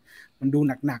มันดู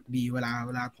หนักดีเวล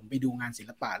าผมไปดูงานศิ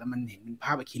ลปะแล้วมันเห็นเป็นภ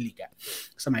าพอะคริลิกอะ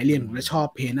สมัยเรียนผมก็ชอบ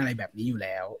เพ้นท์อะไรแบบนี้อยู่แ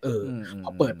ล้วพ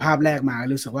อเปิดภาพแรกมา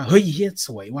รู้สึกว่าเฮ้ยเหี้ยส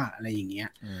วยว่ะอะไรอย่างเงี้ย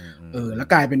แล้ว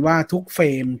กลายเป็นว่าทุกเฟร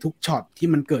มทุกช็อตที่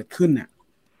มันเกิดขึ้นน่ะ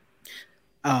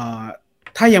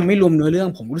ถ้ายังไม่รวมเนื้อเรื่อง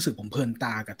ผมรู้สึกผมเพลินต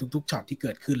ากับทุกช็อตที่เ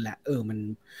กิดขึ้นแล้ว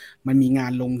มันมีงา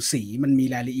นลงสีมันมี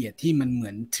รายละเอียดที่มันเหมื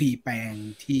อนทรีแปลง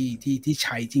ที่ใ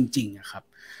ช้จริงๆอะครับ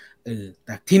แ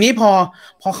ต่ทีนี้พ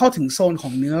อเข้าถึงโซนข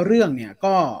องเนื้อเรื่องเนี่ย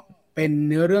ก็เป็น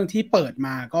เนื้อเรื่องที่เปิดม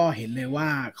าก็เห็นเลยว่า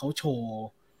เขาโชว์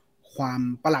ความ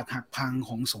ปรักหักพังข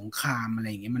องสงครามอะไร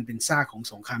อย่างเงี้ยมันเป็นซากของ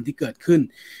สงครามที่เกิดขึ้น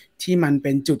ที่มันเ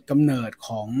ป็นจุดกำเนิดข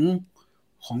อง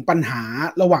ปัญหา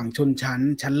ระหว่างชน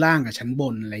ชั้นล่างกับชั้นบ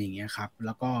นอะไรอย่างเงี้ยครับแ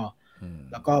ล้ว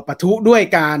ก็ปะทุด้วย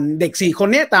การเด็ก4คน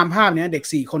เนี้ยตามภาพเนี้ยเด็ก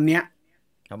4คนเนี้ย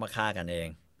เขามาฆ่ากันเอง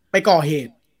ไปก่อเห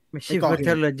ตุไม่ใช่ว่าเท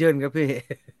เลเจนครับพี่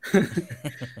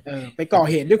ไปก่อ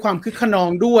เหตุด้วยความคึกขนอ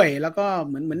งด้วยแล้วก็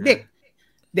เหมือนเ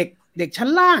ด็กชั้น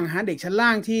ล่างฮะเด็กชั้นล่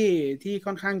างที่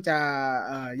ค่อนข้างจะ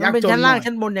ยากจนเป็นชั้นล่าง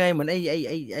ชั้นบนยังไงเหมือนไอ้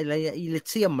อะไรอิเล็ก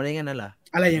เซียมอะไรเงี้ยนั่นเหรอ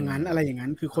อะไรอย่างนั้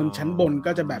นคือคนชั้นบน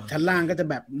ก็จะแบบชั้นล่างก็จะ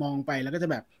แบบมองไปแล้วก็จะ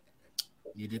แบบ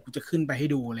เดี๋ยวกูจะขึ้นไปให้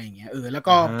ดูอะไรอย่างเงี้ยแล้ว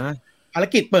ก็ภาร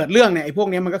กิจเปิดเรื่องเนี่ยไอ้พวก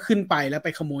นี้มันก็ขึ้นไปแล้วไป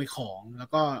ขโมยของแล้ว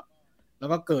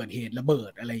ก็เกิดเหตุระเบิ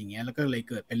ดอะไรอย่างเงี้ยแล้วก็เลย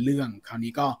เกิดเป็นเรื่องคราว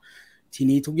นี้ก็ ที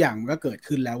นี้ทุกอย่างมันก็เกิด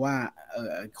ขึ้นแล้วว่า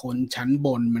คนชั้นบ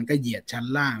นมันก็เหยียดชั้น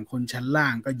ล่างคนชั้นล่า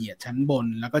งก็เหยียดชั้นบน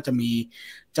แล้วก็จะมี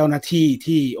เจ้าหน้าที่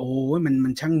ที่โอ้ยมั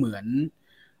นช่างเหมือน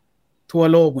ทั่ว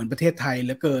โลกเหมือนประเทศไทยเห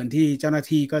ลือเกินที่เจ้าหน้า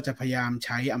ที่ก็จะพยายามใ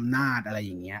ช้อำนาจอะไรอ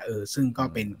ย่างเงี้ยซึ่งก็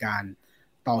เป็นการ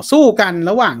ต่อสู้กัน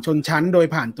ระหว่างชนชั้นโดย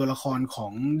ผ่านตัวละครขอ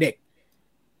งเด็ก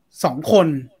2 คน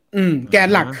แกน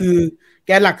หลัก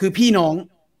คือพี่น้อง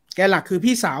แกนหลักคือ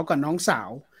พี่สาวกับน้องสาว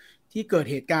ที่เกิด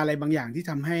เหตุการณ์อะไรบางอย่างที่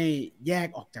ทำให้แยก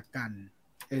ออกจากกัน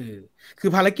คือ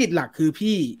ภารกิจหลักคือ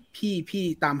พี่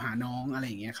ตามหาน้องอะไร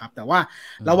อย่างเงี้ยครับแต่ว่า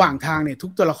ระหว่างทางเนี่ยทุ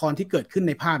กตัวละครที่เกิดขึ้นใ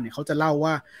นภาพเนี่ยเขาจะเล่า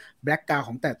ว่าแบล็กกราวด์ข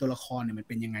องแต่ตัวละครเนี่ยมัน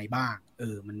เป็นยังไงบ้าง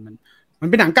มัน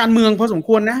เป็นหนังการเมืองพอสมค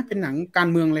วรนะเป็นหนังการ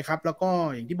เมืองเลยครับแล้วก็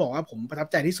อย่างที่บอกว่าผมประทับ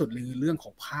ใจที่สุดคือเรื่องข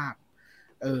องภาพ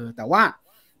แต่ว่า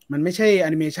มันไม่ใช่แอ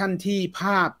นิเมชันที่ภ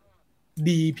าพ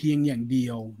ดีเพียงอย่างเดี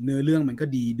ยวเนื้อเรื่องมันก็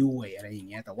ดีด้วยอะไรอย่าง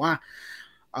เงี้ยแต่ว่า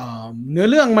เนื้อ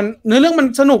เรื่องมัน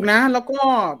สนุกนะแล้วก็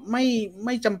ไ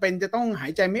ม่จำเป็นจะต้องหา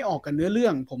ยใจไม่ออกกับเนื้อเรื่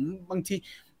องผมบางที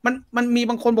มันมี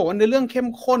บางคนบอกว่าเนื้อเรื่องเข้ม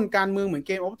ข้นการเมืองเหมือน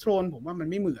Game of Thrones ผมว่ามัน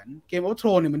ไม่เหมือน Game of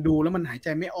Thrones เนี่ยมันดูแล้วมันหายใจ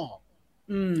ไม่ออก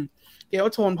Game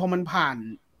of Thrones พอมันผ่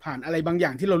านอะไรบางอย่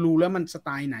างที่เรารู้แล้วมันสไต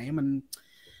ล์ไหนมัน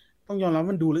ต้องยอมรับ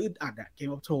มันดูแล้วอึดอัดอะ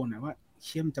Game of Thrones นะว่าเ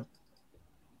ชี่ยมจะ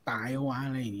ตายวะอ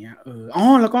ะไรอย่างเงี้ย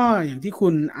แล้วก็อย่างที่คุ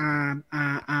ณ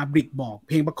อาบริกบอกเ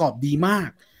พลงประกอบดีมา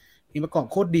กเพลงประกอบ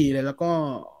โคตรดีเลยแล้วก็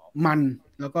มัน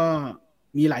แล้วก็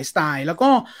มีหลายสไตล์แล้วก็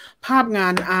ภาพงา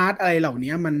นอาร์ตอะไรเหล่า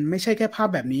นี้มันไม่ใช่แค่ภาพ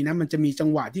แบบนี้นะมันจะมีจัง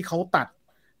หวะที่เขาตัด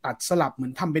สลับเหมือ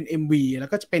นทำเป็น MV แล้ว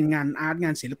ก็จะเป็นงานอาร์ตง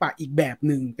านศิลปะอีกแบบห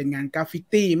นึ่งเป็นงานกราฟฟิ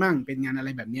ตี้มั่งเป็นงานอะไร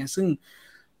แบบนี้ซึ่ง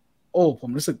ผม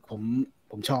รู้สึก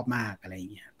ผมชอบมากอะไรอย่า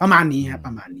งเงี้ยประมาณนี้ครับป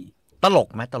ระมาณนี้ตลก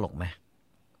ไหม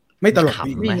ไม่ตลก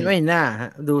ไม่น่าฮ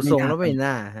ะดูทรงแล้วไม่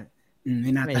น่าฮะไ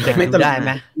ม่น่าเด็กดูได้ไห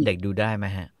มเด็กดูได้ไหม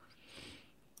ฮะ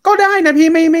ก็ได้นะพี่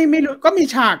ไม่ก็มี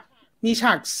ฉา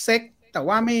กเซ็กแต่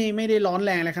ว่าไม่ได้ร้อนแ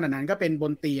รงอะไรขนาดนั้นก็เป็นบ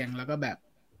นเตียงแล้วก็แบบ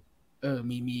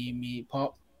มีเพราะ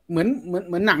เหมื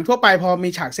อนหนังทั่วไปพอมี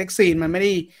ฉากเซ็กซีนมันไม่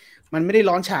ได้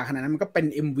ร้อนฉากขนาดนั้นมันก็เป็น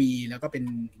MV แล้วก็เ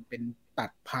ป็นตั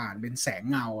ดผ่านเป็นแสง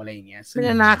เงาอะไรอย่างเงี้ยเป็น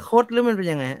อนาคตหรือมันเป็น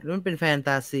ยังไงหรือมันเป็นแฟนต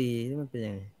าซีหรือมันเป็น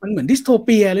ยังไงมันเหมือนดิสโทเ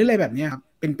ปียหรืออะไรแบบนี้ครับ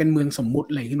เป็นเมืองสมมุติ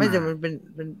อะไรขึ้นมาไม่ใช่มันเป็น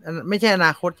ไม่ใช่อน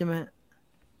าคตใช่ไหม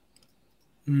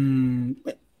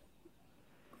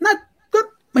น่าก็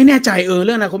ไม่แน่ใจเ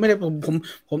รื่องอนาคตไม่ได้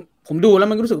ผมดูแล้ว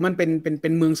มันรู้สึกมันเป็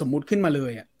นเมืองสมมุติขึ้นมาเล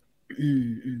ยอ่ะ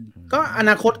ก็อ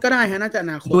นาคตก็ได้ฮะน่าจะอ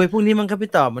นาคตดูพวกนี้มันครับ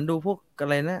พี่ตอบมันดูพวกอะ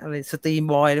ไรนะอะไรสตรีม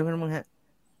บอยด้วยมั้งฮะ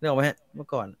นึกออกไหมฮะเมื่อ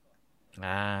ก่อน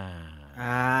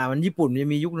มันญี่ปุ่นมัน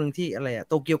มียุคนึงที่อะไรอะ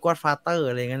โตเกียวก็อดฟาเตอร์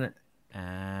อะไรเงี้ยน่ะ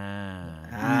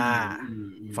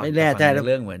ไม่แน่ใจเ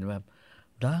รื่องเหมือนแบบ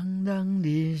ดัง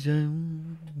ดีจัง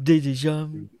ดีจัง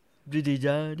ดี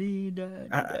จ้าดีได้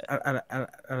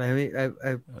อะไร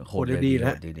โหดีแ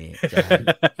ล้วดี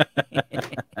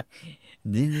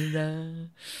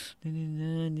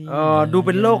ดูเ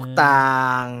ป็นโลกต่า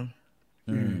ง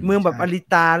เมืองแบบอลิ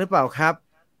ตาหรือเปล่าครับ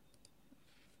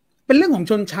เป็นเรื่องของ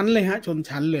ชนชั้นเลยฮะชน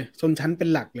ชั้นเป็น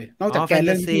หลักเลยนอกจากแกนเ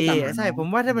รื่องที่ตามใช่ผม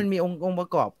ว่าถ้ามันมีองค์ประ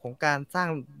กอบของการสร้าง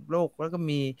โลกแล้วก็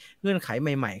มีเงื่อนไขใ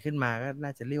หม่ๆขึ้นมาก็น่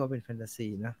าจะเรียกว่าเป็นแฟนตาซี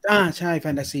นะใช่แฟ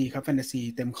นตาซีครับแฟนตาซี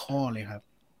เต็มข้อเลยครับ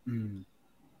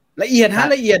ละเอียด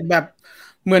ละเอียดแบบ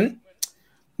เหมือ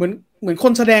นค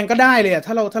นแสดงก็ได้เลย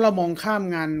ถ้าเรามองข้าม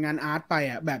งานอาร์ตไป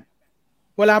แบบ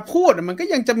เวลาพูดมันก็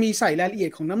ยังจะมีใส่รายละเอีย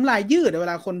ดของน้ำลายยืดเว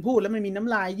ลาคนพูดแล้วมันมีน้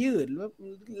ำลายยืดแล้ว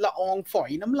ละอองฝอย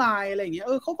น้ำลายอะไรอย่างเงี้ย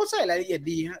เขาก็ใส่รายละเอียด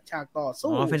ดีฮะฉากต่อ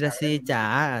สู้แฟนตาซีจ๋า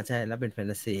ใช่แล้วเป็นแฟน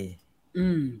ตาซี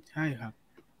ใช่ครับ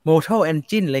Mortal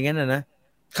Engine อะไรเงี้ยนะ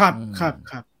ครับ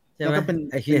แล้วก็เป็น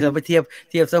ไอ้เหี้ยเราไปเ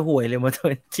ทียบซะห่วยเลย Mortal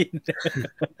Engine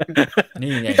นี่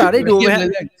ไงพี่ต่อได้ดูไหม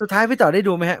สุดท้ายพี่ต่อได้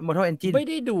ดูไหมฮะ Mortal Engine ไม่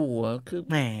ได้ดูคือ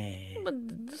แหมมัน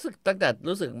รู้สึกตั้งแต่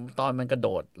รู้สึกตอนมันกระโด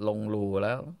ดลงรูแ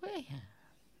ล้ว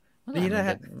ดีนะฮ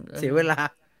ะเสียเวลา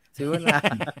ใ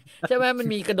ช่ไหมมัน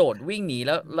มีกระโดดวิ่งหนีแ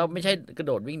ล้วเราไม่ใช่กระโ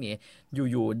ดดวิ่งหนี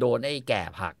อยู่โดนไอ้แก่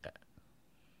ผั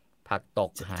กตก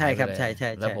หายใช่ครับใช่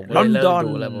แล้วผมก็เลิก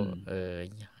ดูแล้ว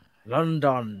ลอนด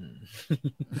อน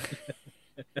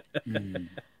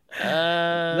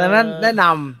ดังนั้นแนะน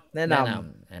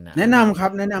ำครั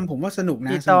บแนะนำผมว่าสนุกน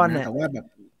ะแต่ว่าแบบ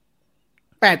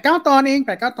8-9 ตอนเอง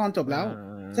8-9 ตอนจบแล้ว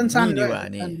สั้นๆดีกว่า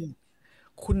นี่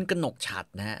คุณกนกฉัตร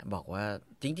นะฮะบอกว่า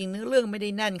จริงๆเนื้อเรื่องไม่ได้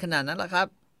แน่นขนาดนั้นหรอกครับ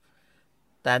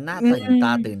แต่น่าตื่นต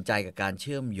าตื่นใจกับการเ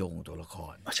ชื่อมโยงตัวละค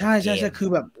รใช่คือ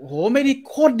แบบโอ้โหไม่ได้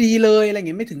โคตรดีเลยอะไรเ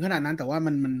งี้ยไม่ถึงขนาดนั้นแต่ว่า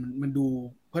มันดู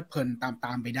เพลิดเพลินต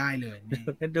ามไปได้เลย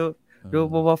ดู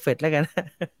โบบาเฟตแล้วกัน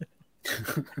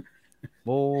โบ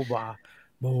บา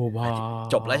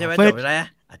จบแล้วใช่ไหมจบแล้ว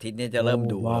อาทิตย์นี้จะเริ่ม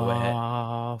ดูแล้วเว้ย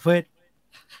เฟต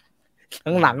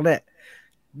หลังๆเนี่ย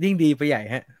ยิ่งดีไปใหญ่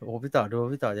ฮะโอ้พี่ต่อดู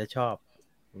พี่ต่อจะชอบ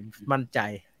มั่นใจ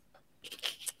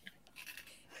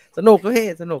สนุกเฮ้ย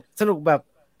สนุกแบบ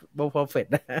โบว์เพอร์เฟก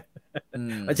ต์นะ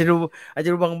อาจจะ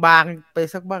ดูบางๆไป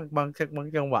สักบาง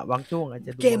จังหวะบางช่วงอาจจ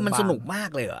ะดูเกมมันสนุกมาก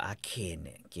เลยเหรออาร์เคนเ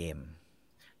นี่ยเกม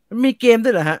มันมีเกมด้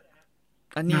วยเหรอฮะ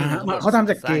อันนี้เขาทำ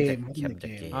จากเกม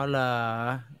อ๋อเหรอ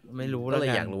ไม่รู้แล้วก็เลย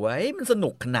อยากรู้ว่ามันสนุ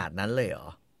กขนาดนั้นเลยเหรอ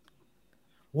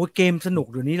โอ้เกมสนุก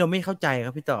เดี๋ยวนี้เราไม่เข้าใจค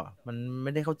รับพี่ต่อมันไ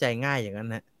ม่ได้เข้าใจง่ายอย่างนั้น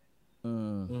นะ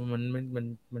มัน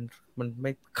ไ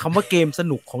ม่คำว่าเกมส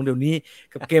นุกของเดี๋ยวนี้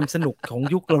กับเกมสนุกของ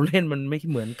ยุคเราเล่นมันไม่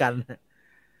เหมือนกัน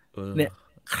เนี่ย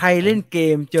ใครเล่นเก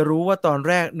มจะรู้ว่าตอน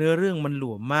แรกเนื้อเรื่องมันหล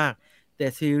วมมากแต่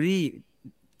ซีรี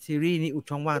ส์นี้อุด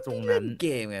ช่องว่างตรงนั้นเก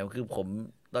มไงคือผม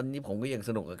ตอนนี้ผมก็ยังส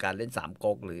นุกกับการเล่น3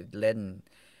ก๊กหรือเล่น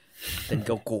เ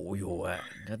กากูอยู่อะ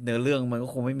เนื้อเรื่องมันก็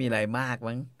คงไม่มีอะไรมาก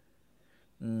มั้ง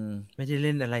ไม่ได้เ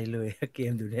ล่นอะไรเลยเก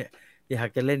มอยู่เนี่ยอยาก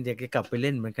จะเล่นอยากจะกลับไปเ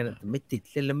ล่นเหมือนกันแต่ไม่ติด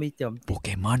เล่นแล้วไม่จำโปเก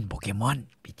มอน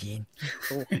พี่จีนโ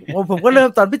อ้ผมก็เริ่ม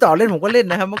ตอนพี่ต่อเล่นผมก็เล่น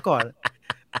นะครับเมื่อก่อน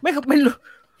ไม่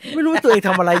รู้ตัวเองท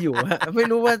ำอะไรอยู่ฮะไม่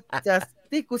รู้ว่าจะ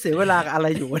ที่กูเสียเวลากับอะไร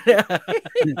อยู่เนี่ย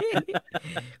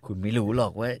คุณไม่รู้หรอ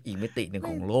กว่าอีกมิติหนึ่ง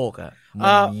ของโลกอ่ะมั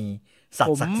นมีสัต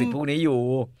ว์ศักดิ์สิทธิ์พวกนี้อยู่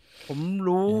ผม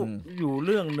รู้อยู่เ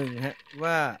รื่องหนึ่งฮะ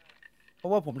ว่าเพรา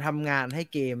ะว่าผมทำงานให้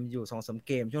เกมอยู่ 2-3 เ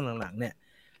กมช่วงหลังๆเนี่ย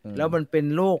แล้วมันเป็น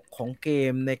โลกของเก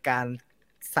มในการ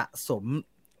สะสม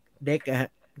เด็กฮ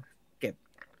ะเก็บ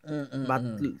มา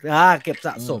เก็บส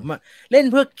ะสมอ่ะเล่น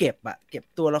เพื่อเก็บ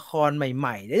ตัวละครให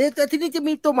ม่ๆแต่ที่นี่จะ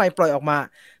มีตัวใหม่ปล่อยออกมา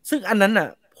ซึ่งอันนั้นอ่ะ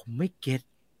ผมไม่เก็ต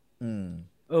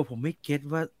ผมไม่เก็ต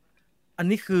ว่าอัน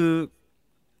นี้คือ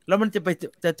แล้วมัน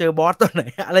จะเจอบอสตัวไหน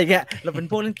อะไรเงี้ยเราเป็น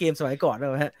พวกเล่นเกมสมัยก่อน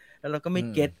นะฮะแล้วเราก็ไม่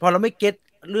เก็ตพอเราไม่เก็ต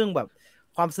เรื่องแบบ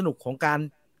ความสนุกของการ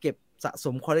เก็บสะส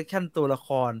มคอลเลกชันตัวละค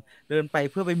รเดินไป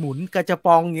เพื่อไปหมุนกระจะป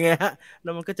องเงี้ยแล้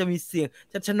วมันก็จะมีเสียง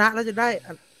จะชนะแล้วจะได้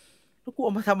แล้วกูเอ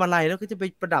ามาทำอะไรแล้วก็จะไป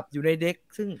ประดับอยู่ในเด็ก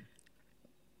ซึ่ง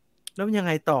แล้วยังไ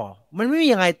งต่อมันไม่มี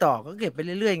ยังไงต่อก็เก็บไป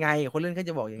เรื่อยๆไงคนเล่นก็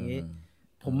จะบอกอย่างนี้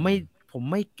ผม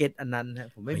ไม่เก็ตอันนั้นฮะ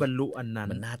ผมไม่บรรลุอันนั้น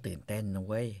มันน่าตื่นเต้นนะ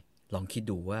เว้ยลองคิด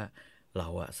ดูว่าเรา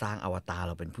อะสร้างอวตารเ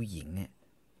ราเป็นผู้หญิงเนี่ย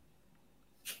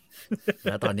แ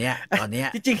ล้วตอนเนี้ย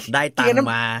ได้ตัง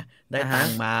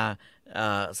มา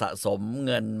สะสมเ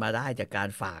งินมาได้จากการ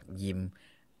ฝากยิม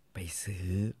ไปซื้อ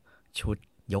ชุด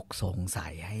ยกทรงใส่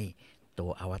ให้ตั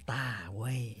วอวตารเ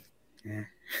ว้ย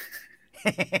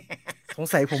สง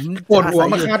สัยผม ปวดหัว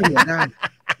มาคาดหัวได้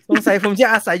สงสัยผมจะ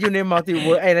อาศัยอยู่ในมัลติเ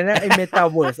วิร์สอะไรนะไอเมตา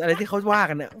เวิร์สอะไรที่เขาว่า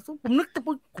กันเนี่ยผม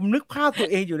นึกภาพตัว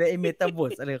เองอยู่ในไอเมตาเวิ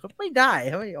ร์สอะไรก็ไม่ได้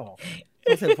ไม่ออกส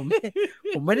งสัยผ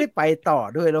มไม่ได้ไปต่อ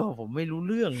ด้วยแล้วผมไม่รู้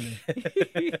เรื่องเลย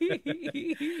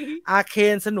อาร์เค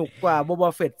นสนุกกว่าโบบา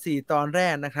เฟต4 ตอนแร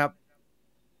กนะครับ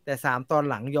แต่3 ตอน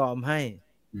หลังยอมให้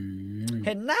เ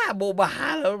ห็นหน้าโบบา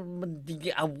แล้วมันจริ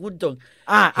งๆเอาวุ่นจง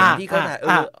เห็นที่เขา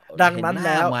ดังนั้นแ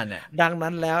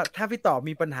ล้วถ้าพี่ต่อ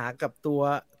มีปัญหากับตัว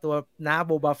น้าโ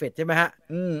บบาเฟตใช่ไหมฮะ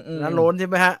น้าโลนใช่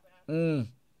ไหมฮะ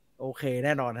โอเคแ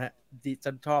น่นอนฮะ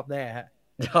ฉันชอบแน่ฮะ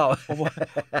ชอบเ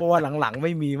พราะว่าหลังๆไ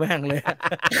ม่มีแม่งเลย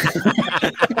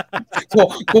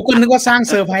กูก็นึกว่าสร้าง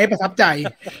เซอร์ไพรส์ประทับใจ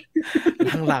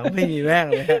หลังๆไม่มีแม่ง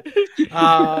เลย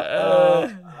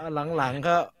หลังๆ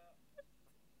ก็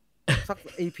สัก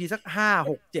EP สัก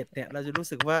 5-6-7 เนี่ยเราจะรู้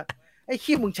สึกว่าไอ้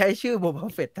ขี้มึงใช้ชื่อโบบา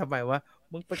เฟตทำไมวะ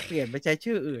มึงไปเปลี่ยนไปใช้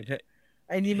ชื่ออื่นเถอะ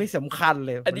ไอ้นี่ไม่สำคัญเ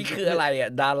ลยอันนี้คืออะไรอ่ะ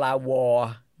ดาราวอ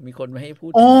มีคนมาให้พู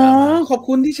ดขอบ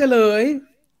คุณที่เฉลย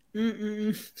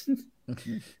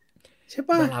ใช่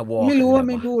ป่ะไม่รู้ว่า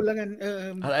ไม่พูดแล้วกัน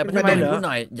อะไรทำไมพูดห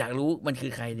น่อยอยากรู้มันคื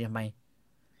อใครเนี่ยทำไม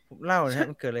ผมเล่านะฮะ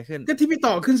มันเกิดอะไรขึ้นก็ที่พี่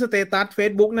ต่อขึ้นสเตตัส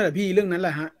Facebook นั่นแหละพี่เรื่องนั้นแหล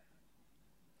ะฮะ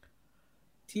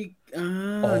ที่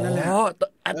นั่นแหละ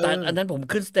อันนั้นผม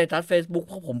ขึ้นสเตตัส Facebook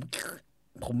เพราะผ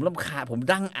มรำคาญผม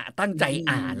ตั้งใจ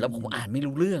อ่านแล้วผมอ่านไม่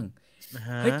รู้เรื่อง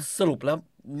เฮ้ยสรุปแล้ว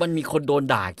มันมีคนโดน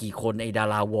ด่ากี่คนไอ้ดา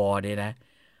ราวอเนี่ยนะ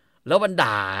แล้วมัน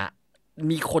ด่า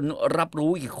มีคนรับ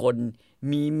รู้กี่คน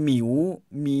มีหมิว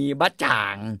มีบ้าจ่า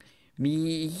งมี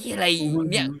อะไร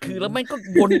เนี่ยคือแล้วมันก็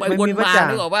วนไปวนมา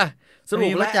นึกออกป่ะสรุ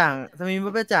ปแล้วมี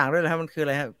บ้าจ่างด้วยเหรอครับมันคืออะ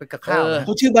ไรฮะเป็นกับข้าวเข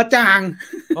าชื่อบ้าจ่าง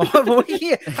อ๋อผม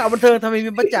ข่าวบันเทิงทำไม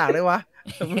มีบ้าจ่างเลยวะ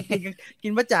กิ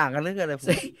นบ้าจ่างกันหรืออะไรผม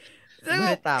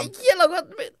ไม่ตามไอ้เหี้ยเราก็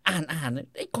อ่าน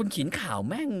ไอ้คนเขียนข่าว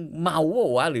แม่งเมาเหร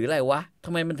อวะหรืออะไรวะท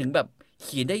ำไมมันถึงแบบเ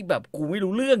ขียนได้แบบกูไม่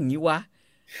รู้เรื่องอย่างนี้วะ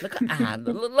แล้วก็อ่าน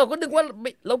เราก็นึกว่า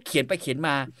เราเขียนไปเขียนม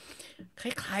าค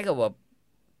ล้ายๆกับแบบ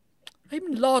เฮ้ย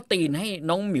มันล่อตีนให้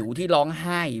น้องหมิวที่ร้องไ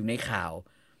ห้อยู่ในข่าว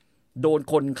โดน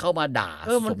คนเข้ามาด่า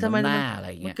สมน้ำหน้าอะไร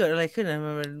เงี้ยมันเกิดอะไรขึ้นนะ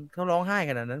มันเขาร้องไห้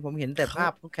ขนาดนั้นผมเห็นแต่ภา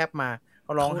พเขาแคปมาเข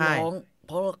าร้องไห้เ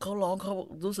พราะเขาร้องเขา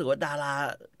รู้สึกว่าดารา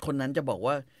คนนั้นจะบอก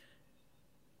ว่า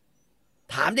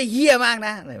ถามได้เหี้ยมากน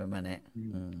ะอะไรประมาณนี้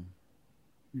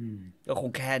ก็ค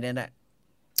งแค่นี้แหละ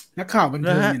นักข่าวบันเ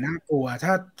ทิงเนี่ยน่ากลัว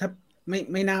ถ้า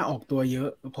ไม่น่าออกตัวเยอะ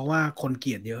เพราะว่าคนเก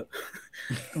ลียดเยอะ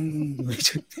ต้อง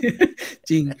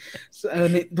จริง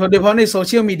โดยเฉพาะในโซเ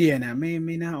ชียลมีเดียนะไ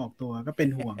ม่น่าออกตัวก็เป็น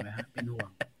ห่วงนะฮะเป็นห่วง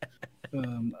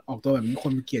ออกตัวแบบนี้ค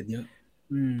นเกลียดเยอะ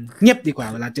เงียบดีกว่า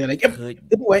เวลาเจออะไรเคย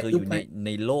อยู่ใน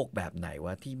โลกแบบไหนว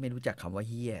ะที่ไม่รู้จักคำว่า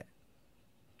เฮี้ย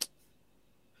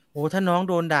โอ้ถ้าน้อง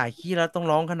โดนด่าขี้แล้วต้อง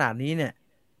ร้องขนาดนี้เนี่ย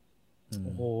โ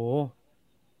อ้โห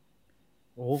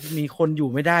มีคนอยู่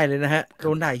ไม่ได้เลยนะฮะโด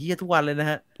นด่าขี้ทุกวันเลยนะ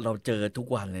ฮะเราเจอทุก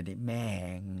วันเลยดิแม่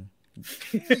ง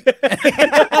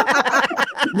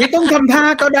ไม่ต้องทำท่า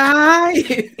ก็ได้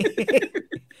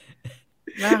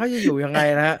หน้าเขาจะอยู่ยังไง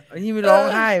นะฮะอันนี้ไม่ร้อง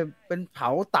ไห้เป็นเผา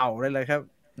เต่าเลยครับ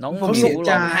น้องผม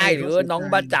ร้องไห้หรือน้อง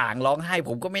บาจ่างร้องไห้ผ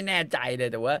มก็ไม่แน่ใจเลย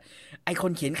แต่ว่าไอค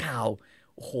นเขียนข่าว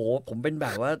โอ้โหผมเป็นแบ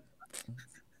บว่า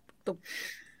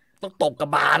ต้องตบกระ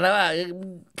บาลแล้วอ่ะ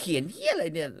เขียนเหี้ยอะไร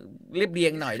เนี่ยเรียบเรีย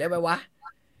งหน่อยได้ไหมวะ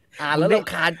อ่านแล้วร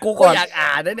ำคาญกูก็อยากอ่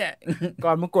านนะเนี่ยก่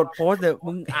อนมึงกดโพสต์เนี่ย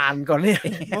มึงอ่านก่อนเนี่ย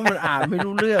เพราะมันอ่านไม่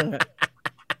รู้เรื่อง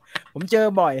ผมเจอ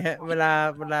บ่อยฮะเว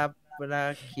ลา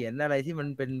เขียนอะไรที่มัน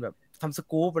เป็นแบบทำส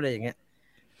กู๊ปอะไรอย่างเงี้ย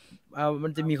มั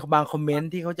นจะมีบางคอมเมน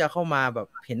ต์ที่เขาจะเข้ามาแบบ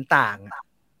เห็นต่าง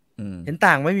เห็น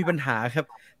ต่างไม่มีปัญหาครับ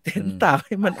เห็นต่างใ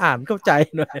ห้มันอ่านเข้าใจ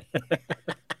หน่อย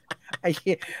ไอ้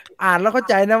อ่านแล้วเข้า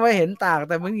ใจนะว่าเห็นต่าง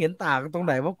แต่มึงเห็นต่างตรงไ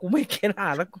หนว่ากูไม่เขียนอ่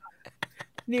านแล้ว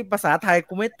นี่ภาษาไทย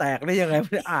กูไม่แตกได้ยังไง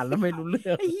ไม่อ่านแล้วไม่รู้เรื่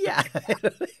อง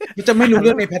มันจะไม่รู้เ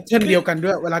รื่องในแพทเทิร์นเดียวกันด้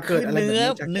วยเวลาเกิดอะไรแบบนี้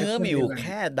เนื้อมีอยู่แ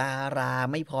ค่ดารา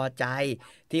ไม่พอใจ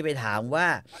ที่ไปถามว่า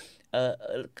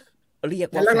เรียก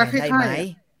ว่าแฟนได้ไหม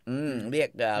เรียก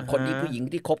คนที่ผู้หญิง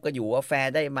ที่คบกันอยู่ว่าแฟน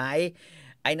ได้ไหม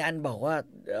ไอ้นั่นบอกว่า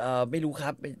ไม่รู้ค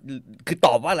รับคือต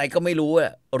อบว่าอะไรก็ไม่รู้อ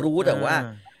ะรู้แต่ว่า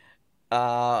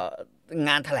ง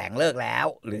านแถลงเลิกแล้ว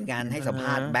หรืองานให้สัมภ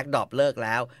าษณ์แบ็คดรอปเลิกแ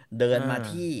ล้วเดินมา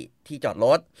ที่จอดร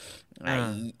ถไอ้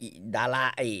ดารา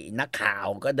ไอ้นักข่าว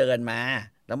ก็เดินมา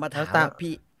แล้วมาถามว่า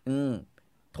พี่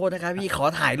โทษนะครับพี่ขอ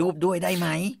ถ่ายรูปด้วยได้ไหม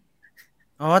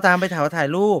ตามไปถ่าย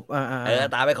รูป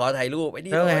ตามไปขอถ่ายรูปไอ้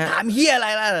นี่ถามเฮียอะไร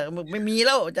ล่ะไม่มีแ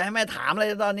ล้วจะให้แม่ถามอะไร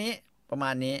ตอนนี้ประมา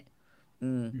ณนี้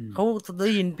เขาไ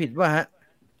ด้ยินผิดว่าฮะ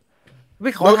ไ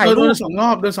ม่ขอถ่ายรูปโดน2 รอ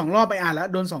บไปอ่านแล้ว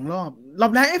โดน2 รอ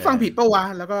บแรกฟังผิดปะวะ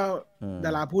แล้วก็ด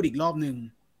าราพูดอีกรอบนึง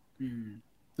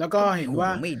แล้วก็เห็นว่า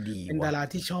เป็นดารา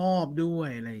ที่ชอบด้วย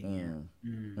อะไรอย่างเงี้ย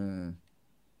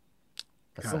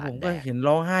ผมก็เห็น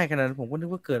ร้องไห้ขนาดนั้นผมก็นึก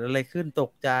ว่าเกิดอะไรขึ้นต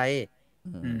กใจ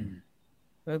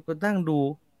ไปนั่งดู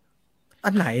อั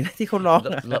นไหนนะที่เขาร้อง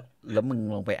แล้วมึง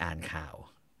ลองไปอ่านข่าว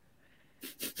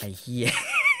ไอ้เหี้ย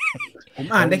ผม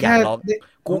อ่านได้แค่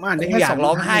อยากร้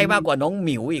องไห้มากกว่าน้องห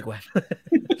มิวอีกว่ะ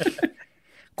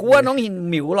กูว่าน้อง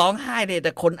หมิวร้องไห้เลยแ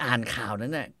ต่คนอ่านข่าวนั้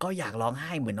นน่ะก็อยากร้องไ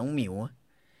ห้เหมือนน้องหมิว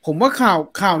ผมว่า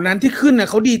ข่าวนั้นที่ขึ้นน่ะ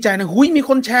เขาดีใจนะหุยมี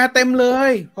คนแชร์เต็มเล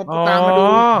ยพอตามมาดู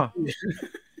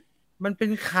มันเป็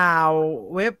นข่าว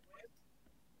เว็บ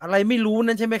อะไรไม่รู้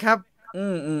นั่นใช่ไหมครับ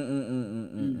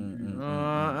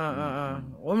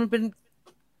โอ้มันเป็น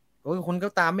โอ้ยคนก็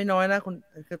ตามไม่น้อยนะ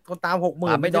คนตาม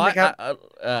 60,000 ไม่น้อยครับ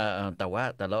แ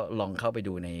ต่เราลองเข้าไป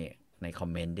ดูในคอม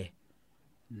เมนต์ดิ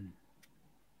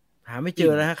หาไม่เจ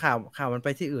อแล้วฮะข่าวมันไป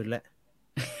ที่อื่นแล้ว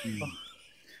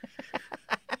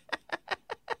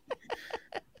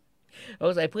ส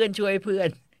งสัยเพื่อนช่วยเพื่อน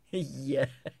เหี้ย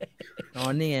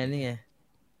นี่ไง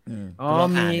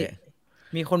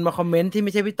มีคนมาคอมเมนต์ที่ไ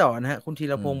ม่ใช่พี่ต่อนะฮะคุณธี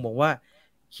รพงศ์บอกว่า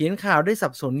เขียนข่าวได้สั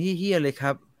บสนเหี้ยเลยค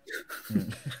รับ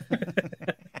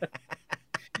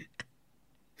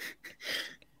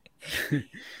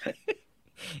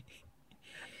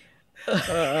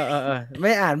ไม่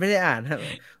ได้อ่านครับ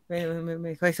ไ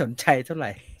ม่ค่อยสนใจเท่าไห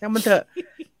ร่ช่างมันเถอะ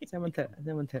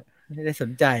ไม่ได้ส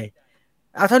นใจ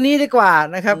เอาเท่านี้ดีกว่า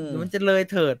นะครับมันจะเลย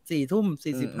เถิด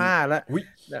 4:45 แล้ว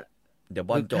เดี๋ยว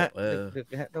บอลจบ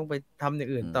ต้องไปทำอย่า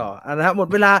งอื่นต่อนะครับหมด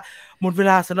เว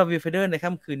ลาสำหรับ Viewfinder ใน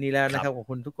ค่ำคืนนี้แล้วนะครับขอบ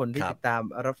คุณทุกคนที่ติดตาม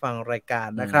รับฟังรายการ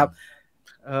นะครับ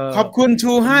ขอบคุณ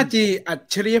True 5G อัจ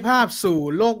ฉริยภาพสู่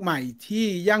โลกใหม่ที่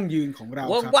ยั่งยืนของเราค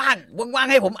รับว่าง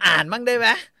ให้ผมอ่านบ้างได้ไหม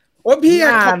โอ้พี่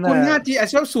ขอบคุณ 5G อัจ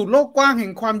ฉริยภาพสู่โลกกว้างแห่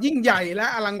งความยิ่งใหญ่และ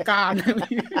อลังการ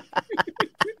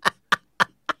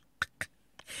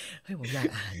ให้ผมอยาก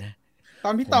อ่านนะต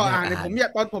อนพี่ต่ออ่านเนี่ยผมอยา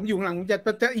กตอนผมอยู่หลังผมจ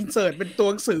ะอินเสิร์ตเป็นตัว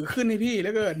หนังสือขึ้นให้พี่แล้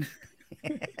วเกิน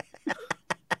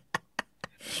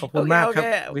ขอบคุณมากครับ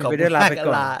ไปได้ลาไป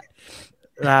ก่อน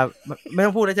ลาไม่ต้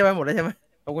องพูดแล้วใช่ไหมหมดแล้วใช่ไหม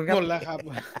ขอบคุณครับหมดแล้วครับ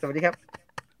สวัสดีครับ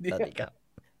สวัสดี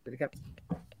ครับ